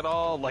music at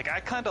all? Like, I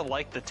kind of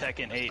like the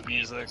Tekken 8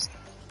 music.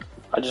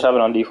 I just have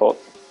it on default.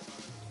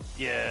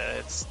 Yeah,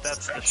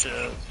 that's the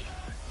shit.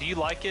 Do you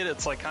like it?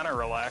 It's like kind of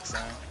relaxing.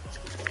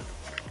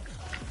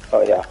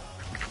 Oh yeah.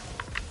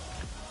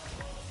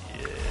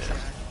 Yeah.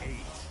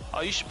 Oh,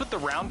 you should put the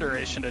round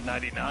duration to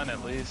 99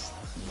 at least.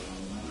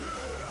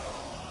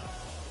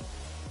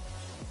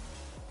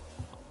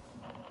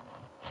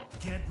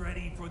 Get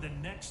ready for the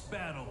next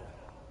battle.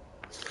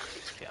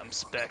 Yeah, I'm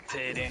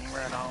spectating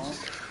right on.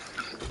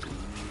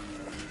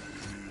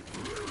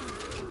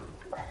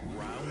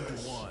 Round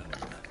one.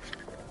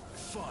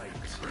 Fight.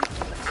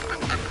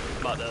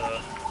 I'm about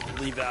to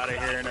leave out of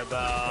here in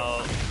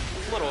about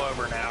a little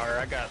over an hour.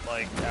 I got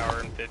like an hour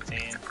and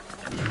 15.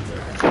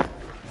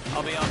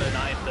 I'll be on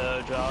tonight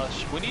though,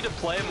 Josh. We need to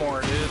play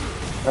more, dude.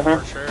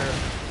 For sure.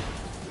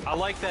 I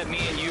like that me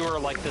and you are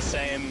like the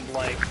same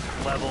like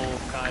level,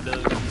 kind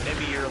of.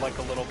 Maybe you're like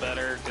a little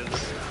better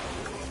because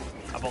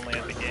I've only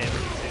had the game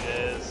for 2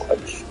 days.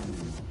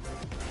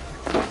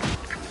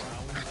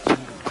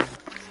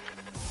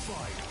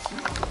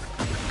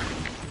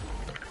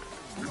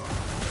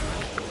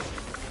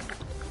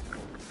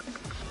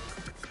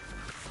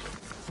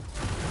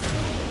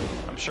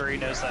 I'm sure he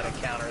knows how to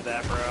counter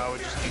that, bro. I would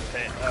just be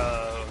paying.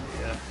 Oh,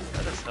 yeah.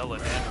 That is hella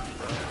damage,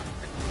 bro.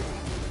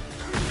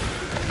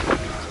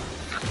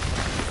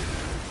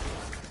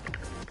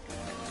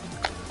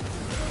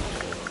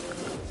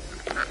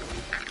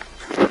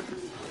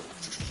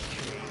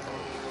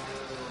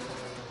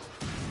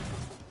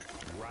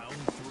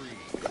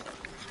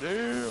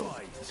 Damn.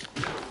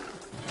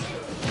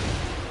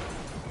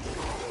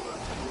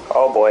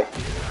 Oh boy.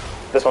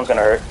 This one's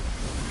gonna hurt.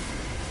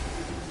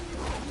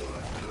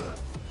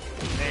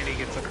 And he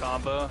gets a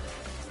combo.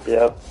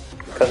 Yep.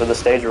 Because of the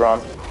stage we're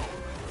on.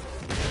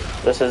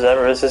 This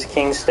is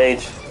King's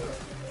stage.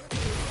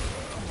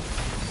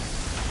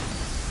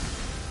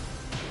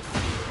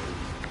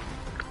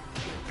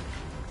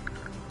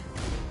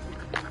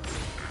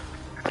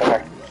 Come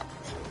here.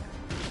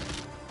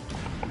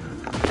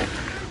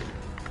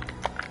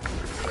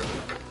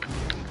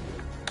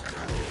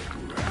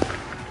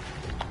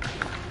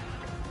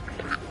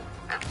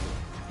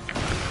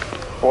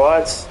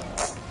 What?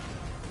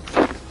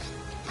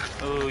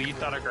 Ooh, you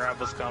thought a grab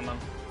was coming.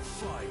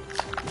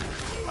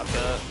 I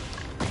bet.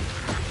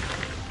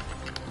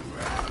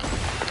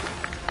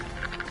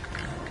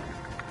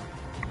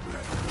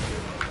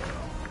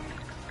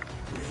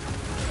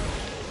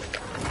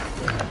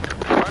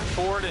 Run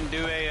forward and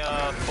do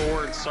a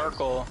forward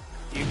circle.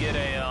 You get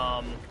a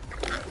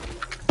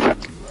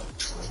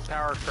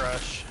power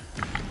crush.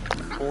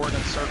 Forward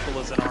and circle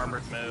is an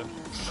armored move.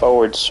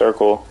 Forward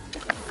circle.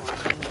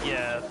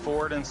 Yeah,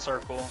 forward and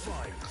circle.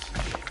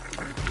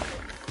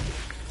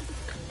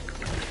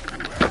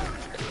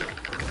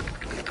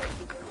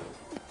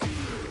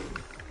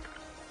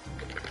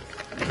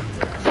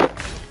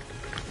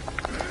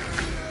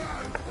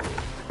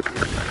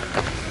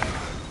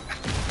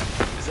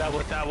 Is that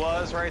what that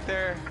was right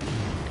there?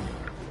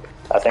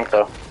 I think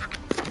so.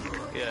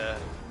 Yeah.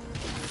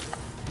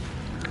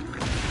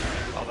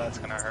 Oh, that's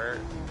gonna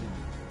hurt.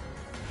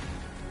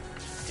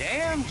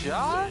 Damn,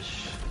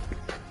 Josh!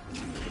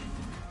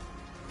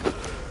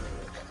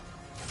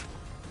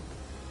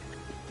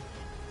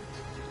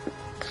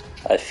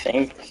 I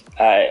think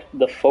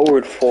the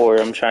forward four.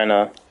 I'm trying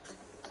to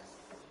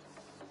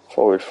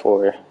forward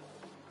four.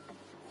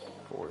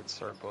 Forward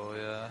circle,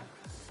 yeah.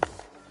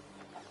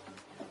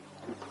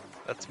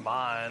 That's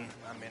mine.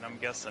 I mean, I'm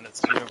guessing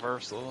it's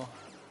universal.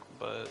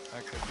 but I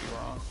could be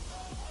wrong.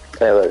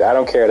 Hey, look, I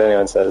don't care what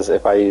anyone says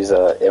if I use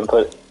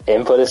input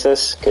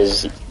assist,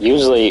 because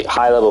usually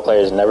high-level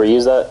players never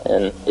use that,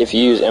 and if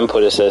you use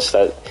input assist,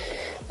 that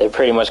they're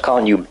pretty much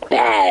calling you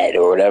bad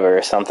or whatever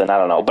or something, I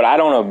don't know. But I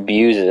don't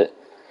abuse it.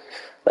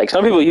 Like,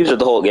 some people use it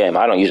the whole game.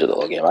 I don't use it the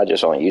whole game. I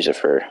just only use it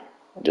for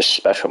just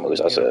special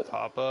moves, that's it.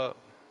 Pop up.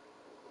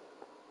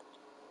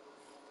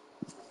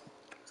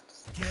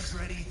 Get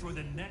ready for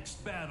the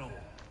next battle.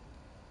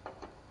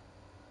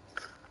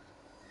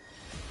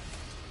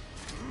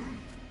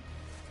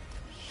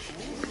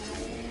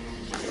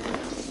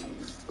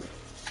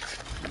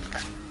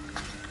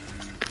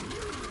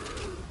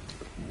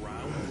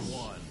 Round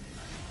 1.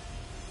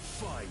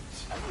 Fight.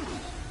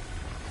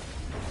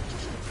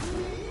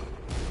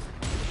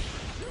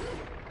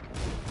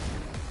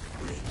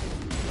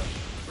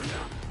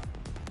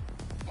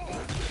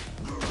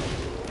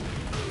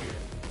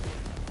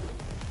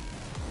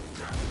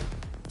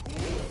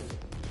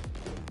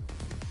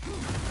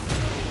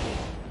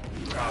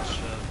 Oh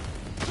shit.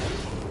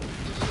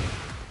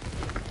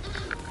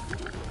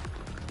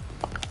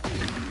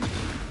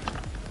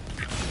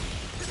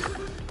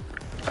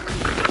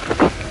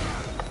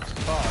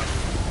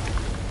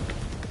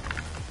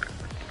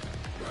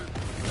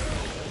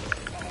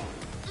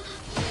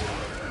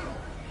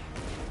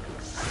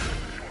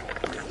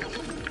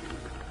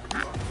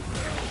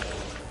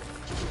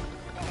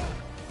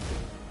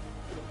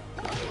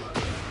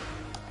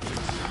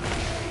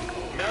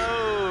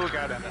 No,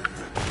 goddamn it.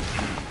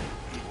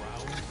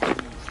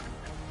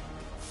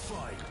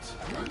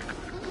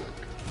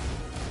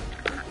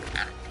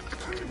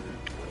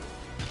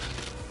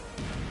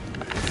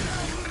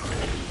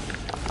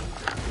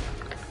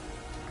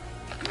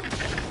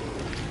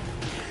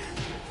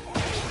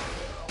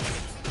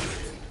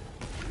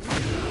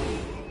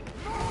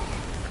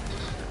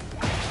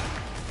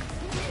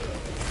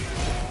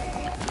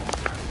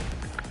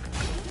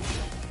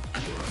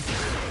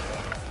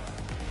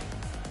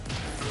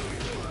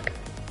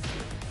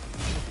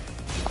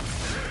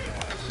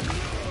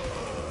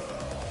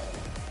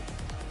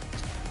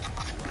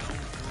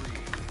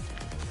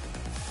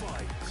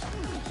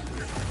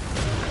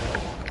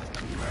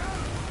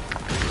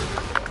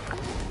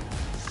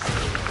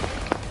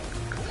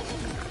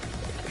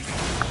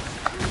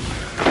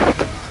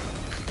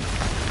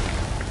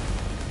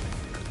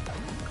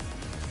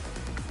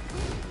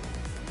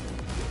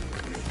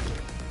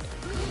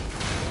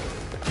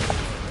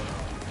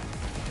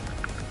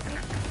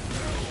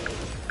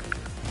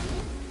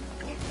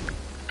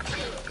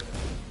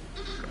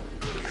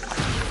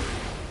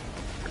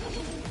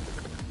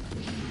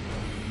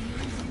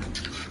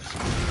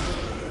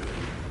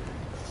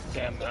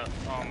 Damn that.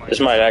 Oh my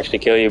This might actually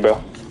kill you,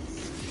 bro.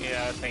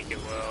 Yeah, I think it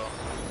will.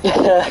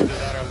 Either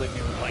that or leave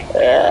me with like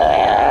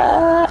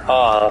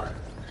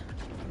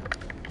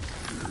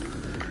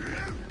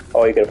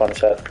Oh, you could have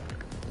punished that.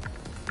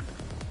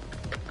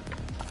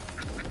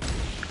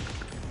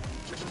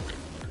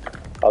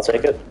 I'll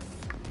take it.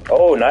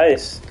 Oh,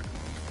 nice.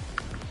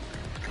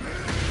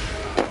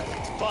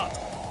 fuck.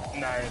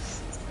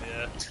 Nice.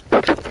 Yeah.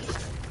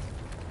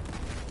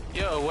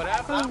 Yo, what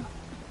happened?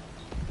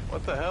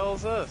 What the hell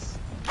is this?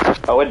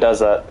 Oh, it does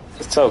that.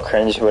 It's so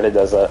cringe, but it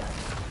does that.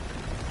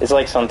 It's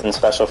like something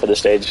special for the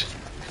stage.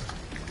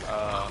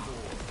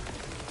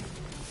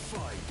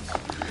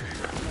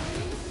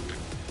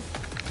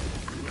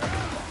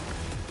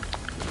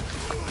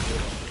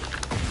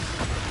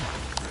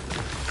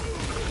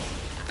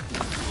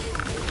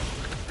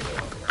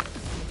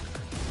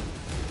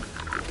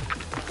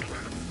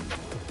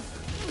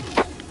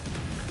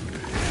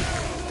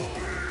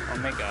 Oh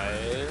my god.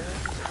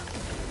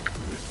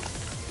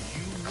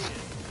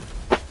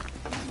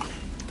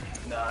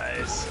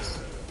 Nice.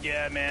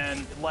 Yeah,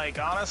 man. Like,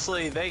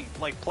 honestly,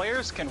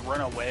 players can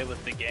run away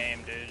with the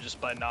game, dude,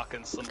 just by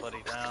knocking somebody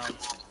down.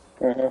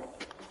 Mm-hmm.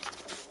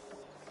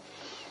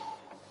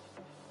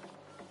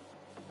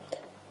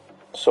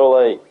 So,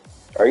 like,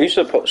 are you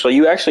supposed... So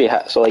you actually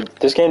have... So, like,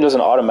 this game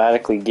doesn't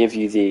automatically give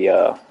you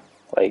the,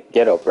 like,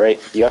 get up, right?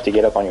 You have to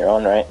get up on your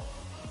own, right?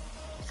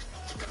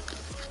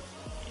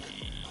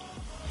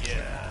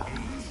 Yeah.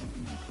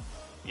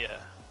 Yeah.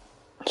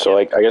 So,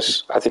 like, I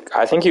guess... I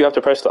think you have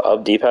to press the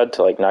up D-pad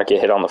to, like, not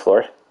get hit on the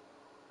floor.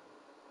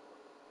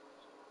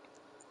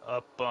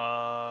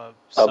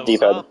 Up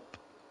D-pad. up?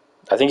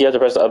 I think you have to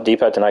press the up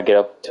D-pad to not get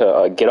up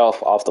to get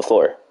off the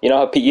floor. You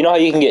know how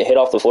you can get hit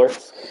off the floor?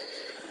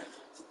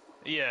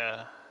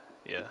 Yeah.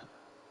 Yeah.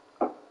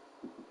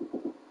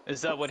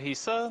 Is that what he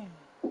said?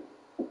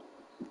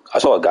 I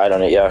saw a guide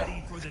on it, yeah.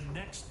 Ready for the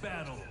next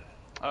battle.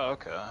 Oh,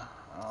 okay.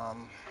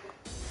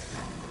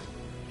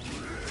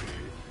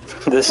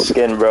 This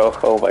skin, bro.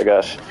 Oh my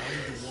gosh.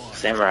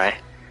 Samurai.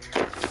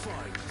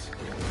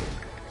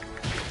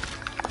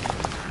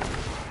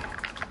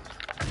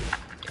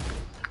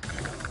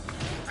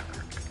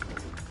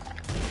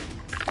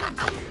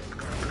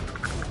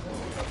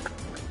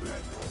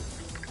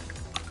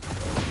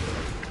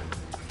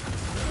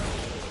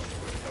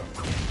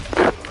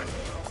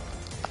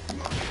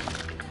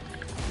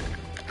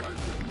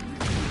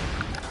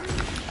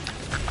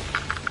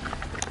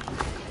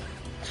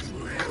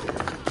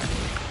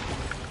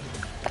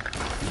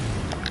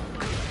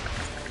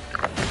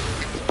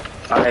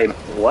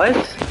 What?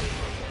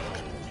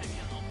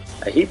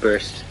 A heat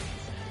burst.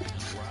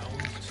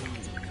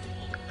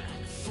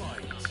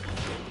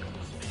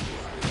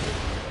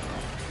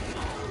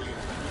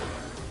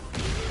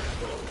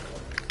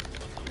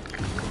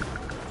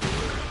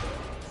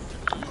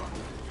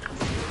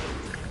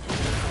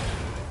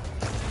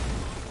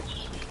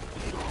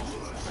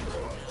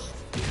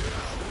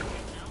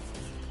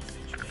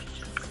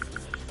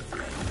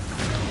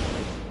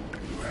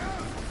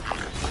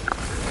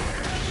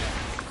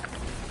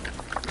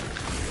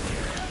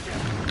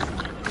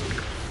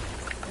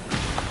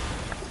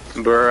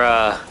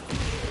 Bruh.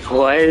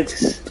 What?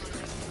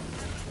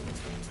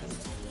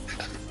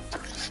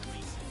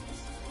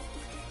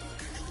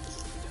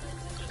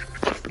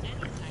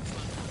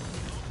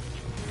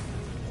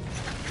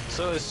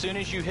 So as soon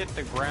as you hit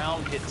the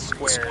ground, hit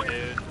square,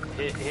 dude.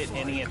 Hit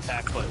any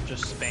attack button.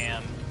 Just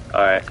spam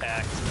Alright.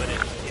 attacks. But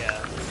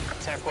yeah,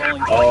 attack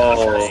rolling.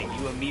 Oh.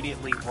 You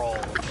immediately roll.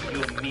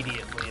 You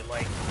immediately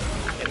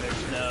and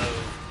there's no.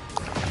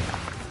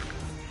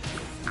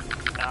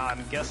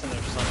 I'm guessing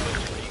there's some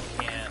moves where you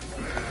can't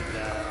do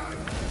that.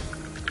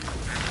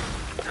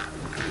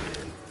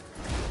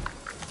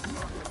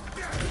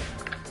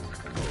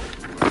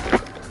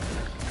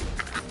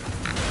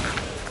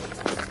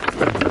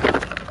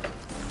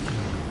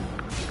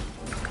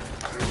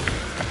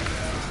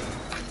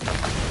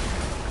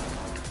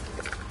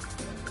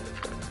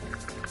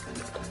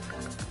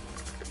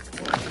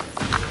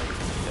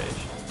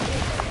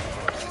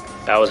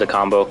 That was a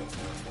combo,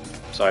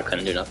 so I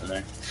couldn't do nothing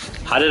there.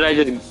 How did I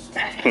just?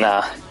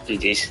 Nah,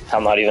 GG's.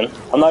 I'm not even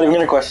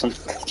gonna question.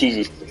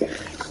 GG.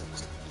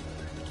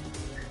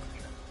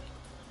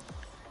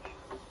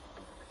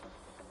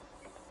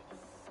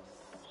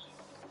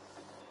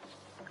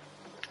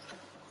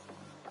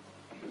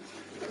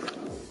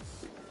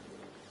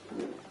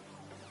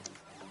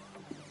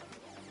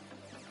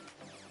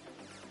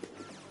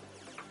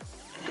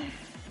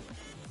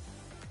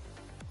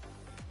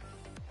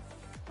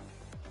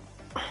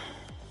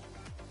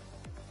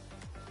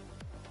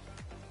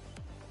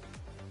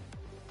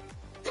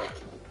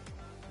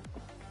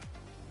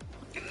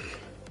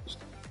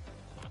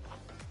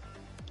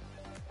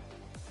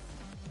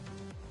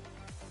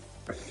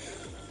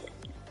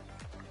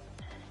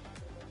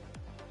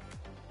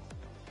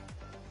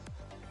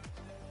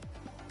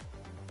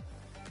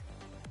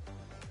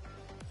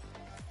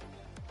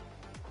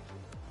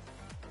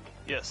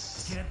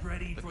 Yes. Get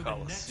ready The for the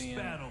next Colosseum.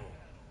 battle.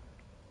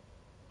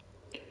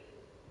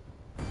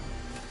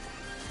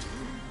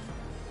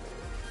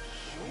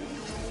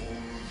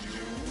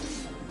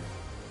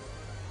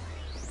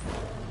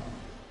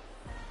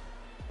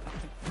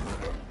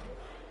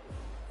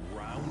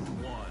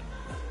 Round one.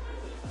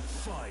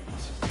 Fight.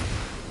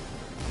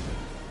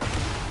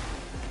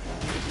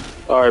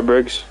 Alright,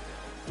 Briggs.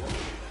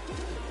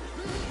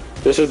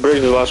 This is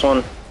Briggs' last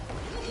one.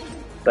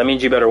 That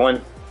means you better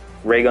win.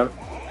 Raygun.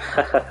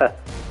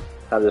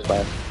 I'm just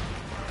playing.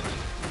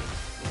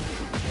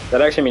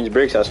 That actually means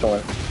Briggs has to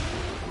win.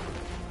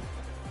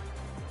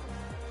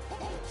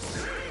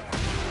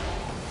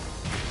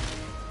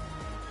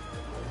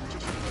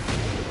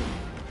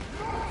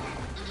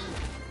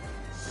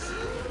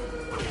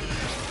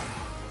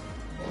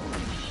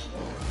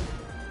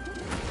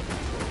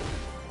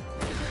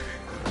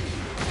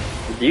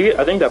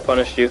 I think that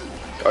punished you.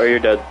 Or you're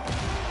dead.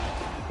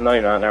 No,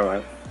 you're not. Never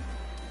mind.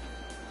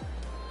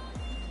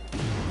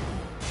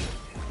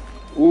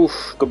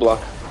 Oof, good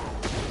block.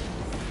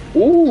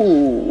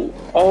 Ooh.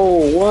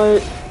 Oh,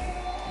 what?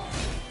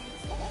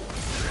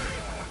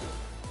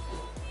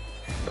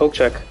 Poke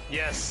check.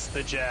 Yes,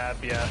 the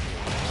jab, yeah.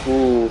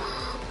 Ooh.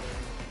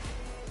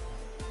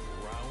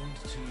 Round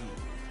two.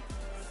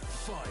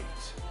 Fight.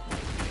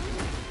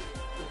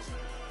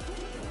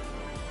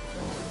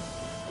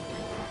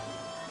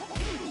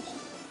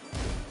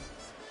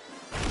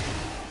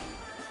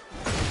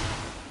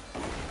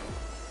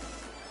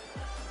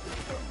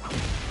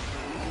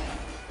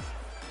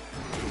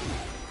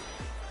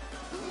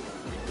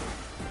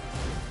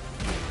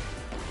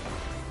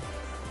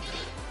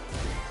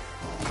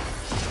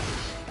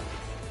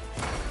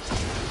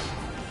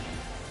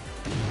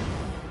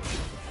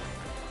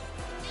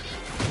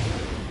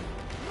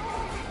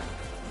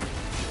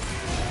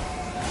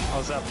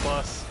 How's that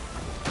plus?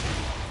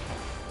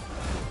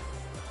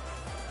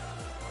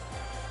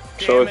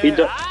 So if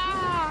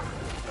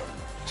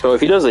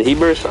he does, the heat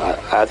burst,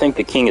 I think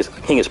the king is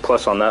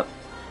plus on that.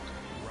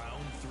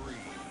 Round three.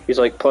 He's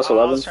like plus Oh, I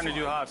 11. was trying to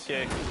do hop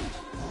kick.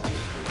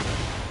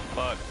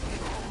 Fuck.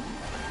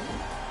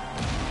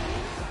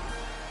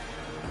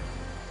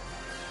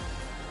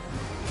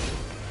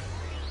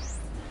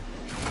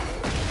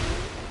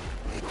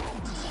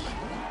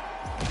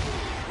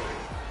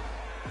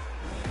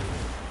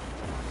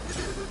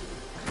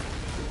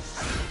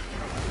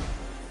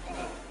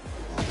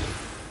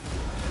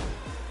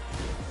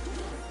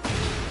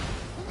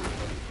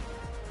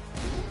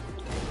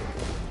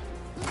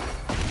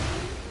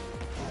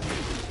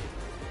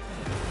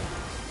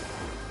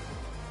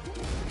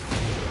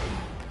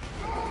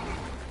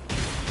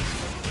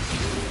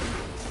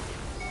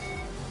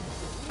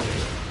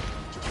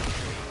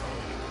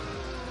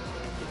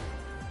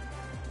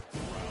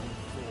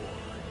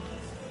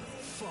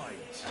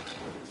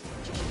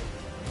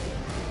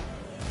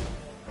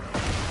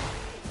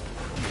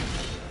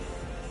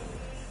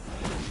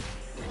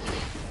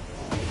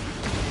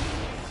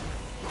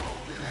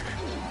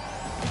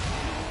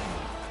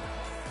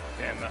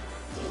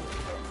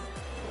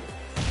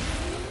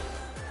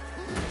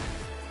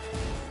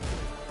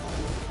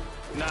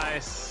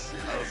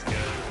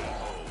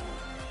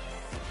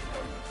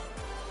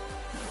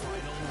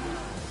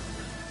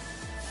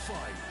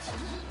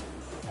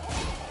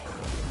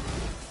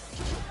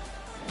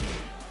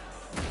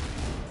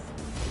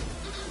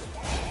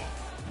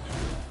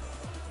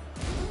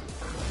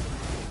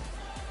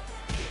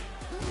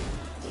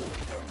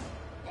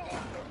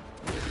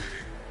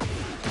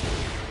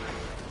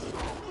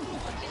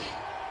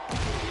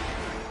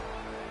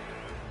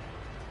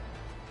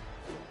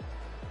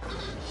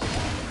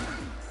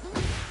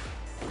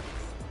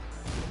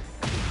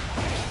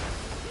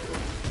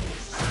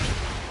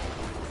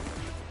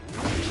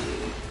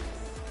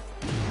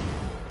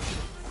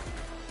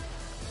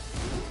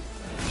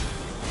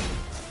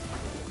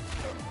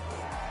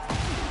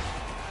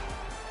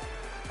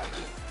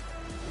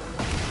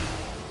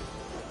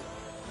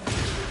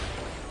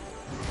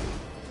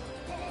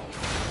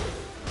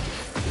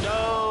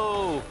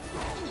 No!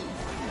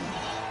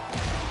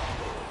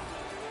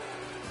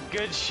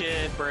 Good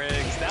shit,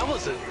 Briggs. That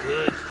was a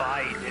good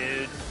fight,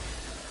 dude.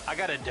 I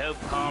got a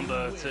dope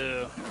combo,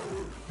 too.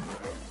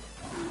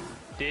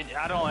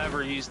 I don't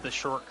ever use the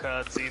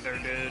shortcuts either,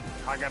 dude.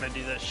 I gotta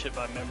do that shit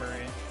by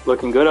memory.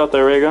 Looking good out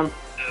there, raygun.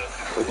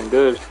 Yeah. Looking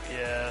good.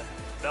 Yeah,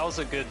 that was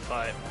a good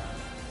fight, man.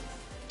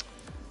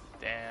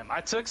 Damn, I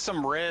took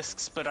some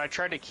risks, but I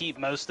tried to keep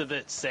most of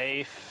it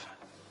safe.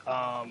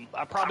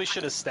 I probably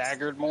should have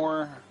staggered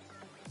more.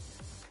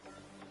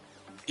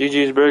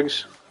 GG's,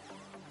 Briggs.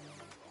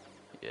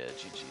 Yeah,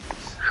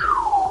 GG's.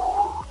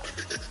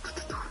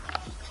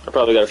 I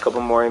probably got a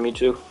couple more in me,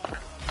 too.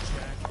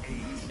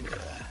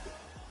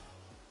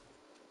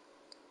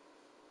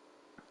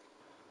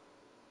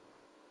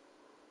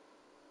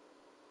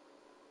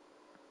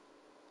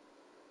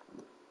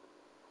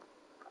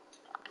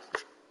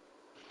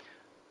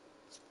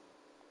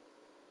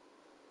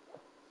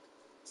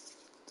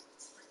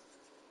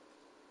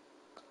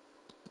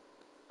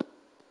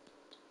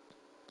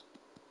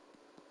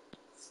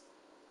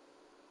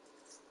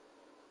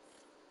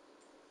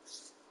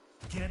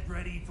 Get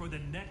ready for the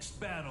next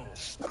battle.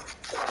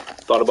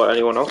 Thought about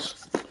anyone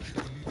else?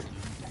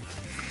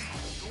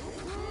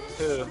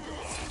 Who?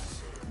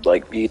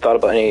 Like, you thought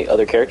about any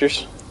other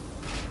characters?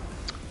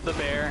 The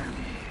bear.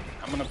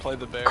 I'm gonna play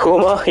the bear.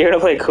 Kuma? You're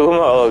gonna play Kuma?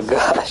 Oh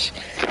gosh.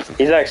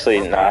 He's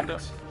actually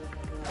not.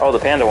 Oh, the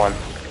panda one.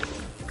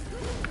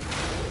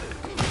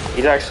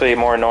 He's actually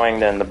more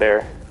annoying than the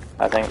bear,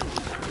 I think.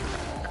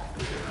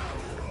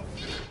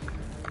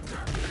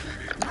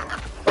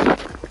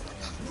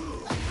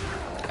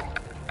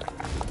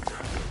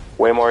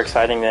 Way more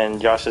exciting than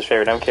Josh's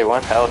favorite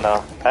MK1? Hell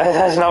no.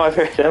 That's not my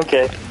favorite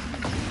MK.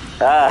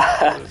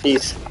 Ah,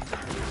 peace.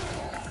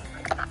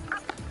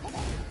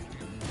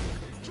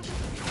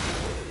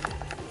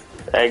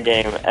 That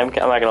game, I'm not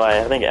gonna lie,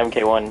 I think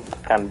MK1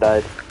 kind of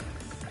died.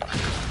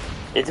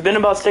 It's been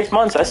about 6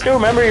 months. I still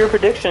remember your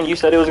prediction. You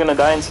said it was gonna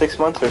die in 6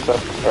 months or so.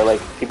 Or like,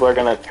 people are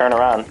gonna turn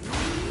around.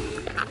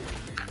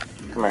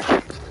 Come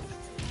here.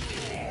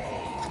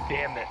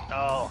 Damn it.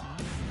 Oh.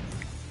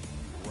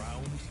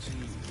 Round 2.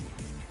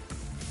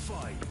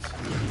 Fight.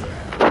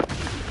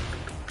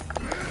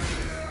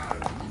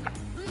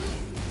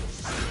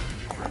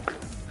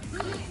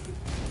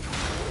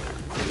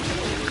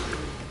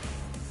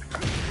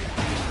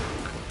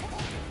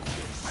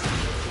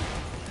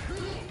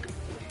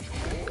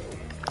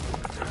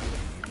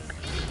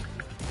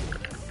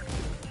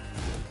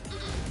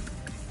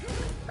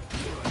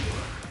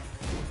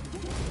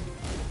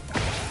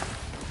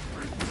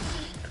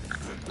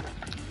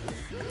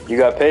 You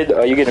got paid?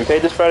 Are you getting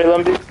paid this Friday,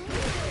 Lumby?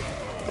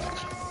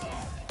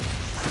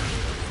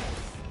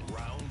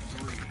 Round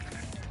 3.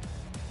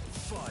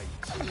 Fight.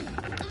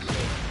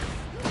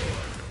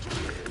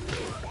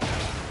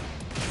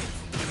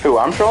 Who,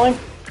 I'm trolling?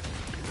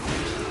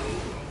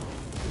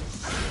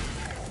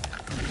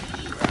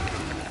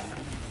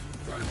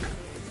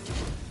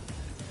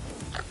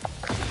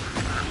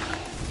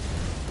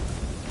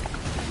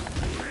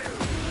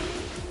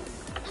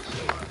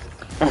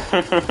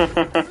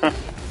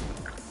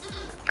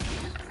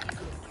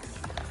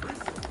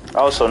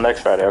 Oh, so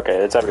next Friday. Okay,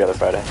 it's every other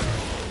Friday.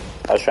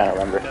 I was trying to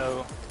remember.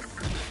 No.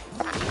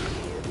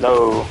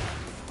 No.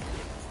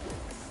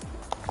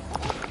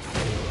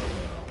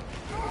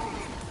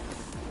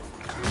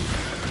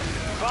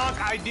 Fuck,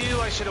 I do.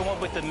 I should have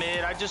went with the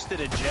mid. I just did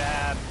a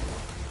jab.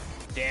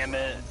 Damn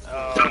it.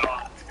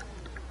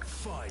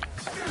 Fight.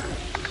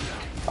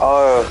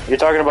 Oh, you're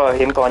talking about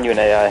him calling you an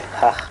AI.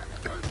 Ha.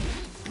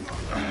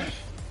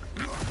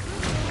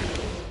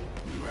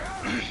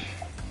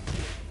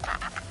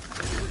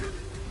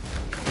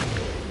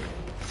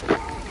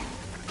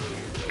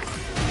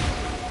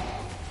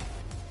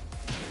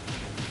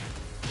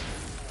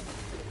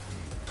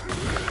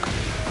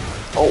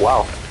 Oh,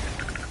 wow.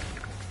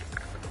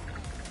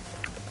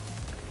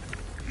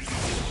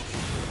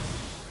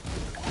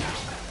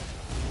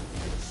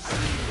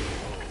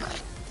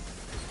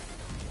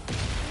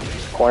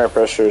 Corner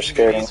pressure is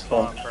scary. He's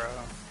fun, bro.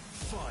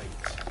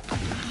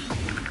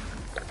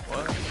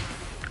 What?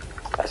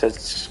 I said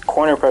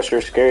corner pressure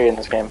is scary in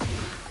this game. It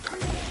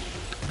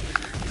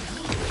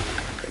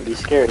can be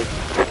scary.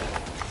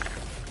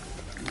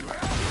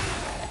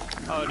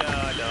 Oh no,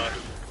 I don't.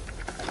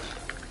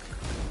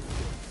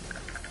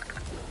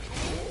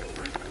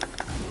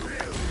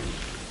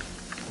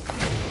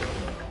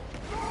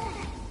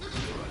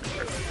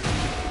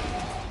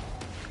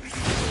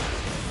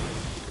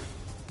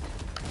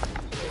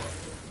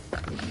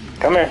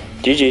 Come here.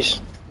 GG's.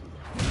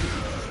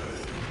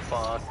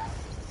 Fuck.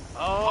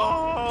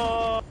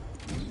 Oh!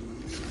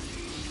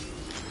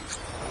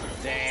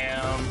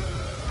 Damn.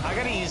 I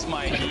gotta use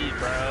my heat,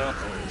 bro.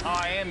 Oh,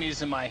 I am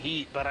using my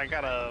heat, but I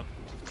gotta...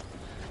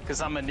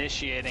 Because I'm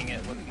initiating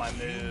it with my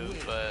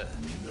move, but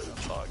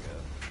it's all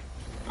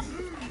good.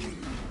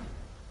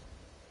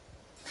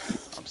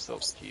 I'm still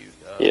cute.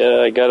 Yeah,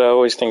 I gotta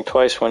always think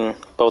twice when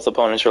both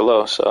opponents are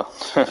low, so.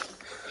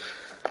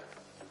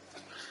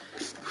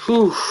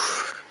 Whew.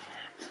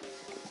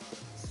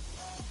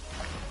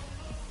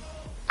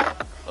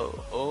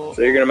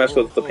 So you're gonna mess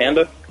with the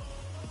panda?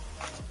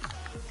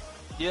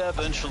 Yeah,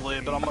 eventually,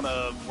 but I'm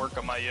gonna work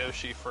on my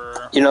Yoshi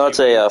for... You know it's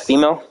a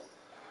female?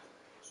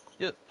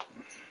 Yep.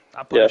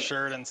 I put a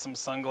shirt and some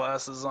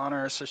sunglasses on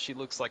her so she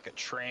looks like a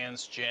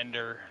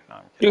transgender. No,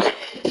 I'm kidding.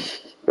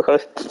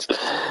 What?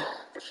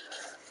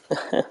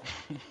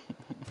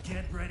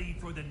 Get ready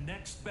for the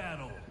next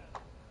battle.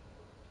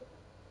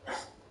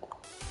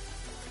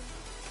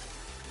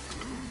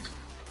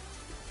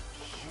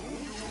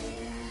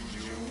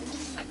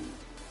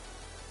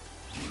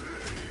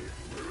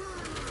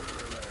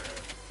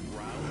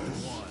 Round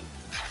 1.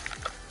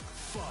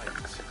 Fight.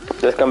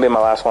 This is gonna be my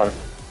last one.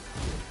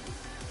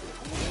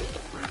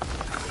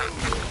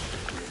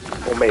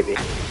 Well, maybe.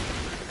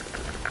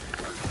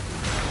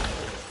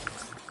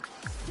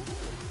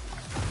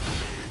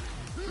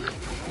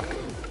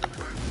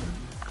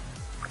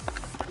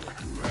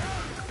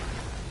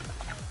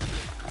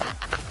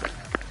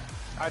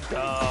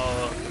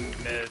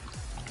 Mid.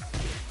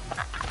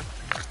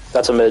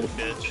 That's a mid.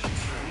 Bitch.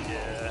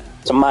 Yeah.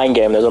 It's a mind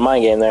game. There's a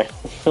mind game there.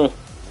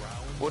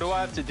 What do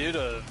I have to do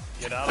to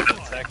get out of the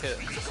tech hit?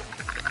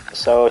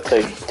 So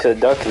to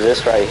duck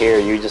this right here,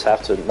 you just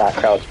have to not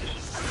crouch.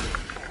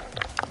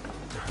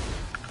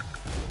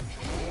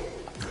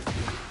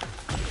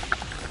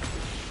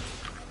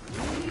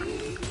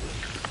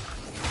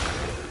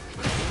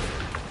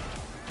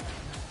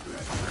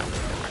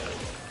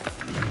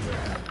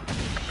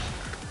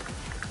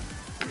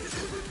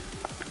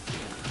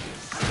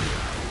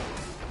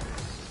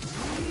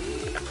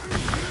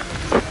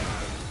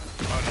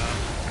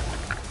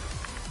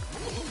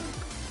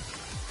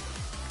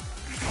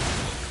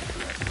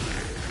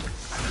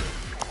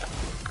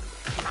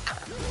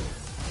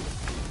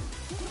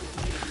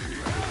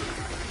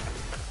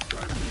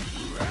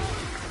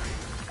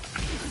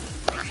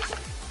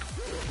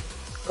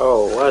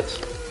 Oh, what?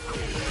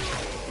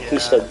 Yeah.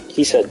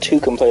 He said 2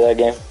 can play that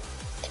game.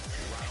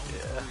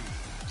 Yeah.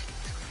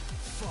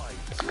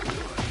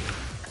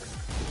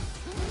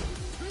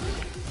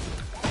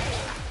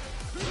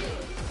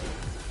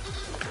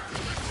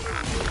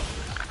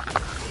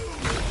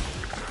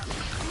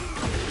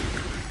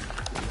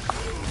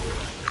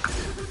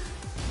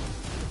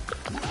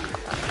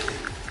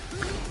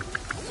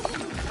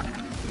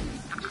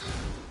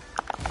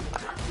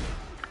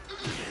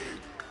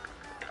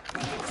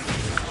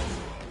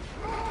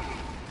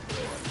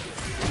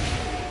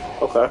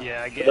 Okay.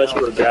 Yeah, I I get thought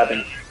you were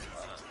grabbing.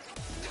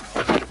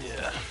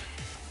 Yeah.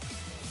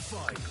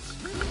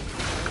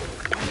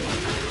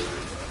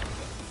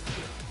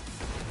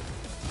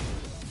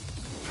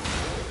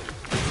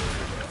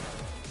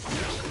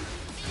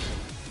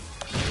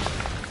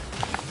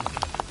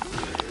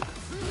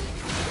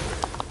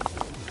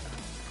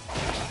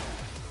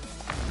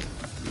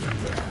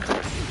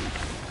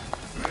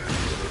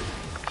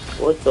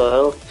 What the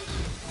hell?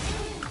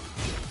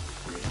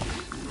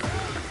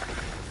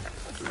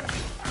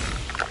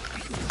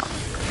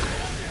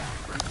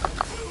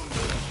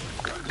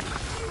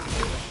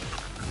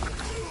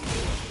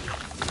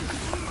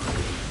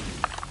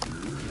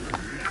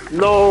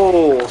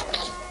 No!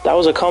 That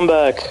was a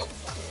comeback.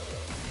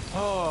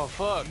 Oh,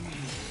 fuck.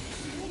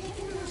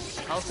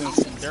 I was doing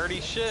some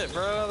dirty shit,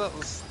 bro. That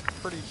was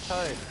pretty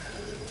tight.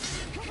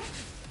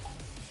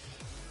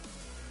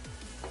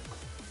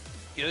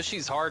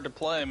 Yoshi's hard to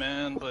play,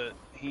 man, but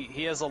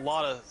he has a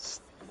lot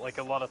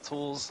of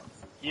tools.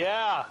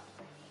 Yeah.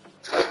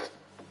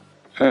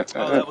 Oh,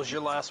 that was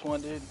your last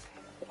one, dude.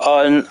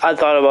 And I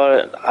thought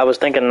about it. I was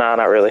thinking, nah,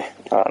 not really.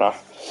 I don't know.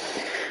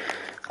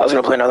 I was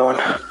gonna play another one.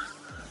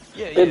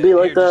 Yeah, It'd be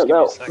like here,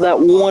 that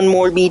one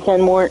more B10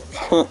 more.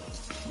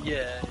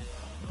 Yeah.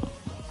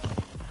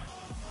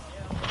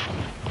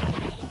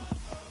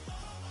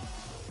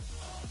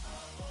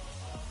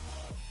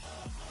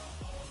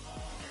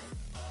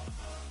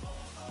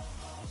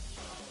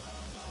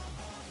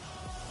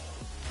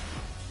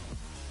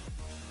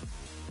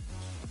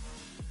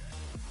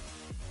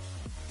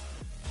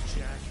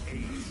 Jack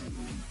 8.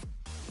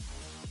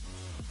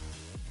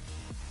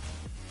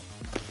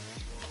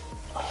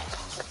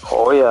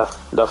 Oh yeah,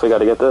 definitely got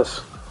to get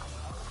this.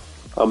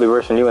 I'll be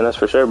versing you in this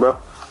for sure, bro.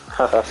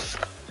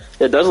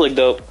 It does look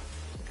dope.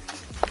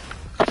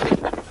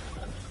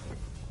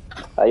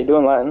 How you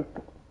doing, Latin?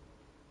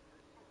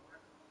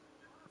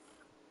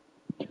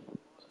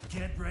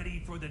 Get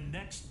ready for the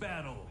next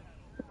battle.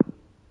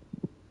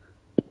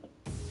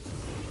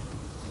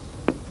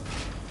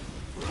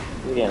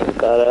 You getting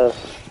badass.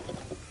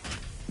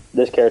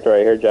 This character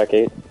right here, Jack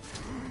 8.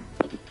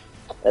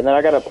 And then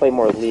I gotta play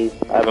more Lee.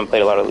 I haven't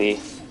played a lot of Lee.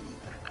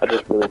 I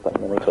just really play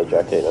mainly play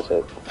Jack K, that's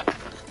it.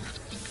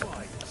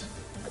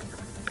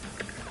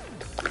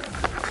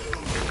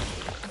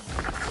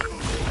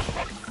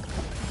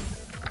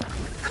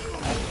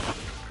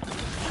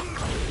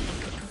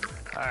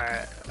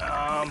 Alright,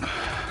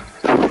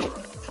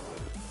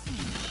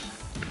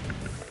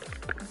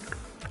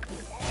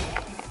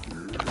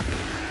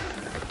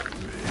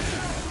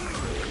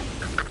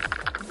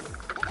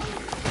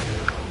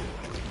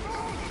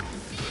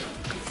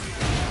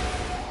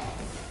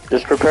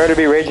 Just prepare to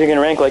be raging in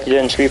rank like you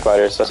did in Street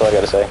Fighters, that's all I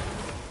gotta say.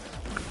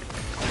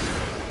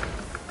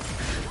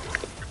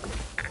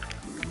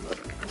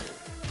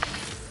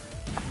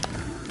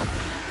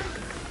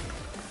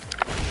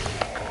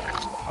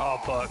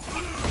 oh fuck.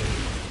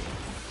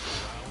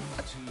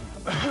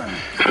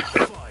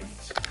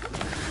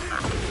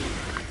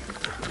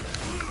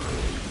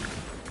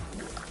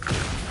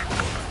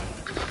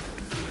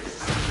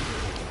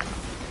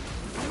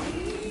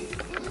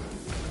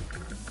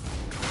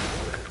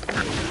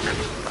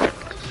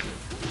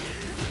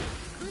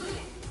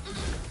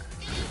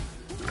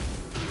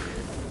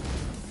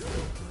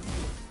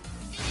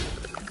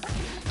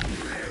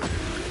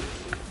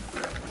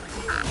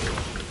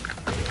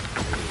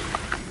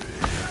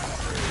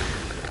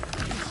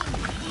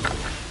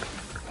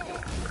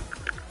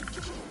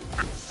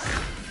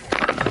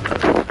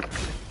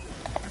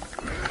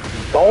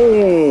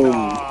 Boom!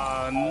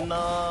 Oh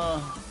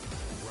no.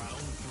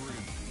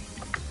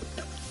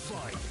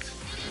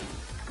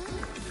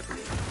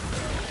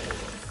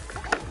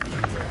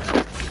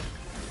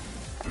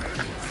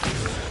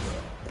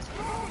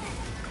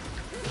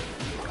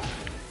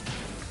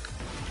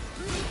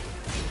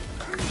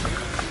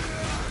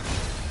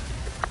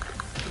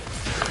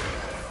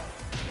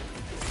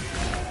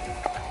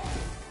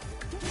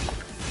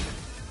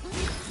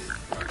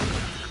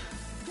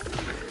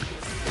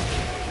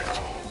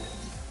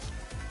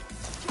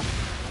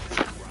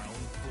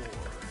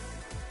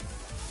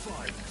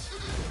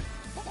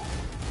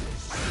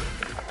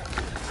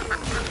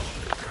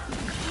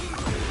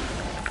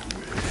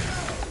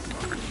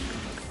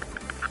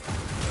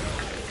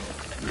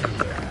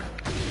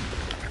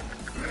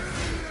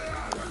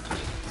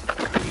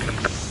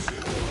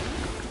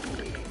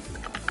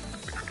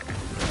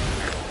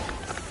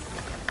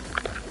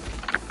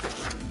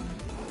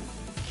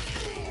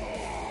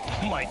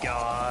 Oh my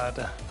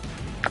god.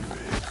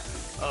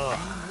 Ugh.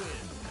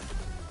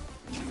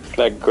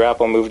 That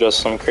grapple move does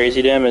some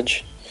crazy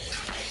damage.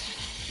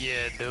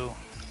 Yeah, dude.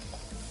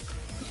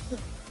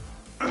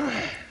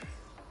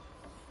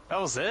 That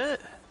was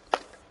it?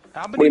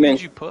 How do many you mean?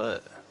 did you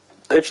put?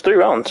 It's 3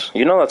 rounds.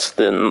 You know that's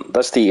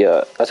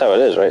how it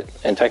is, right?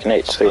 In Tekken 8,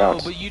 it's 3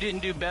 rounds. But you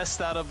didn't do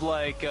best out of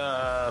like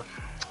or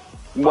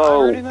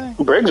Well, anything?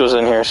 Briggs was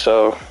in here,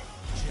 so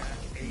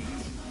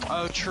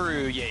Oh,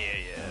 true. Yeah.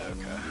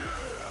 Okay.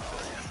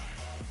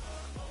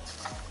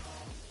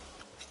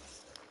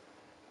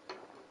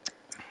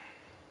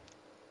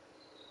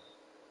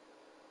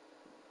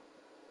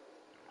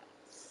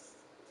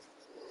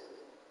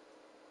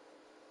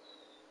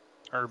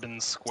 Urban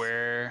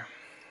Square.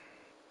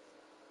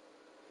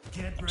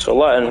 So,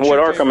 Latin, What's what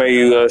your Arkham are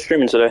you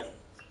streaming today?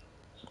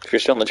 If you're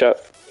still in the chat.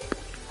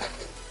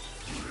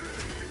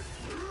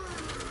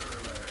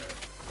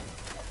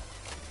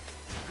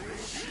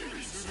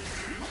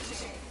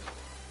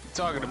 You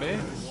talking to me?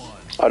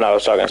 Oh no, I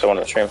was talking to someone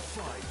on the stream.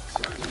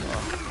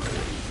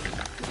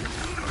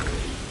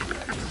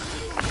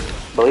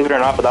 Believe it or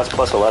not, but that's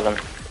plus 11.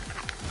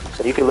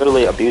 So you can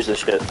literally abuse this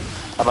shit,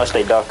 unless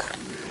they duck.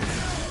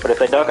 But if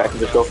they duck, I can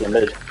just go for the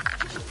mid.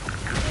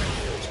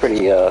 It's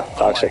pretty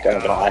toxic, I'm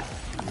not gonna lie.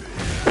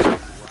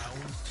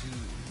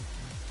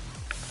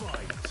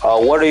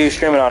 What are you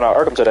streaming on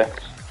Arkham today?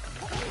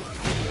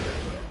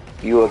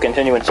 You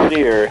continue in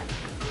City, or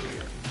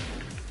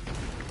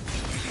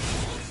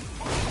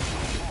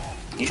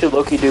you should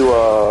low-key do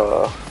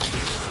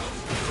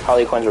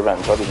Harley Quinn's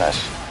Revenge. That'd be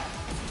nice.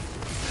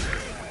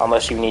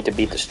 Unless you need to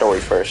beat the story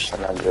first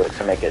and then do it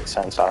to make it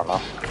sense. I don't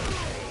know.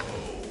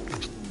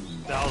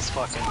 That was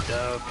fucking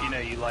dope. You know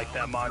you like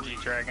that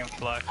Manji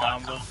Dragonfly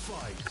combo.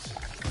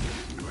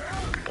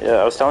 Yeah,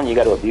 I was telling you, you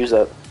got to abuse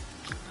that.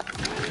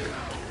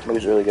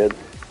 Move's really good.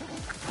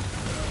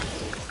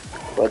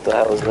 What the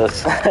hell is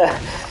this?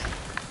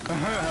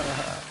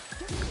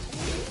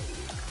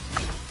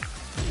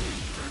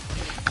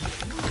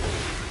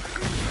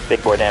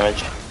 Big boy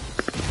damage.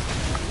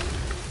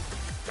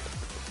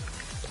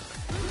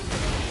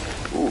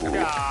 Ooh.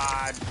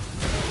 God.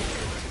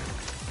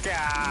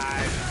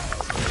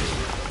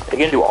 Are you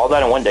gonna do all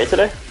that in one day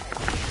today?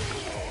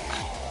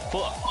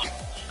 Fuck.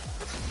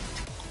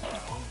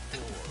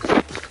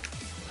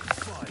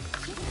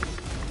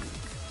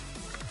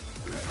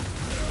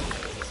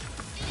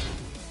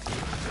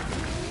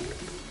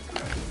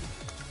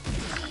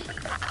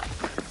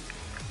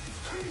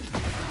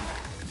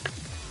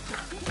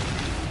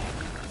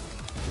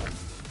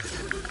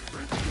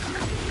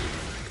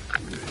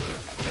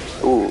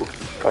 Ooh,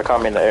 that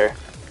caught me in the air.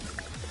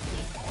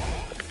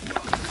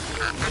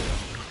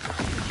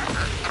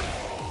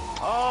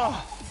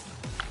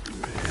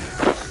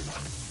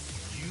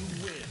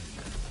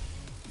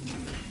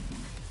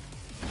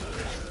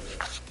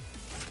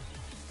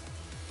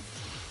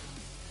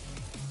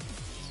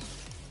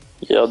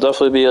 Yeah, I'll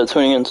definitely be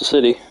tuning into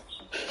City.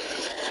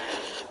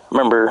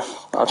 Remember,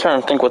 I'm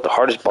trying to think what the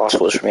hardest boss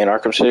was for me in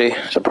Arkham City.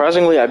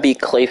 Surprisingly, I beat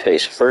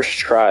Clayface first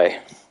try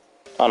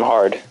on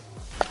hard.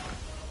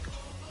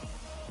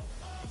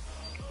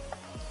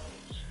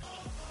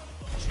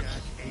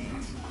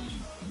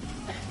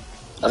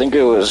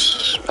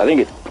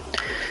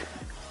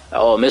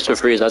 Oh, Mr.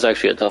 Freeze, that's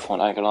actually a tough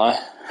one, I ain't gonna lie.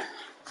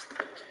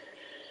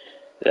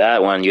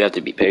 That one, you have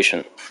to be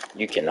patient.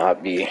 You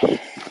cannot be...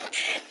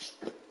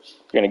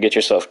 You're gonna get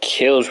yourself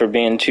killed for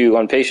being too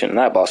impatient in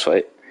that boss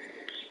fight.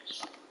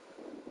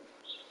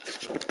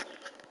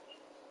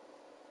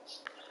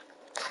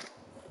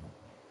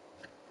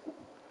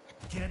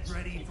 Get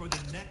ready for the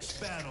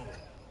next battle.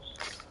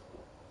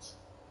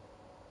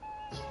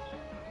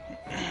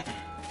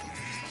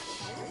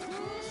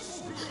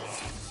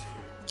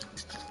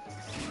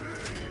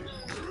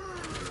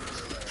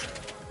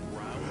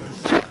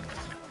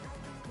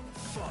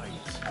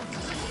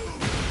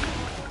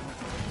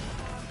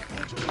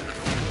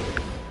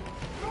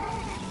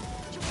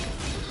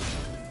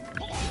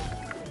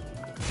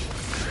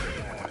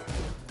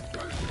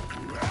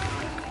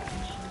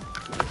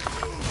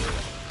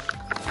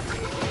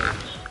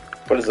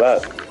 What is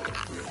that?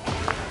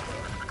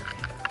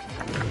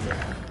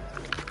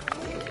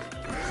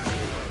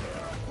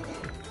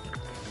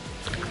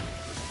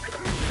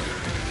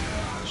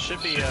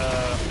 Should be,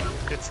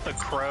 it's the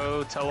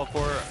crow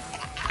teleport.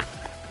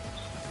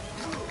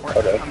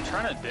 Okay. I'm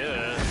trying to do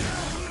it.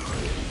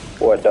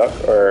 What, duck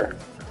or...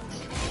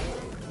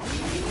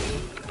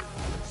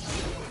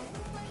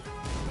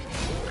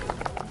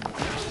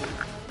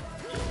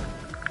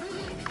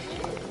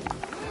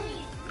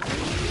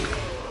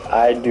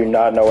 I do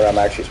not know what I'm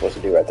actually supposed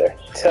to do right there.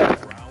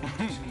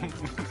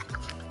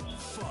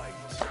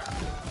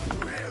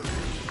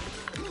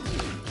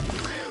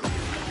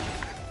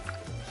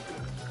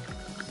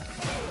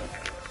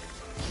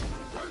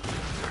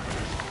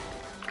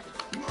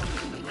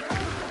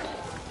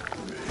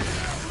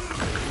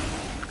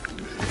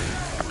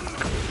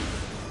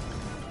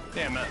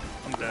 Damn it,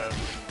 I'm dead.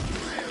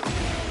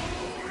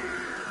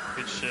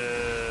 Good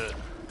shit.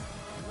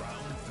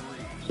 Round 3.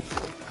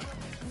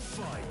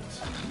 Fight.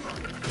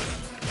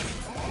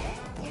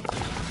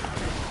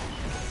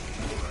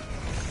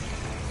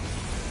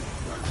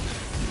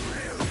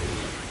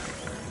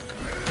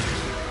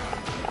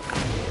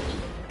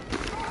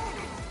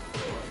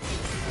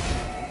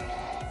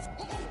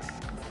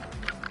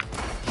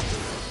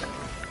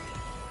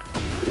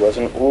 He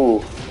wasn't...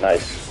 Ooh,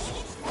 nice.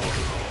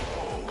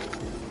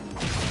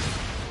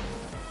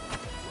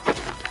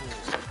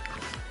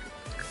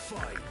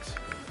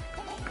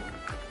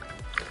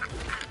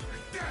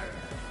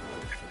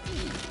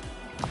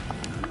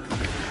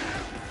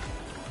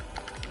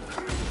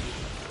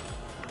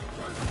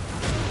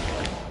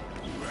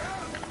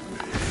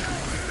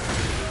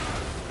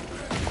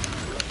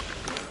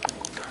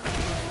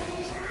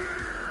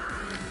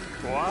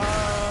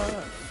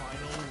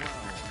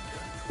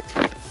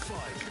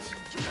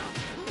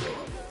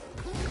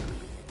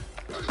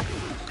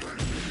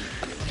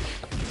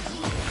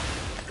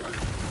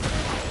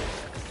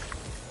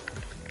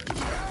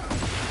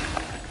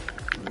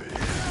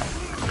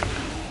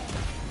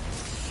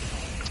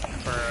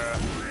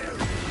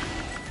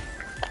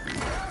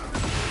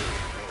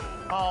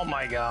 Oh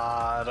my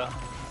god.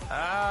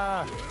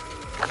 Ah.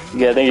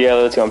 Yeah, I think you got a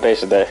little too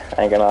impatient there.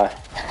 I ain't gonna lie.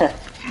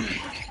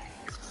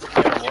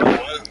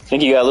 I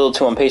think you got a little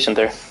too impatient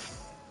there.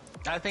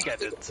 I think I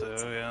did too,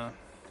 yeah.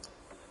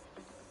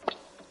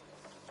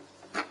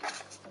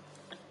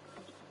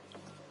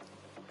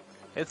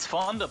 It's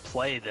fun to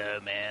play though,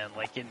 man.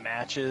 Like in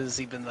matches,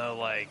 even though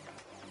like...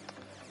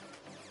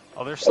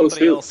 Oh, there's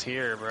somebody else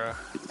here, bro.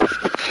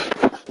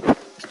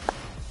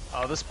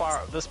 Oh, this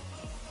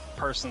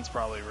person's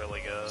probably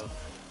really good.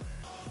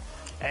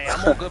 Hey,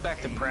 I'm gonna go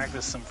back to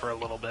practicing for a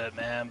little bit,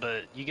 man,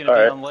 but you gonna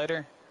be on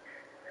later?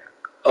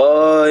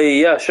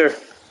 Yeah, sure.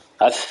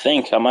 I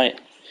think I might.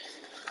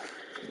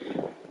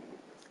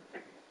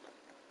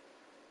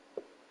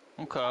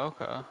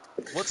 Okay.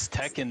 What's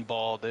Tekken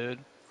Ball, dude?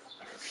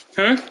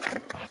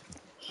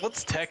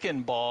 What's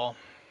Tekken Ball?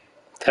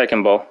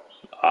 Tekken Ball.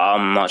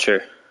 I'm not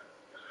sure.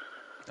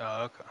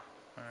 Oh, okay.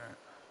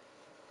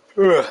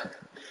 Alright.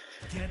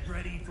 Get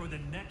ready for the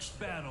next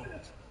battle.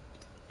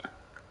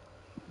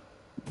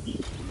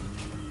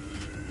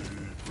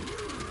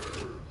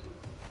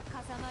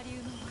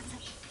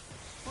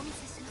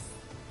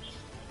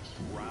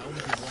 Round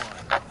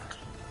 1.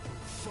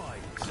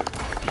 Fight.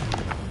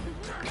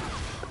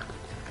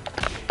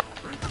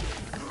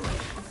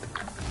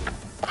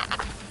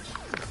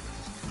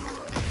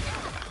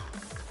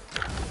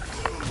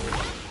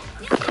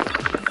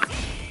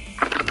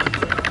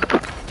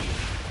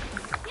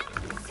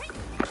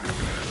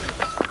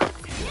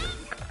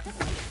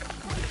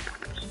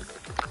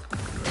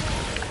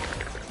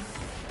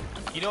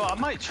 You know, I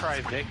might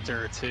try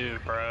Victor too,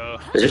 bro.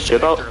 Is this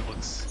chip out? Victor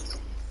looks...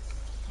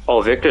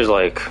 Oh, Victor's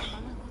like...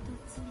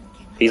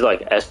 He's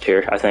like S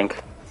tier, I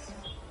think.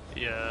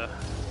 Yeah.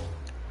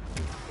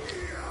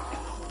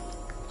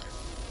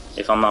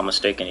 If I'm not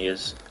mistaken, he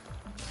is.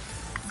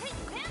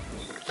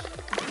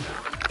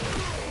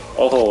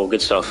 Oh,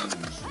 good stuff.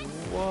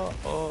 Whoa,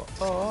 oh,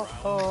 oh,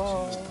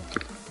 oh.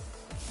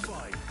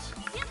 Fight.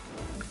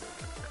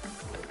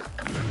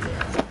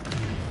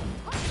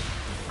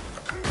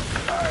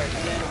 Alright,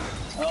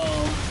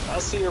 I'll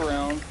see you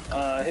around.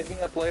 Hit me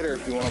up later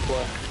if you want to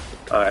play.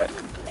 Alright.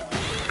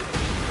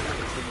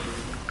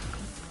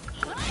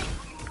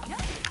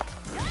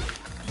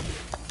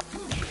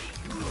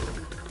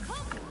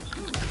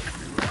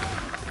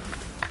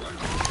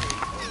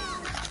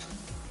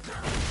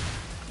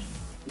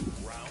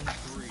 Round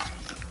 3.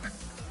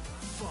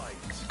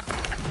 Fight.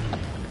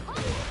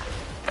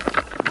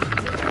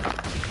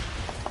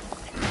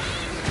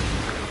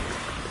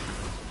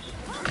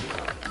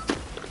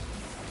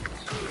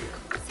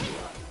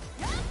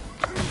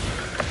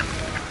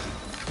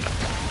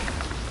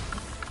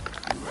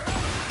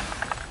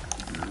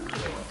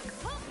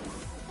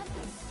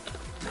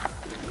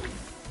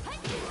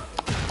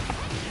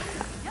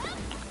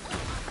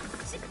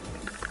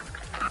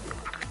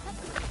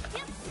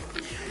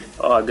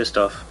 Oh, good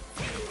stuff.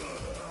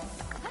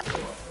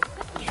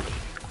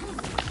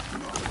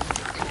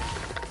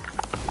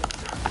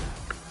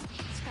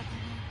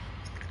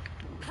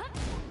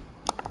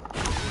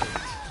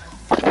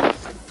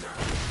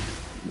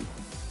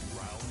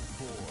 Round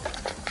 4.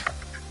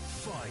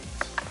 Fight.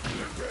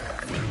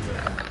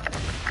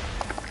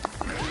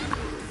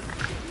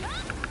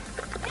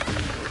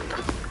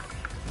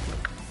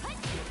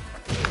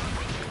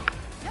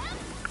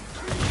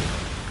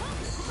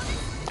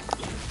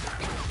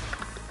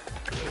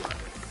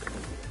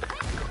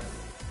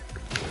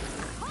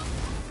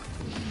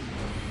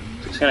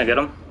 Just gonna get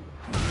him.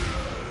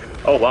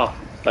 Oh wow,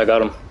 I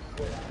got him.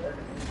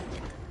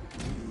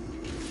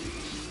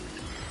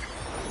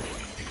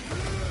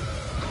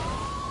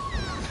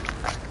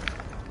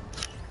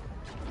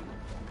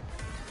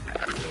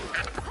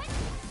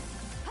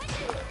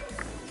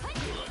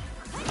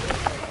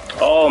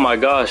 Oh my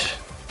gosh.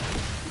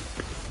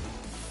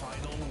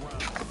 Final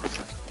round.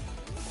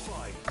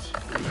 Fight.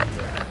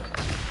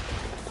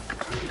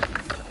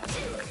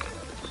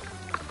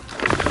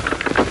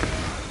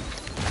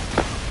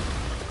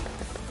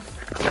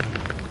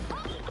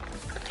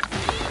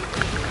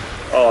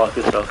 Oh,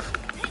 good stuff.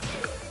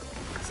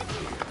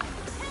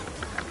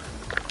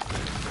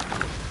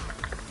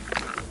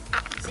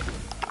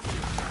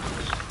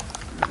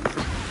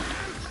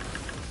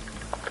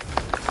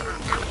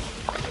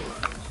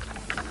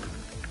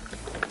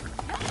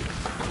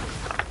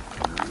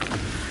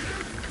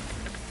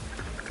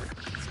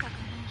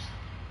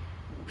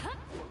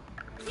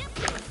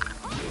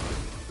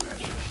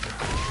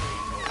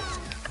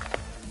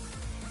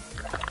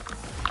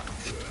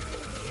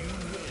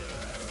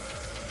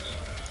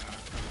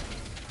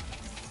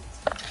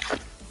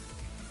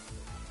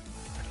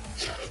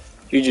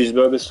 GG's,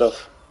 bro, good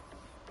stuff.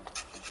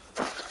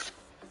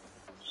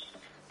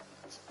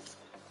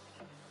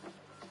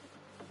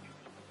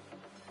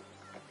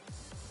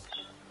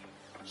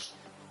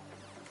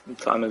 What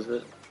time is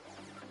it?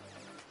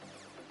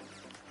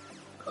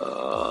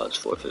 It's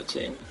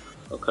 4:15.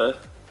 Okay.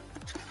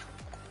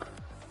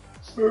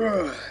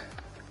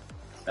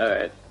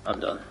 Alright, I'm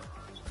done.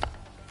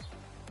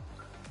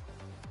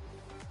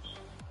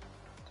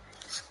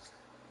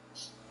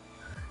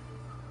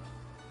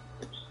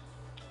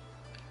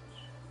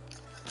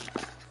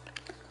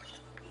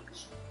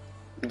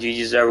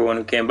 GG's to everyone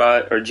who came by,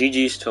 or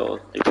GG's to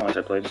the opponents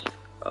I played.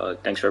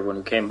 Thanks for everyone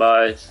who came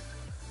by.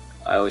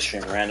 I always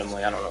stream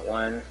randomly, I don't know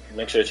when.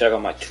 Make sure to check out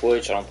my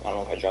Twitch. I don't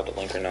know if I dropped the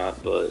link or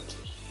not, but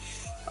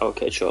I will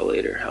catch y'all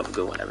later. Have a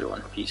good one,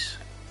 everyone. Peace.